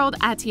 22-year-old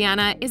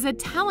Atiana is a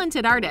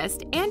talented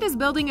artist and is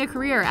building a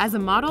career as a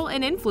model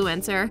and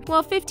influencer,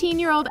 while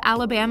 15-year-old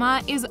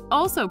Alabama is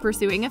also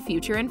pursuing a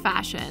future in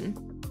fashion.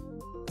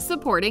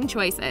 Supporting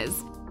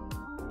choices.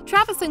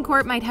 Travis and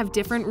Kourt might have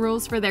different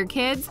rules for their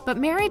kids, but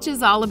marriage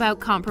is all about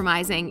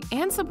compromising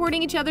and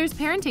supporting each other's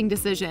parenting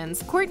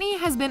decisions. Kourtney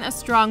has been a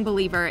strong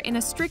believer in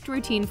a strict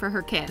routine for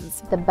her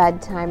kids. The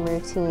bedtime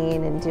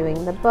routine and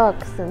doing the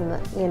books and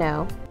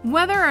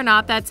Whether or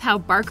not that's how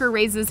Barker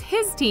raises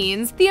his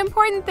teens, the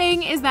important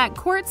thing is that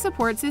Kourt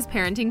supports his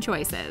parenting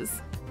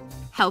choices.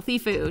 Healthy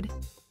food.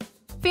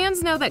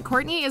 Fans know that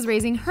Kourtney is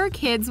raising her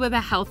kids with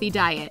a healthy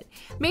diet.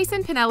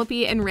 Mason,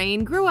 Penelope, and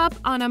Rain grew up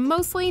on a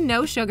mostly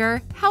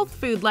no-sugar, health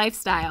food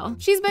lifestyle.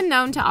 She's been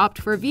known to opt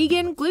for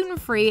vegan,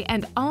 gluten-free,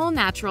 and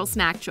all-natural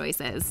snack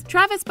choices.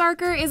 Travis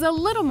Barker is a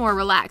little more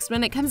relaxed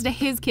when it comes to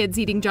his kids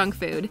eating junk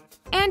food.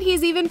 And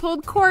he's even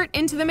pulled Kourt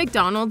into the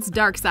McDonald's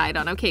dark side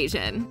on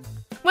occasion.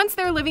 Once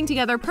they're living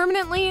together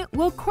permanently,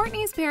 will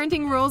Kourtney's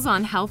parenting rules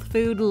on health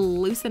food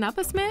loosen up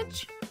a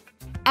smidge?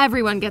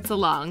 Everyone gets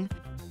along.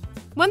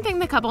 One thing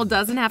the couple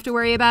doesn't have to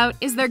worry about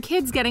is their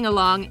kids getting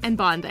along and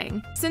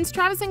bonding. Since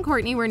Travis and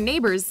Kourtney were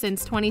neighbors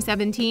since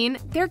 2017,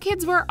 their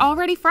kids were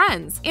already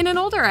friends. In an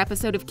older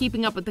episode of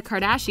Keeping Up with the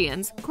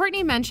Kardashians,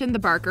 Kourtney mentioned the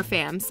Barker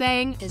fam,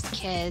 saying, "His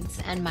kids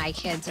and my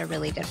kids are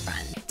really good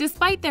friends."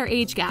 Despite their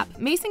age gap,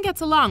 Mason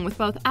gets along with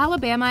both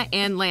Alabama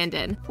and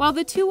Landon, while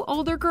the 2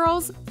 older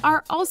girls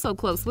are also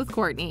close with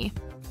Kourtney.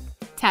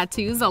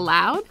 Tattoos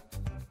allowed?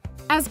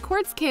 As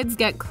Kourt's kids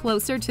get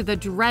closer to the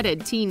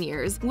dreaded teen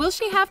years, will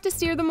she have to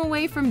steer them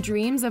away from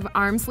dreams of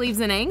arm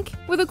sleeves and ink?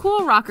 With a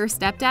cool rocker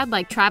stepdad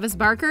like Travis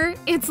Barker,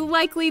 it's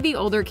likely the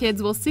older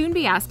kids will soon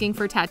be asking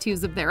for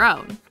tattoos of their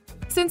own.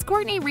 Since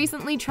Kourtney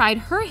recently tried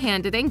her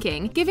hand at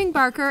inking, giving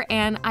Barker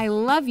an "I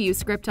love you"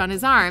 script on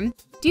his arm,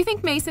 do you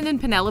think Mason and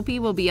Penelope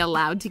will be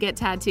allowed to get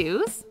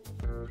tattoos?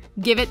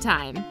 Give it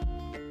time.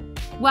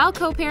 While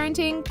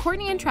co-parenting,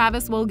 Kourtney and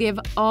Travis will give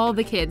all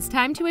the kids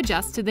time to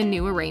adjust to the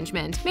new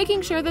arrangement,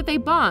 making sure that they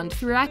bond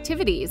through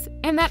activities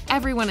and that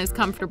everyone is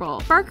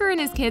comfortable. Barker and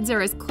his kids are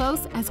as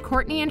close as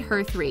Kourtney and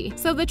her 3,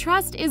 so the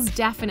trust is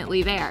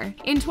definitely there.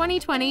 In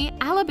 2020,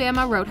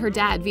 Alabama wrote her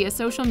dad via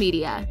social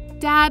media,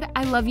 "Dad,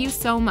 I love you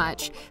so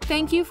much.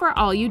 Thank you for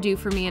all you do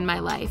for me in my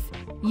life.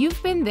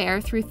 You've been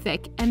there through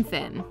thick and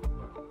thin."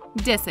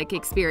 Disick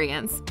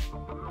experience.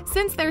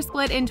 Since their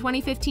split in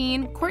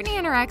 2015, Kourtney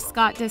and her ex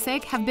Scott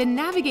Disick have been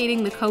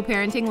navigating the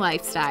co-parenting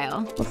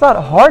lifestyle. It's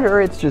not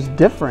harder, it's just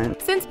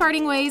different. Since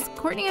parting ways,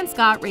 Kourtney and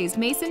Scott raised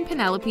Mason,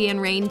 Penelope, and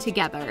Rain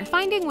together,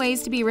 finding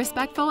ways to be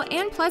respectful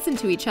and pleasant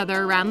to each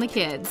other around the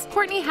kids.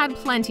 Kourtney had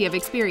plenty of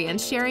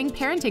experience sharing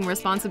parenting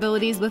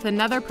responsibilities with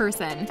another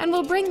person, and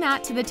will bring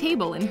that to the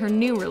table in her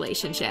new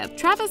relationship.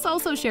 Travis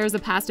also shares a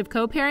past of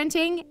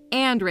co-parenting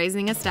and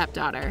raising a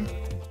stepdaughter.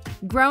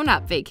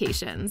 Grown-up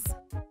vacations.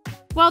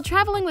 While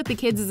traveling with the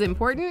kids is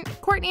important,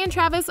 Kourtney and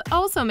Travis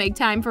also make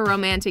time for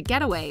romantic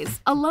getaways.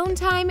 Alone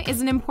time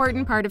is an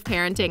important part of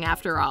parenting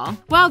after all.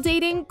 While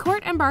dating,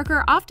 Kourt and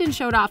Barker often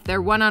showed off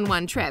their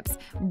one-on-one trips,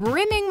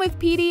 brimming with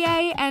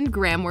PDA and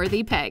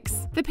gram-worthy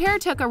pics. The pair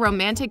took a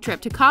romantic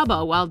trip to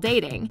Cabo while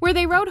dating, where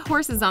they rode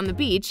horses on the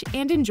beach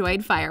and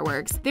enjoyed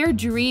fireworks. Their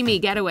dreamy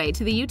getaway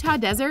to the Utah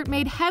desert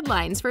made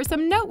headlines for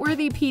some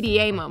noteworthy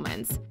PDA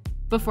moments.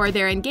 Before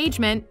their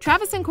engagement,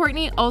 Travis and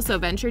Kourtney also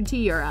ventured to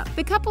Europe.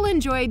 The couple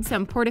enjoyed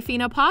some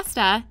Portofino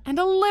pasta and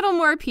a little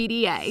more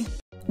PDA.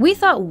 We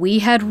thought we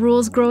had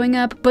rules growing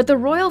up, but the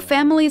royal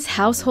family's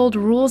household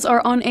rules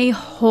are on a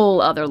whole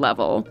other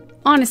level.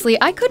 Honestly,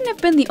 I couldn't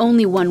have been the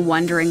only one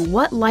wondering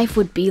what life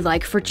would be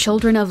like for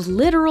children of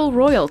literal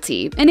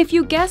royalty, and if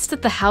you guessed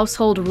that the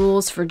household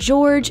rules for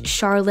George,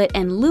 Charlotte,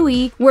 and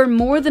Louis were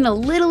more than a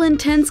little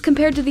intense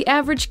compared to the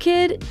average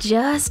kid,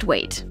 just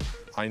wait.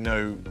 I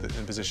know that in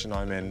the position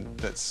I'm in,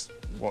 that's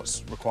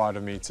what's required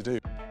of me to do.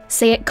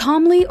 Say it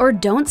calmly or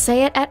don't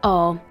say it at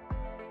all.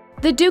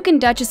 The Duke and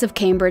Duchess of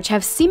Cambridge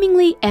have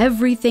seemingly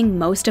everything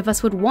most of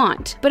us would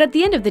want, but at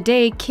the end of the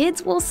day,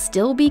 kids will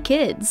still be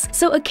kids.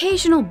 So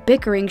occasional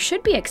bickering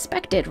should be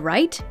expected,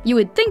 right? You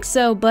would think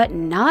so, but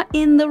not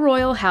in the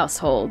royal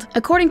household.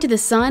 According to The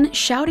Sun,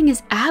 shouting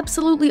is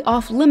absolutely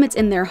off limits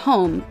in their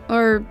home,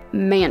 or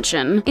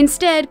mansion.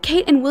 Instead,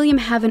 Kate and William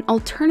have an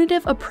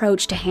alternative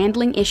approach to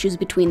handling issues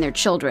between their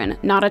children.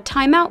 Not a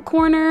timeout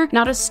corner,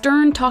 not a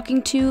stern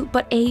talking to,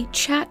 but a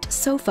chat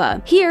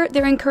sofa. Here,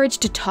 they're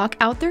encouraged to talk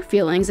out their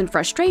feelings and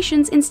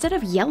frustrations instead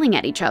of yelling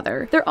at each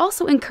other. They're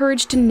also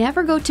encouraged to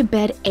never go to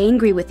bed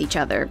angry with each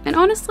other, and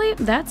honestly,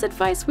 that's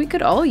advice we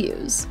could all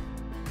use.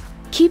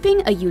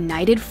 Keeping a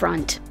united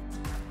front.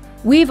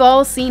 We've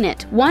all seen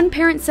it. One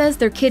parent says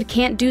their kid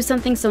can't do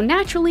something, so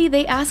naturally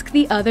they ask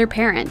the other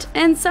parent.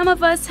 And some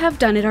of us have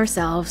done it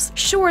ourselves.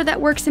 Sure,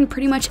 that works in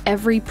pretty much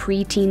every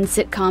preteen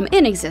sitcom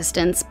in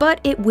existence,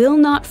 but it will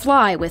not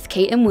fly with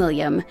Kate and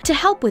William. To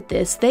help with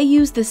this, they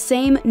use the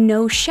same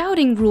no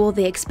shouting rule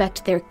they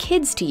expect their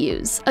kids to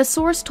use. A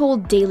source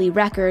told Daily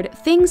Record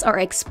things are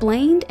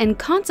explained and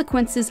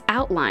consequences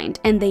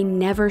outlined, and they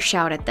never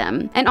shout at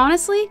them. And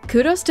honestly,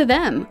 kudos to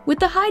them. With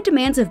the high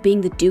demands of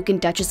being the Duke and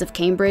Duchess of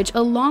Cambridge,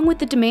 along with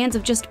the demands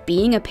of just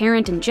being a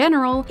parent in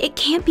general, it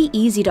can't be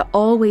easy to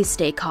always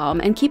stay calm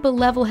and keep a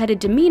level-headed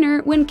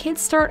demeanor when kids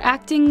start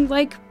acting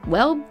like,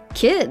 well,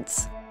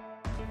 kids.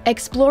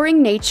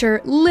 Exploring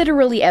nature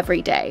literally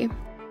every day.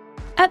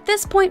 At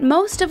this point,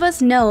 most of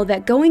us know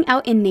that going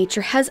out in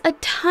nature has a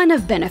ton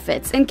of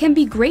benefits and can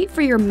be great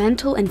for your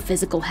mental and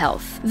physical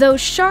health. Though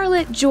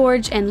Charlotte,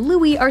 George, and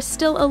Louis are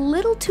still a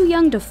little too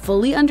young to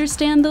fully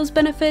understand those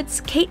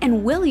benefits, Kate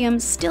and William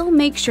still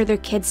make sure their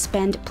kids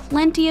spend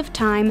plenty of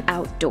time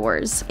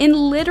outdoors, in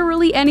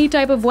literally any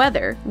type of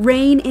weather,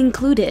 rain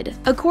included.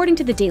 According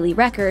to the Daily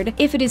Record,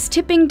 if it is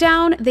tipping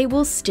down, they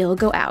will still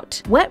go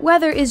out. Wet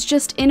weather is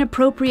just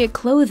inappropriate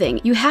clothing.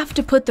 You have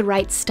to put the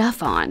right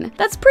stuff on.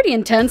 That's pretty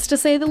intense to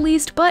say the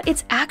least, but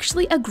it's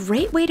actually a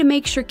great way to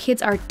make sure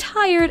kids are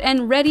tired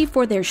and ready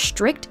for their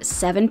strict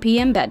 7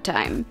 p.m.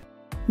 bedtime.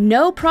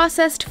 No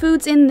processed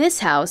foods in this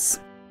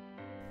house.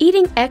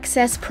 Eating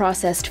excess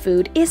processed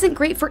food isn't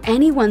great for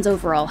anyone's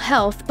overall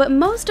health, but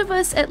most of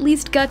us at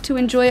least got to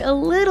enjoy a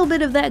little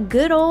bit of that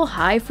good old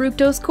high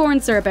fructose corn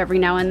syrup every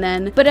now and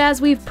then. But as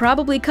we've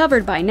probably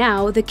covered by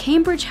now, the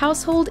Cambridge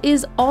household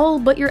is all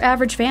but your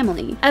average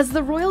family. As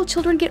the royal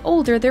children get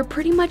older, they're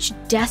pretty much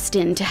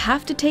destined to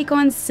have to take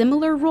on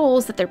similar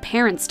roles that their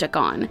parents took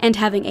on, and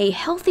having a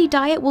healthy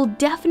diet will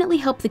definitely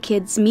help the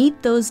kids meet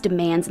those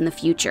demands in the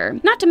future.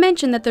 Not to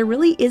mention that there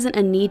really isn't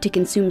a need to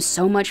consume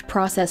so much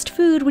processed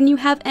food when you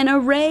have an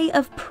array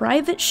of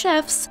private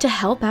chefs to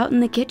help out in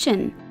the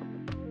kitchen.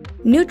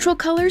 Neutral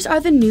colors are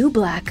the new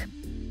black.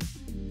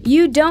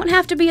 You don't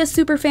have to be a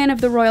super fan of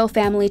the royal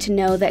family to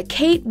know that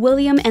Kate,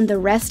 William, and the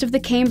rest of the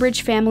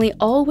Cambridge family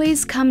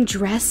always come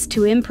dressed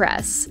to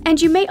impress. And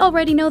you may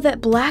already know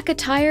that black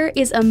attire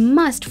is a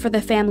must for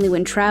the family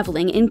when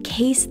traveling in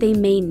case they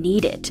may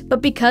need it.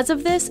 But because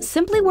of this,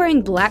 simply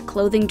wearing black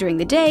clothing during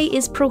the day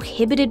is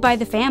prohibited by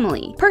the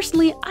family.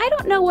 Personally, I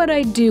don't know what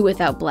I'd do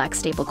without black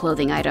staple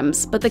clothing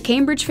items, but the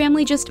Cambridge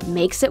family just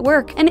makes it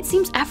work, and it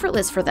seems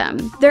effortless for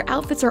them. Their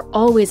outfits are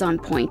always on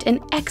point and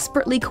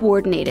expertly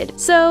coordinated,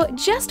 so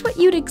just what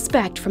you'd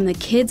expect from the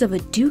kids of a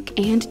Duke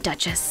and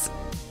Duchess.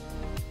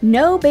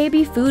 No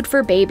baby food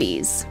for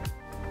babies.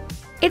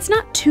 It's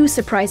not too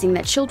surprising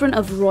that children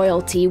of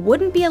royalty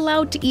wouldn't be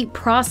allowed to eat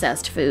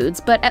processed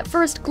foods, but at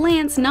first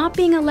glance, not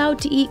being allowed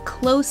to eat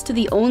close to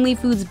the only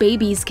foods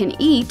babies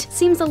can eat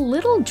seems a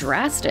little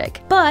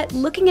drastic. But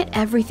looking at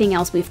everything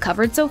else we've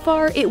covered so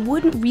far, it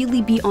wouldn't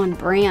really be on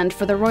brand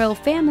for the royal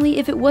family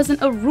if it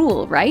wasn't a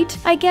rule, right?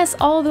 I guess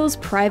all those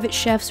private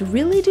chefs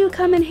really do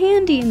come in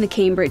handy in the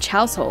Cambridge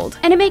household.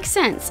 And it makes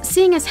sense,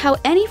 seeing as how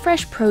any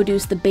fresh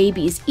produce the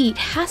babies eat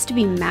has to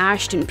be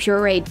mashed and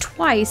pureed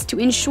twice to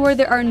ensure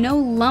there are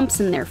no lumps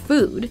in their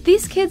food.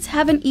 These kids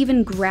haven't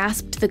even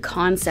grasped the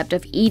concept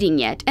of eating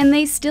yet, and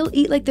they still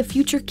eat like the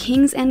future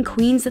kings and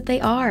queens that they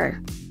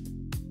are.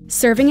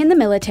 Serving in the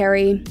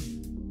military.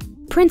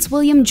 Prince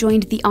William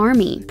joined the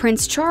Army,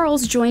 Prince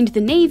Charles joined the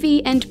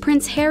Navy, and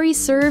Prince Harry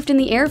served in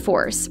the Air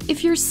Force.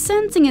 If you're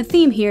sensing a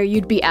theme here,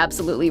 you'd be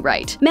absolutely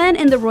right. Men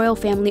in the royal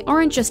family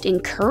aren't just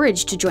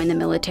encouraged to join the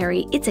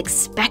military, it's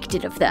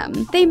expected of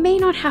them. They may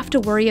not have to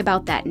worry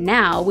about that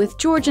now, with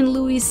George and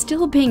Louis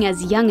still being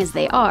as young as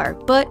they are,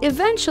 but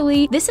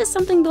eventually, this is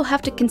something they'll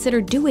have to consider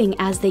doing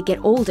as they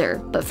get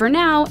older. But for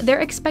now,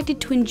 they're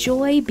expected to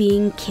enjoy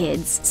being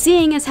kids,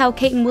 seeing as how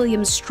Kate and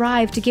William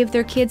strive to give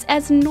their kids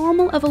as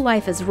normal of a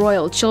life as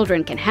royal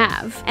children can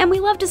have. And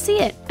we love to see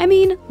it. I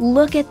mean,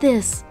 look at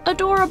this.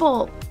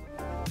 Adorable.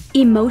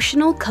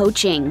 Emotional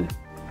coaching.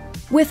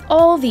 With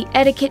all the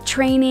etiquette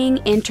training,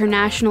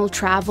 international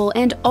travel,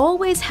 and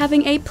always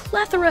having a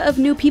plethora of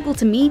new people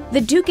to meet,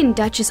 the Duke and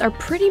Duchess are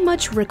pretty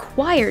much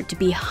required to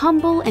be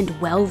humble and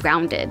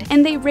well-rounded,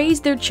 and they raise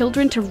their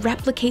children to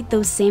replicate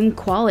those same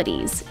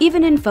qualities.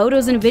 Even in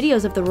photos and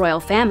videos of the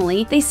royal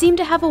family, they seem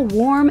to have a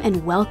warm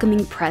and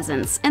welcoming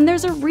presence, and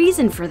there's a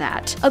reason for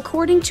that.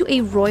 According to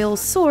a royal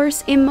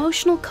source,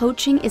 emotional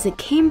coaching is a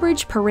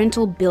Cambridge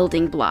parental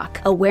building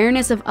block.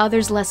 Awareness of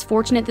others less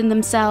fortunate than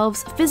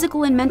themselves,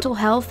 physical and mental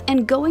health,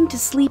 and going to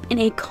sleep in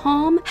a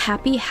calm,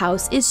 happy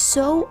house is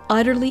so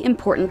utterly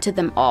important to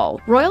them all.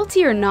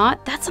 Royalty or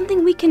not, that's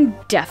something we can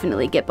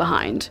definitely get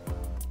behind.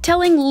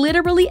 Telling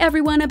literally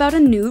everyone about a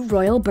new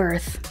royal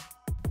birth.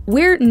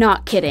 We're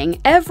not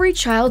kidding. Every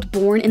child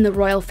born in the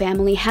royal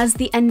family has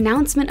the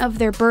announcement of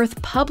their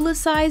birth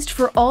publicized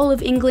for all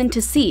of England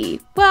to see.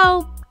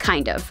 Well,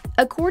 kind of.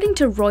 According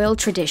to royal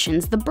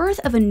traditions, the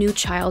birth of a new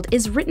child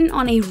is written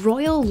on a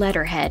royal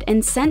letterhead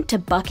and sent to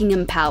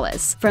Buckingham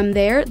Palace. From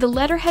there, the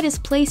letterhead is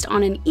placed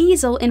on an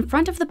easel in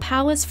front of the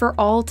palace for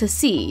all to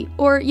see.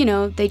 Or, you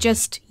know, they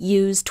just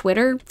use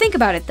Twitter. Think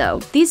about it though.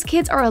 These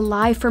kids are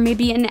alive for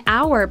maybe an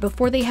hour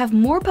before they have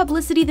more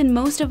publicity than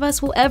most of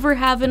us will ever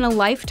have in a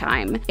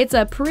lifetime. It's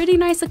a pretty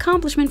nice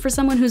accomplishment for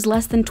someone who's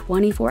less than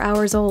 24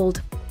 hours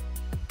old.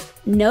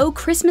 No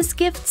Christmas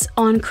gifts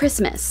on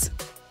Christmas.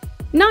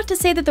 Not to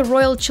say that the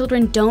royal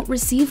children don't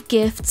receive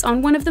gifts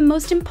on one of the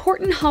most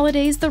important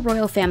holidays the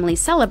royal family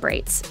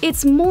celebrates.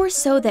 It's more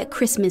so that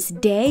Christmas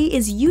Day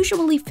is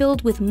usually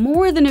filled with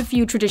more than a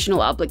few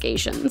traditional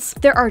obligations.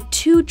 There are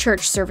 2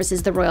 church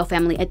services the royal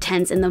family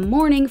attends in the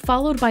morning,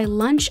 followed by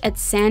lunch at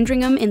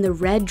Sandringham in the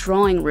Red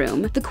Drawing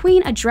Room. The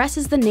Queen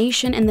addresses the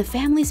nation, and the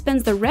family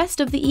spends the rest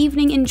of the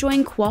evening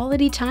enjoying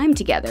quality time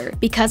together.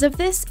 Because of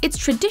this, it's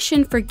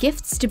tradition for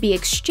gifts to be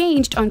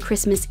exchanged on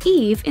Christmas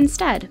Eve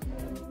instead.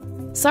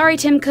 Sorry,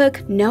 Tim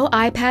Cook, no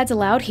iPads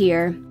allowed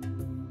here.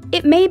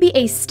 It may be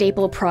a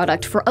staple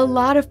product for a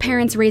lot of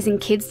parents raising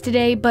kids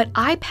today, but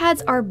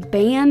iPads are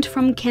banned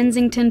from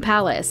Kensington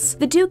Palace.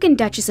 The Duke and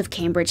Duchess of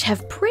Cambridge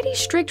have pretty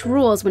strict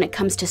rules when it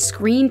comes to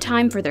screen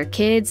time for their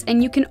kids,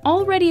 and you can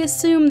already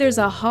assume there's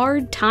a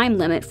hard time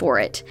limit for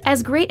it.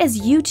 As great as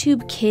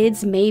YouTube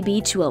Kids may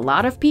be to a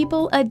lot of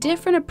people, a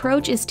different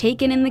approach is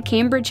taken in the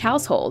Cambridge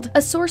household.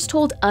 A source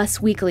told Us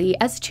Weekly,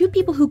 as 2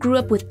 people who grew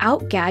up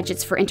without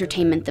gadgets for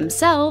entertainment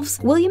themselves,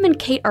 William and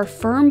Kate are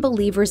firm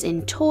believers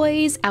in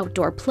toys,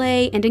 outdoor play,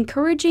 and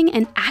encouraging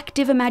an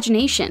active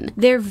imagination.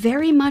 They're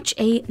very much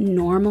a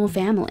normal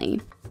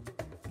family.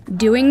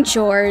 Doing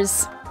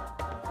chores.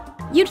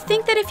 You'd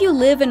think that if you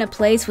live in a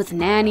place with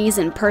nannies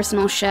and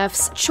personal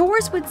chefs,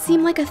 chores would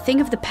seem like a thing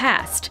of the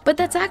past, but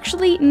that's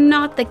actually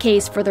not the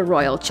case for the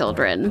royal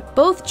children.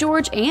 Both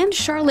George and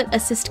Charlotte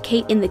assist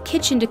Kate in the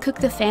kitchen to cook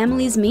the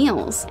family's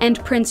meals,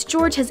 and Prince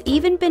George has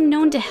even been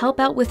known to help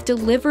out with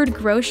delivered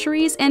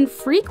groceries and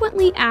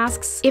frequently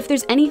asks if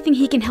there's anything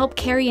he can help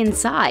carry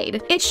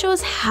inside. It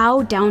shows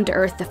how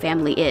down-to-earth the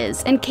family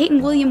is, and Kate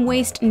and William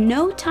waste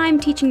no time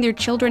teaching their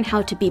children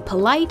how to be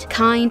polite,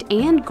 kind,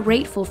 and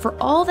grateful for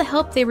all the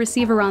help they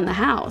receive around the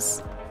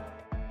house.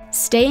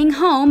 Staying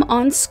home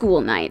on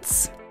school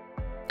nights.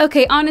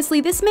 Okay,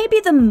 honestly, this may be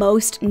the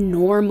most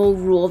normal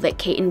rule that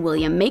Kate and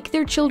William make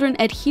their children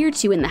adhere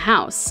to in the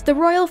house. The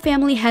royal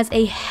family has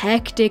a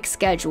hectic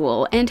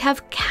schedule and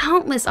have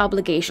countless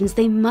obligations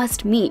they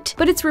must meet,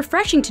 but it's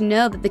refreshing to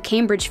know that the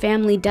Cambridge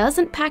family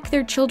doesn't pack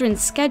their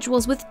children's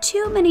schedules with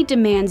too many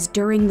demands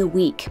during the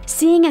week.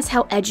 Seeing as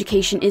how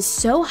education is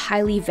so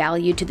highly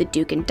valued to the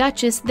Duke and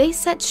Duchess, they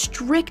set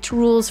strict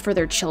rules for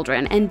their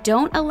children and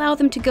don't allow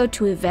them to go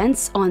to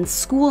events on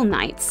school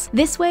nights.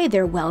 This way,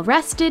 they're well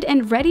rested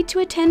and ready to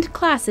attend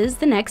classes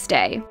the next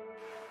day.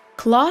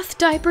 Cloth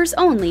diapers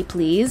only,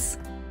 please.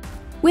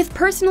 With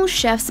personal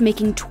chefs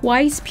making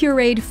twice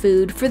pureed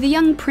food for the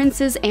young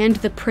princes and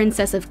the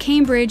Princess of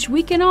Cambridge,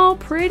 we can all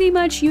pretty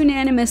much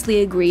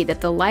unanimously agree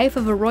that the life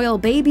of a royal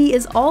baby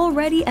is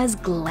already as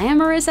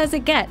glamorous as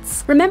it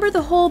gets. Remember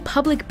the whole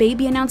public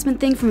baby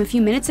announcement thing from a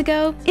few minutes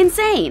ago?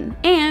 Insane!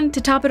 And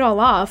to top it all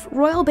off,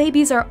 royal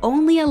babies are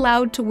only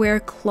allowed to wear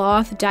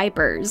cloth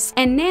diapers,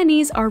 and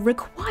nannies are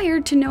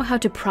required to know how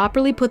to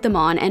properly put them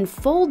on and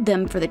fold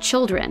them for the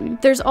children.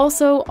 There's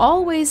also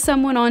always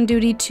someone on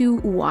duty to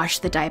wash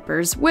the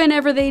diapers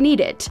whenever they need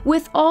it.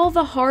 With all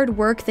the hard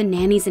work the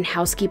nannies and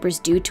housekeepers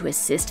do to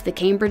assist the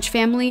Cambridge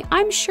family,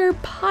 I'm sure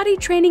potty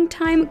training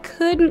time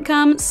couldn't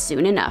come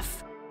soon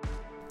enough.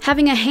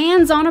 Having a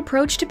hands-on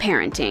approach to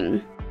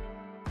parenting.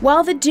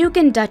 While the Duke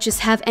and Duchess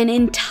have an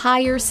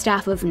entire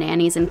staff of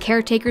nannies and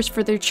caretakers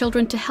for their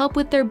children to help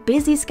with their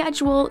busy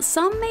schedule,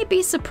 some may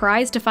be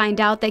surprised to find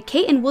out that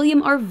Kate and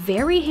William are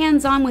very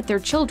hands-on with their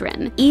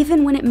children,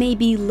 even when it may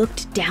be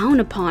looked down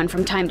upon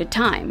from time to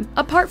time.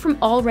 Apart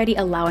from already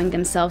allowing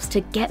themselves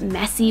to get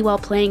messy while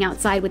playing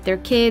outside with their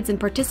kids and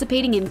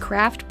participating in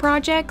craft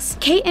projects,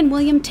 Kate and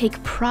William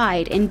take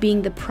pride in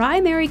being the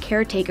primary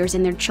caretakers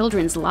in their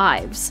children's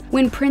lives.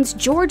 When Prince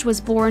George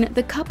was born,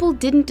 the couple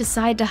didn't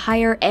decide to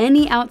hire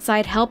any outside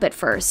help at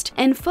first,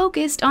 and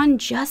focused on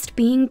just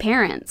being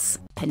parents.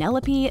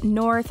 Penelope,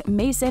 North,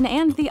 Mason,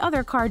 and the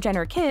other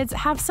Jenner kids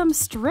have some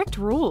strict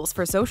rules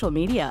for social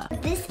media.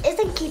 This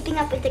isn't keeping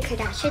up with the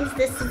Kardashians,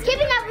 this is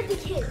keeping up with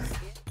the kids.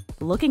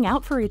 Looking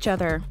out for each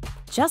other.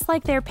 Just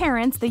like their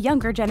parents, the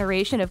younger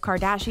generation of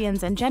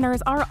Kardashians and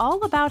Jenners are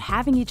all about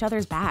having each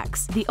other's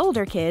backs. The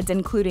older kids,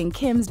 including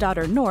Kim's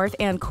daughter North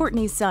and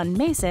Kourtney's son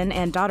Mason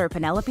and daughter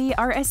Penelope,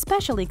 are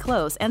especially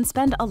close and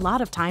spend a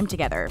lot of time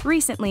together.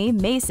 Recently,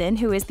 Mason,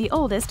 who is the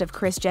oldest of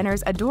Kris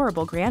Jenner's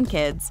adorable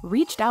grandkids,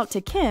 reached out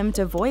to Kim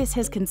to voice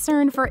his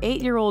concern for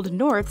 8-year-old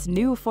North's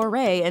new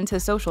foray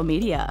into social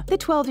media. The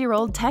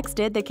 12-year-old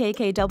texted the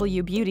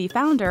KKW Beauty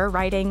founder,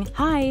 writing,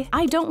 "Hi,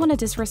 I don't want to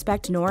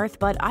disrespect North,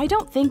 but I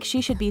don't think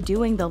she should be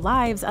doing the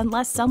lives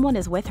unless someone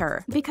is with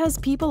her, because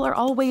people are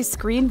always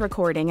screen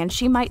recording and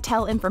she might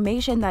tell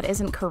information that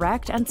isn't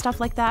correct and stuff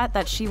like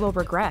that she will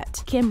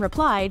regret." Kim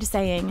replied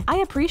saying, "I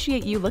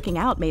appreciate you looking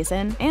out,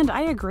 Mason, and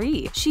I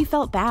agree. She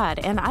felt bad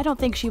and I don't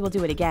think she will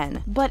do it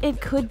again, but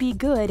it could be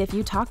good if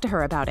you talk to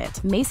her about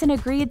it." Mason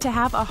agreed to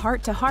have a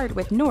heart-to-heart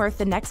with North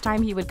the next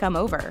time he would come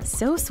over.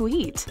 So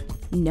sweet.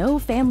 No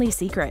family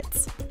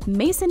secrets.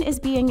 Mason is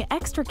being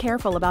extra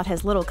careful about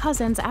his little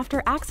cousins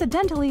after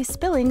accidentally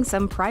spilling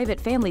some private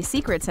family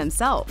secrets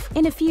himself.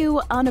 In a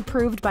few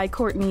unapproved by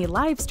Kourtney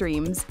live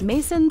streams,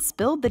 Mason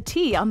spilled the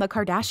tea on the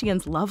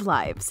Kardashians' love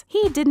lives.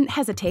 He didn't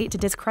hesitate to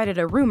discredit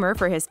a rumor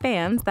for his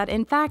fans that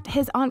in fact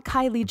his aunt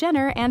Kylie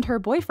Jenner and her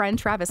boyfriend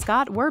Travis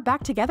Scott were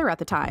back together at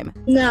the time.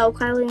 No,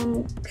 Kylie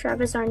and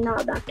Travis are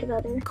not back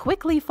together.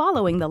 Quickly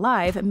following the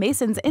live,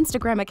 Mason's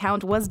Instagram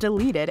account was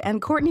deleted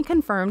and Kourtney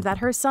confirmed that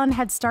her son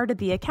had started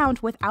the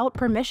account without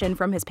permission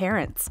from his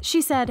parents.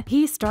 She said,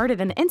 "He started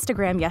an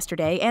Instagram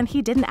yesterday and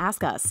he didn't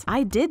ask us.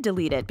 I did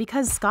delete it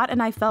because Scott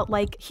and I felt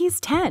like he's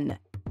 10.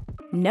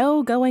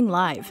 No going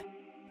live.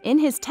 In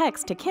his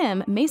text to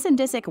Kim, Mason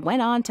Disick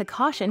went on to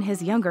caution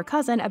his younger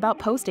cousin about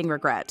posting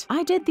regret.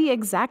 "I did the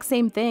exact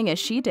same thing as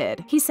she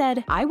did." He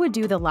said, "I would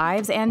do the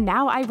lives and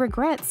now I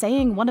regret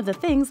saying one of the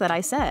things that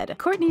I said."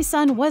 Kourtney's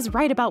son was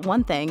right about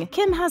one thing.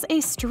 Kim has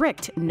a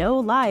strict no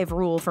live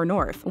rule for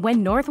North.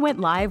 When North went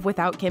live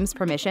without Kim's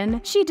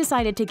permission, she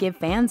decided to give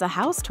fans a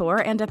house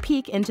tour and a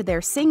peek into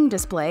their Sing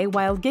display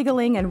while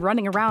giggling and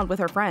running around with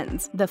her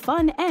friends. The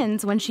fun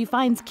ends when she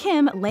finds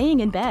Kim laying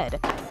in bed.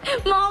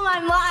 Mom,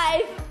 I'm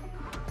live!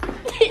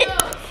 No,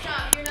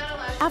 stop. You're not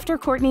allowed. After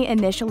Kourtney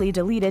initially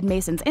deleted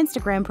Mason's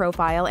Instagram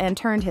profile and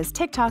turned his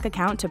TikTok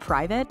account to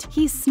private,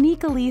 he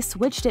sneakily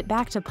switched it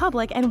back to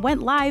public and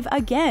went live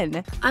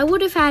again. I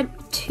would have had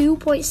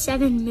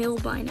 2.7 mil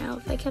by now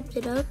if I kept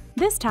it up.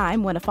 This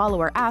time, when a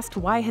follower asked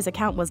why his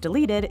account was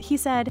deleted, he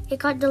said, "It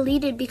got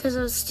deleted because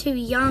I was too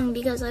young,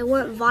 because I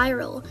went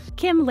viral."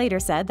 Kim later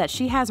said that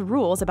she has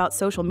rules about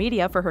social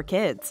media for her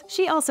kids.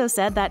 She also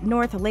said that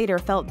North later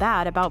felt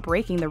bad about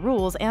breaking the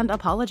rules and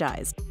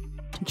apologized.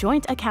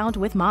 Joint account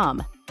with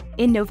mom.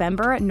 In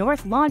November,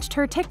 North launched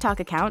her TikTok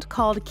account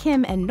called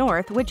Kim and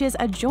North, which is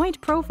a joint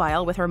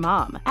profile with her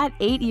mom. At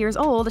 8 years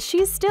old,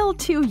 she's still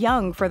too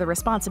young for the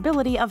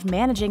responsibility of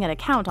managing an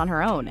account on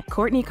her own.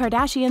 Kourtney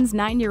Kardashian's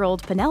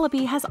 9-year-old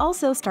Penelope has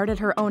also started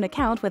her own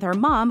account with her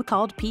mom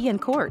called P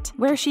and Court,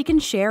 where she can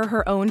share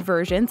her own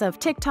versions of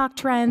TikTok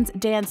trends,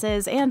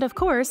 dances, and of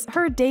course,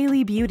 her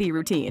daily beauty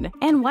routine.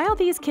 And while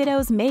these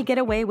kiddos may get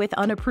away with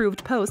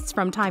unapproved posts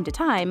from time to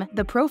time,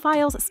 the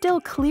profiles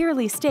still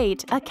clearly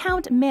state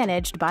account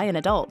managed by an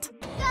adult.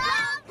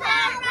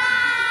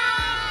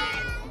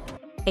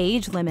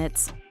 Age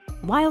limits.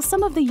 While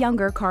some of the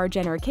younger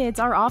Kar-Jenner kids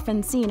are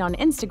often seen on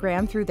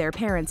Instagram through their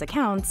parents'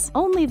 accounts,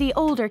 only the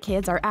older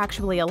kids are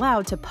actually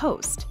allowed to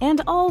post,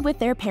 and all with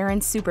their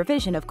parents'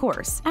 supervision, of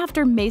course.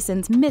 After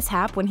Mason's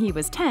mishap when he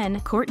was 10,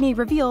 Kourtney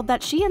revealed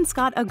that she and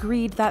Scott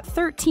agreed that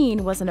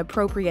 13 was an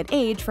appropriate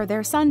age for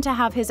their son to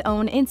have his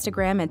own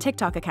Instagram and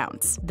TikTok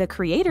accounts. The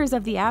creators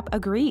of the app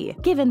agree,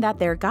 given that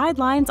their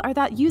guidelines are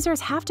that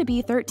users have to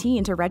be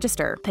 13 to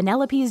register.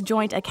 Penelope's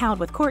joint account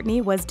with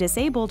Kourtney was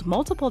disabled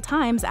multiple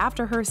times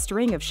after her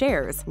string of shares,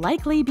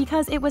 likely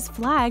because it was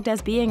flagged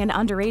as being an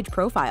underage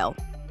profile.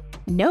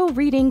 No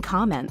reading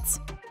comments.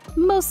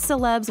 Most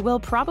celebs will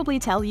probably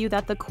tell you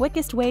that the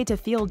quickest way to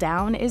feel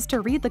down is to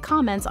read the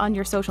comments on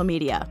your social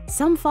media.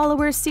 Some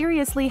followers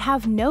seriously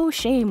have no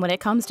shame when it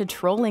comes to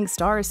trolling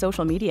stars'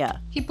 social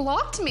media. He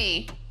blocked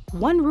me.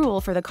 One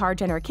rule for the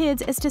Kar-Jenner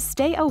kids is to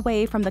stay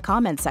away from the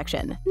comments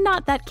section.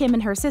 Not that Kim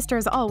and her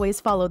sisters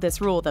always follow this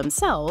rule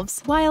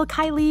themselves. While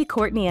Kylie,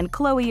 Kourtney, and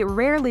Khloe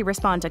rarely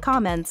respond to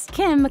comments,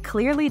 Kim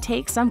clearly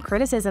takes some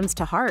criticisms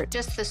to heart.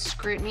 Just the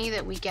scrutiny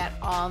that we get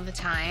all the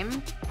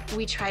time,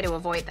 we try to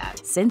avoid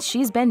that. Since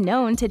she's been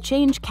known to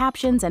change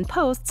captions and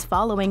posts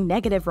following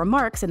negative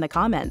remarks in the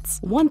comments.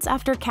 Once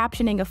after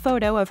captioning a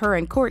photo of her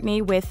and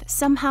Kourtney with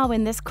 "somehow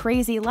in this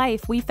crazy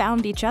life we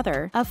found each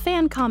other," a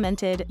fan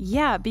commented,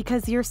 "Yeah,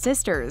 because you're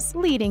sisters,"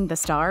 leading the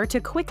star to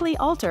quickly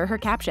alter her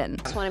caption.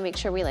 Just want to make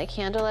sure we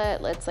handle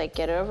it. Let's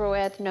get it over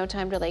with. No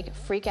time to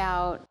freak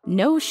out.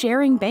 No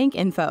sharing bank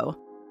info.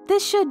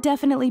 This should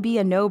definitely be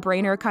a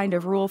no-brainer kind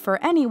of rule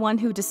for anyone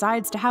who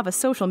decides to have a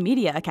social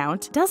media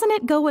account. Doesn't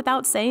it go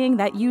without saying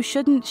that you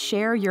shouldn't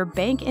share your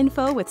bank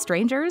info with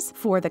strangers?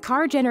 For the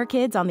Kar-Jenner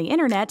kids on the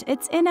internet,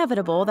 it's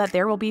inevitable that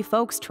there will be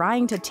folks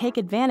trying to take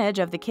advantage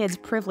of the kids'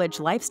 privileged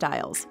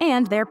lifestyles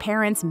and their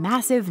parents'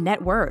 massive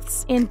net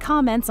worths. In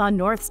comments on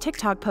North's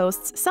TikTok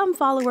posts, some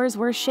followers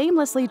were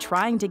shamelessly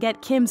trying to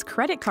get Kim's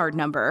credit card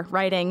number,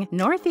 writing,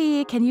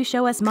 "Northie, can you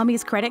show us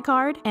Mummy's credit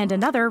card?" And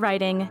another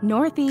writing,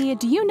 "Northie,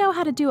 do you know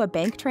how to do a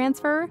bank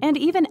transfer?" And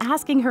even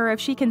asking her if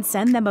she can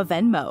send them a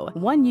Venmo.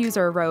 One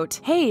user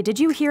wrote, "Hey, did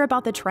you hear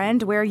about the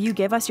trend where you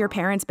give us your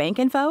parents' bank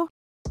info?"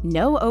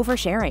 No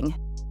oversharing.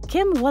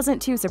 Kim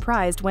wasn't too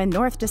surprised when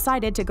North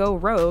decided to go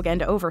rogue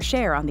and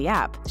overshare on the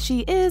app.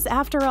 She is,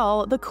 after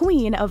all, the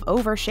queen of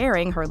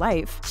oversharing her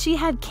life. She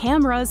had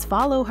cameras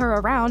follow her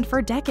around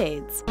for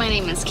decades. My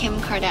name is Kim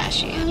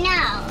Kardashian.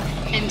 No.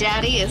 And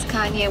Daddy is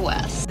Kanye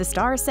West. The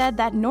star said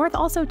that North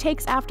also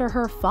takes after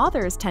her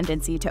father's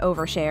tendency to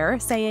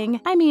overshare,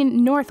 saying, "I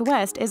mean, North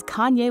West is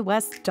Kanye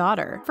West's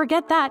daughter.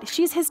 Forget that,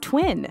 she's his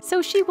twin,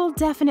 so she will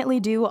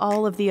definitely do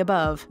all of the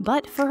above."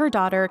 But for her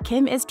daughter,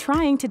 Kim is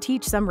trying to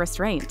teach some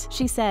restraint.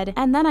 She said,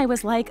 "And then I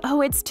was like,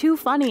 oh, it's too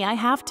funny, I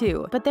have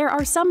to. But there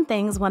are some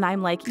things when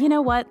I'm like, you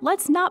know what,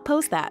 let's not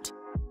post that."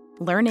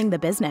 Learning the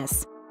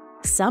business.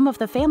 Some of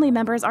the family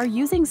members are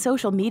using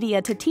social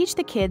media to teach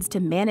the kids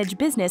to manage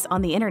business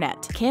on the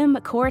internet. Kim,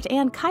 Kourt,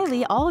 and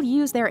Kylie all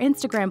use their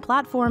Instagram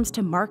platforms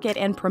to market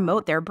and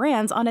promote their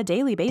brands on a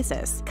daily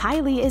basis.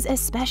 Kylie is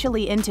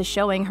especially into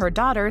showing her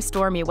daughter,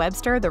 Stormi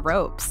Webster, the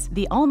ropes.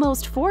 The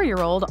almost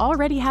 4-year-old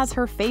already has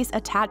her face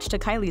attached to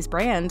Kylie's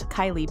brand,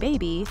 Kylie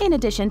Baby, in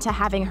addition to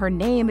having her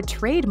name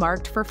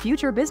trademarked for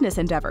future business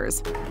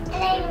endeavors.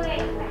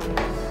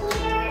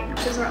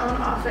 She has her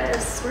own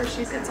office where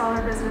she gets all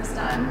her business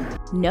done.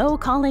 No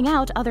calling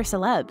out other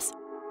celebs.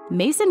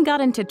 Mason got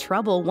into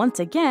trouble once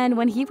again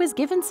when he was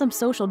given some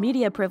social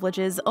media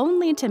privileges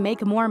only to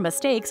make more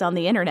mistakes on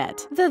the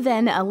internet. The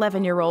then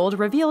 11-year-old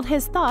revealed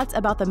his thoughts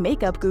about the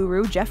makeup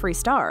guru Jeffree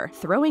Star,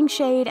 throwing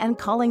shade and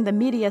calling the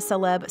media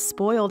celeb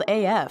spoiled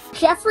AF.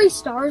 Jeffree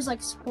Star's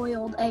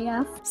spoiled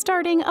AF.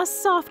 Starting a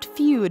soft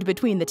feud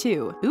between the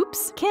two.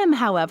 Oops. Kim,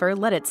 however,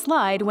 let it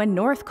slide when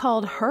North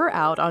called her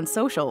out on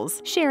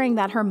socials, sharing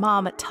that her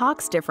mom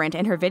talks different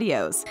in her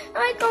videos.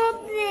 I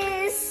got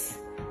this.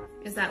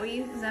 Is that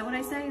what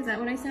I say? Is that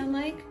what I sound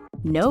like?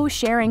 No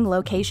sharing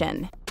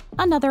location.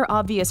 Another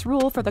obvious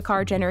rule for the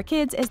Kar-Jenner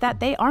kids is that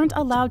they aren't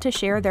allowed to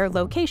share their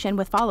location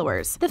with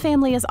followers. The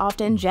family is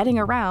often jetting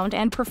around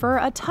and prefer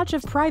a touch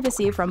of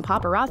privacy from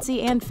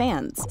paparazzi and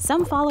fans.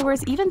 Some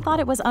followers even thought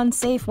it was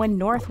unsafe when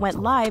North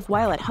went live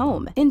while at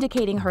home,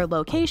 indicating her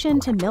location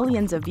to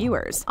millions of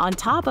viewers. On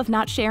top of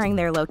not sharing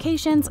their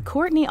locations,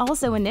 Kourtney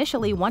also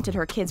initially wanted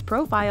her kids'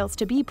 profiles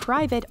to be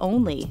private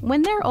only.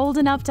 When they're old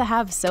enough to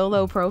have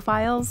solo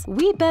profiles,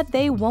 we bet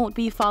they won't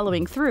be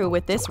following through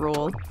with this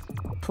rule.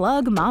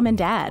 Plug mom and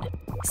dad.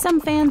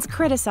 Some fans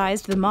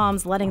criticized the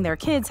moms letting their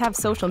kids have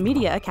social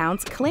media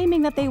accounts,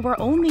 claiming that they were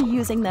only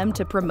using them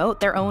to promote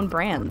their own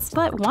brands.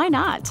 But why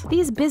not?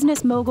 These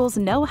business moguls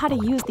know how to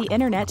use the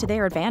internet to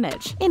their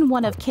advantage. In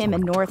one of Kim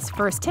and North's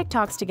first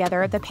TikToks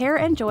together, the pair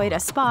enjoyed a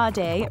spa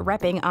day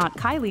repping Aunt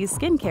Kylie's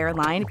skincare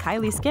line,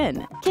 Kylie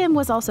Skin. Kim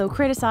was also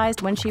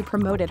criticized when she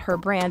promoted her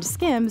brand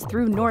Skims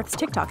through North's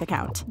TikTok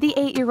account. The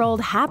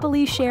 8-year-old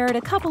happily shared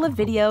a couple of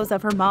videos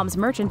of her mom's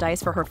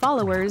merchandise for her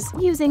followers,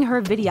 using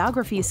her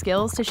videography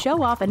skills to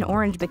show off an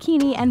orange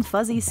bikini and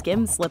fuzzy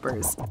Skims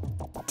slippers.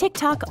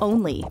 TikTok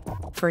only.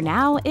 For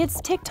now,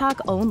 it's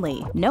TikTok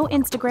only. No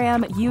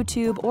Instagram,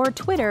 YouTube, or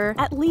Twitter,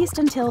 at least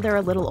until they're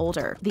a little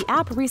older. The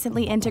app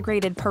recently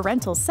integrated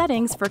parental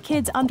settings for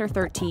kids under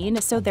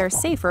 13 so they're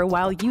safer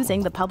while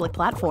using the public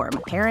platform.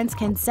 Parents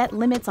can set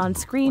limits on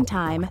screen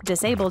time,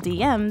 disable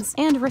DMs,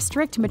 and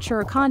restrict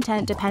mature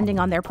content depending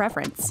on their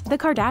preference. The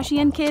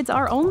Kardashian kids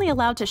are only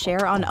allowed to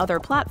share on other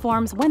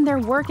platforms when they're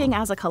working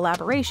as a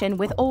collaboration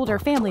with older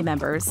family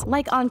members,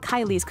 like on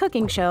Kylie's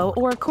cooking show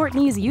or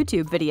Kourtney's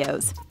YouTube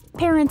videos.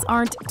 Parents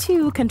aren't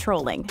too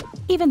controlling.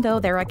 Even though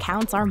their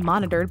accounts are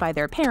monitored by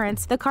their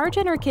parents, the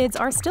Kar-Jenner kids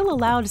are still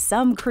allowed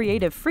some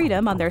creative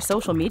freedom on their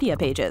social media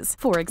pages.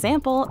 For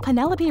example,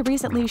 Penelope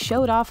recently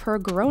showed off her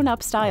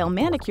grown-up style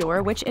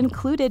manicure, which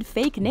included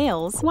fake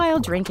nails, while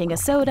drinking a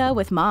soda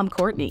with mom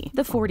Kourtney.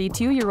 The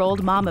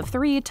 42-year-old mom of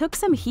 3 took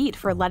some heat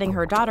for letting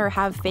her daughter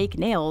have fake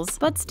nails,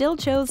 but still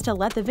chose to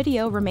let the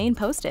video remain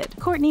posted.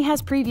 Kourtney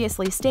has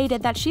previously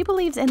stated that she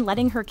believes in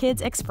letting her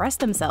kids express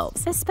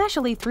themselves,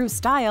 especially through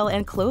style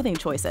and clothing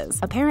choices.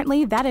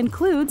 Apparently, that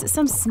includes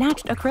some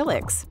snatched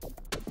acrylics.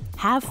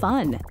 Have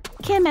fun.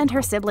 Kim and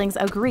her siblings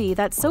agree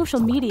that social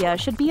media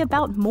should be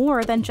about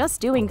more than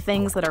just doing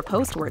things that are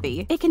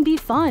post-worthy. It can be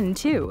fun,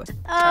 too.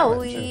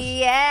 Oh,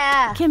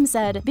 yeah. Kim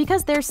said,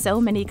 because there's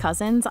so many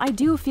cousins, I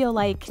do feel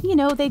like,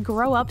 they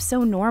grow up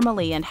so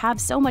normally and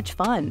have so much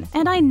fun.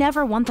 And I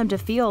never want them to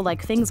feel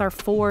like things are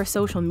for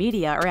social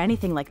media or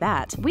anything like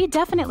that. We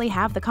definitely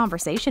have the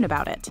conversation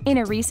about it. In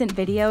a recent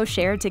video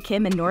shared to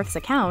Kim and North's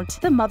account,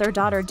 the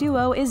mother-daughter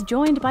duo is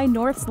joined by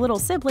North's little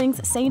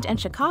siblings, Saint and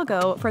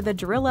Chicago, for the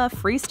Drilla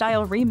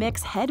freestyle remix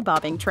head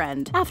bobbing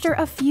trend. After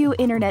a few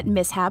internet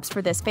mishaps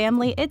for this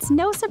family, it's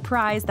no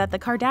surprise that the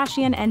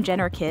Kardashian and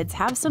Jenner kids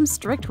have some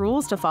strict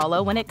rules to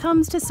follow when it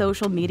comes to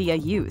social media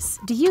use.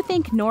 Do you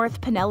think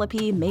North,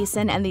 Penelope,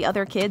 Mason, and the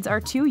other kids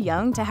are too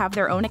young to have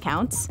their own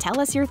accounts? Tell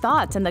us your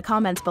thoughts in the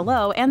comments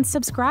below and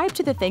subscribe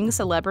to The Thing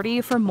Celebrity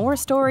for more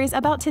stories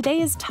about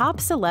today's top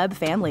celeb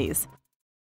families.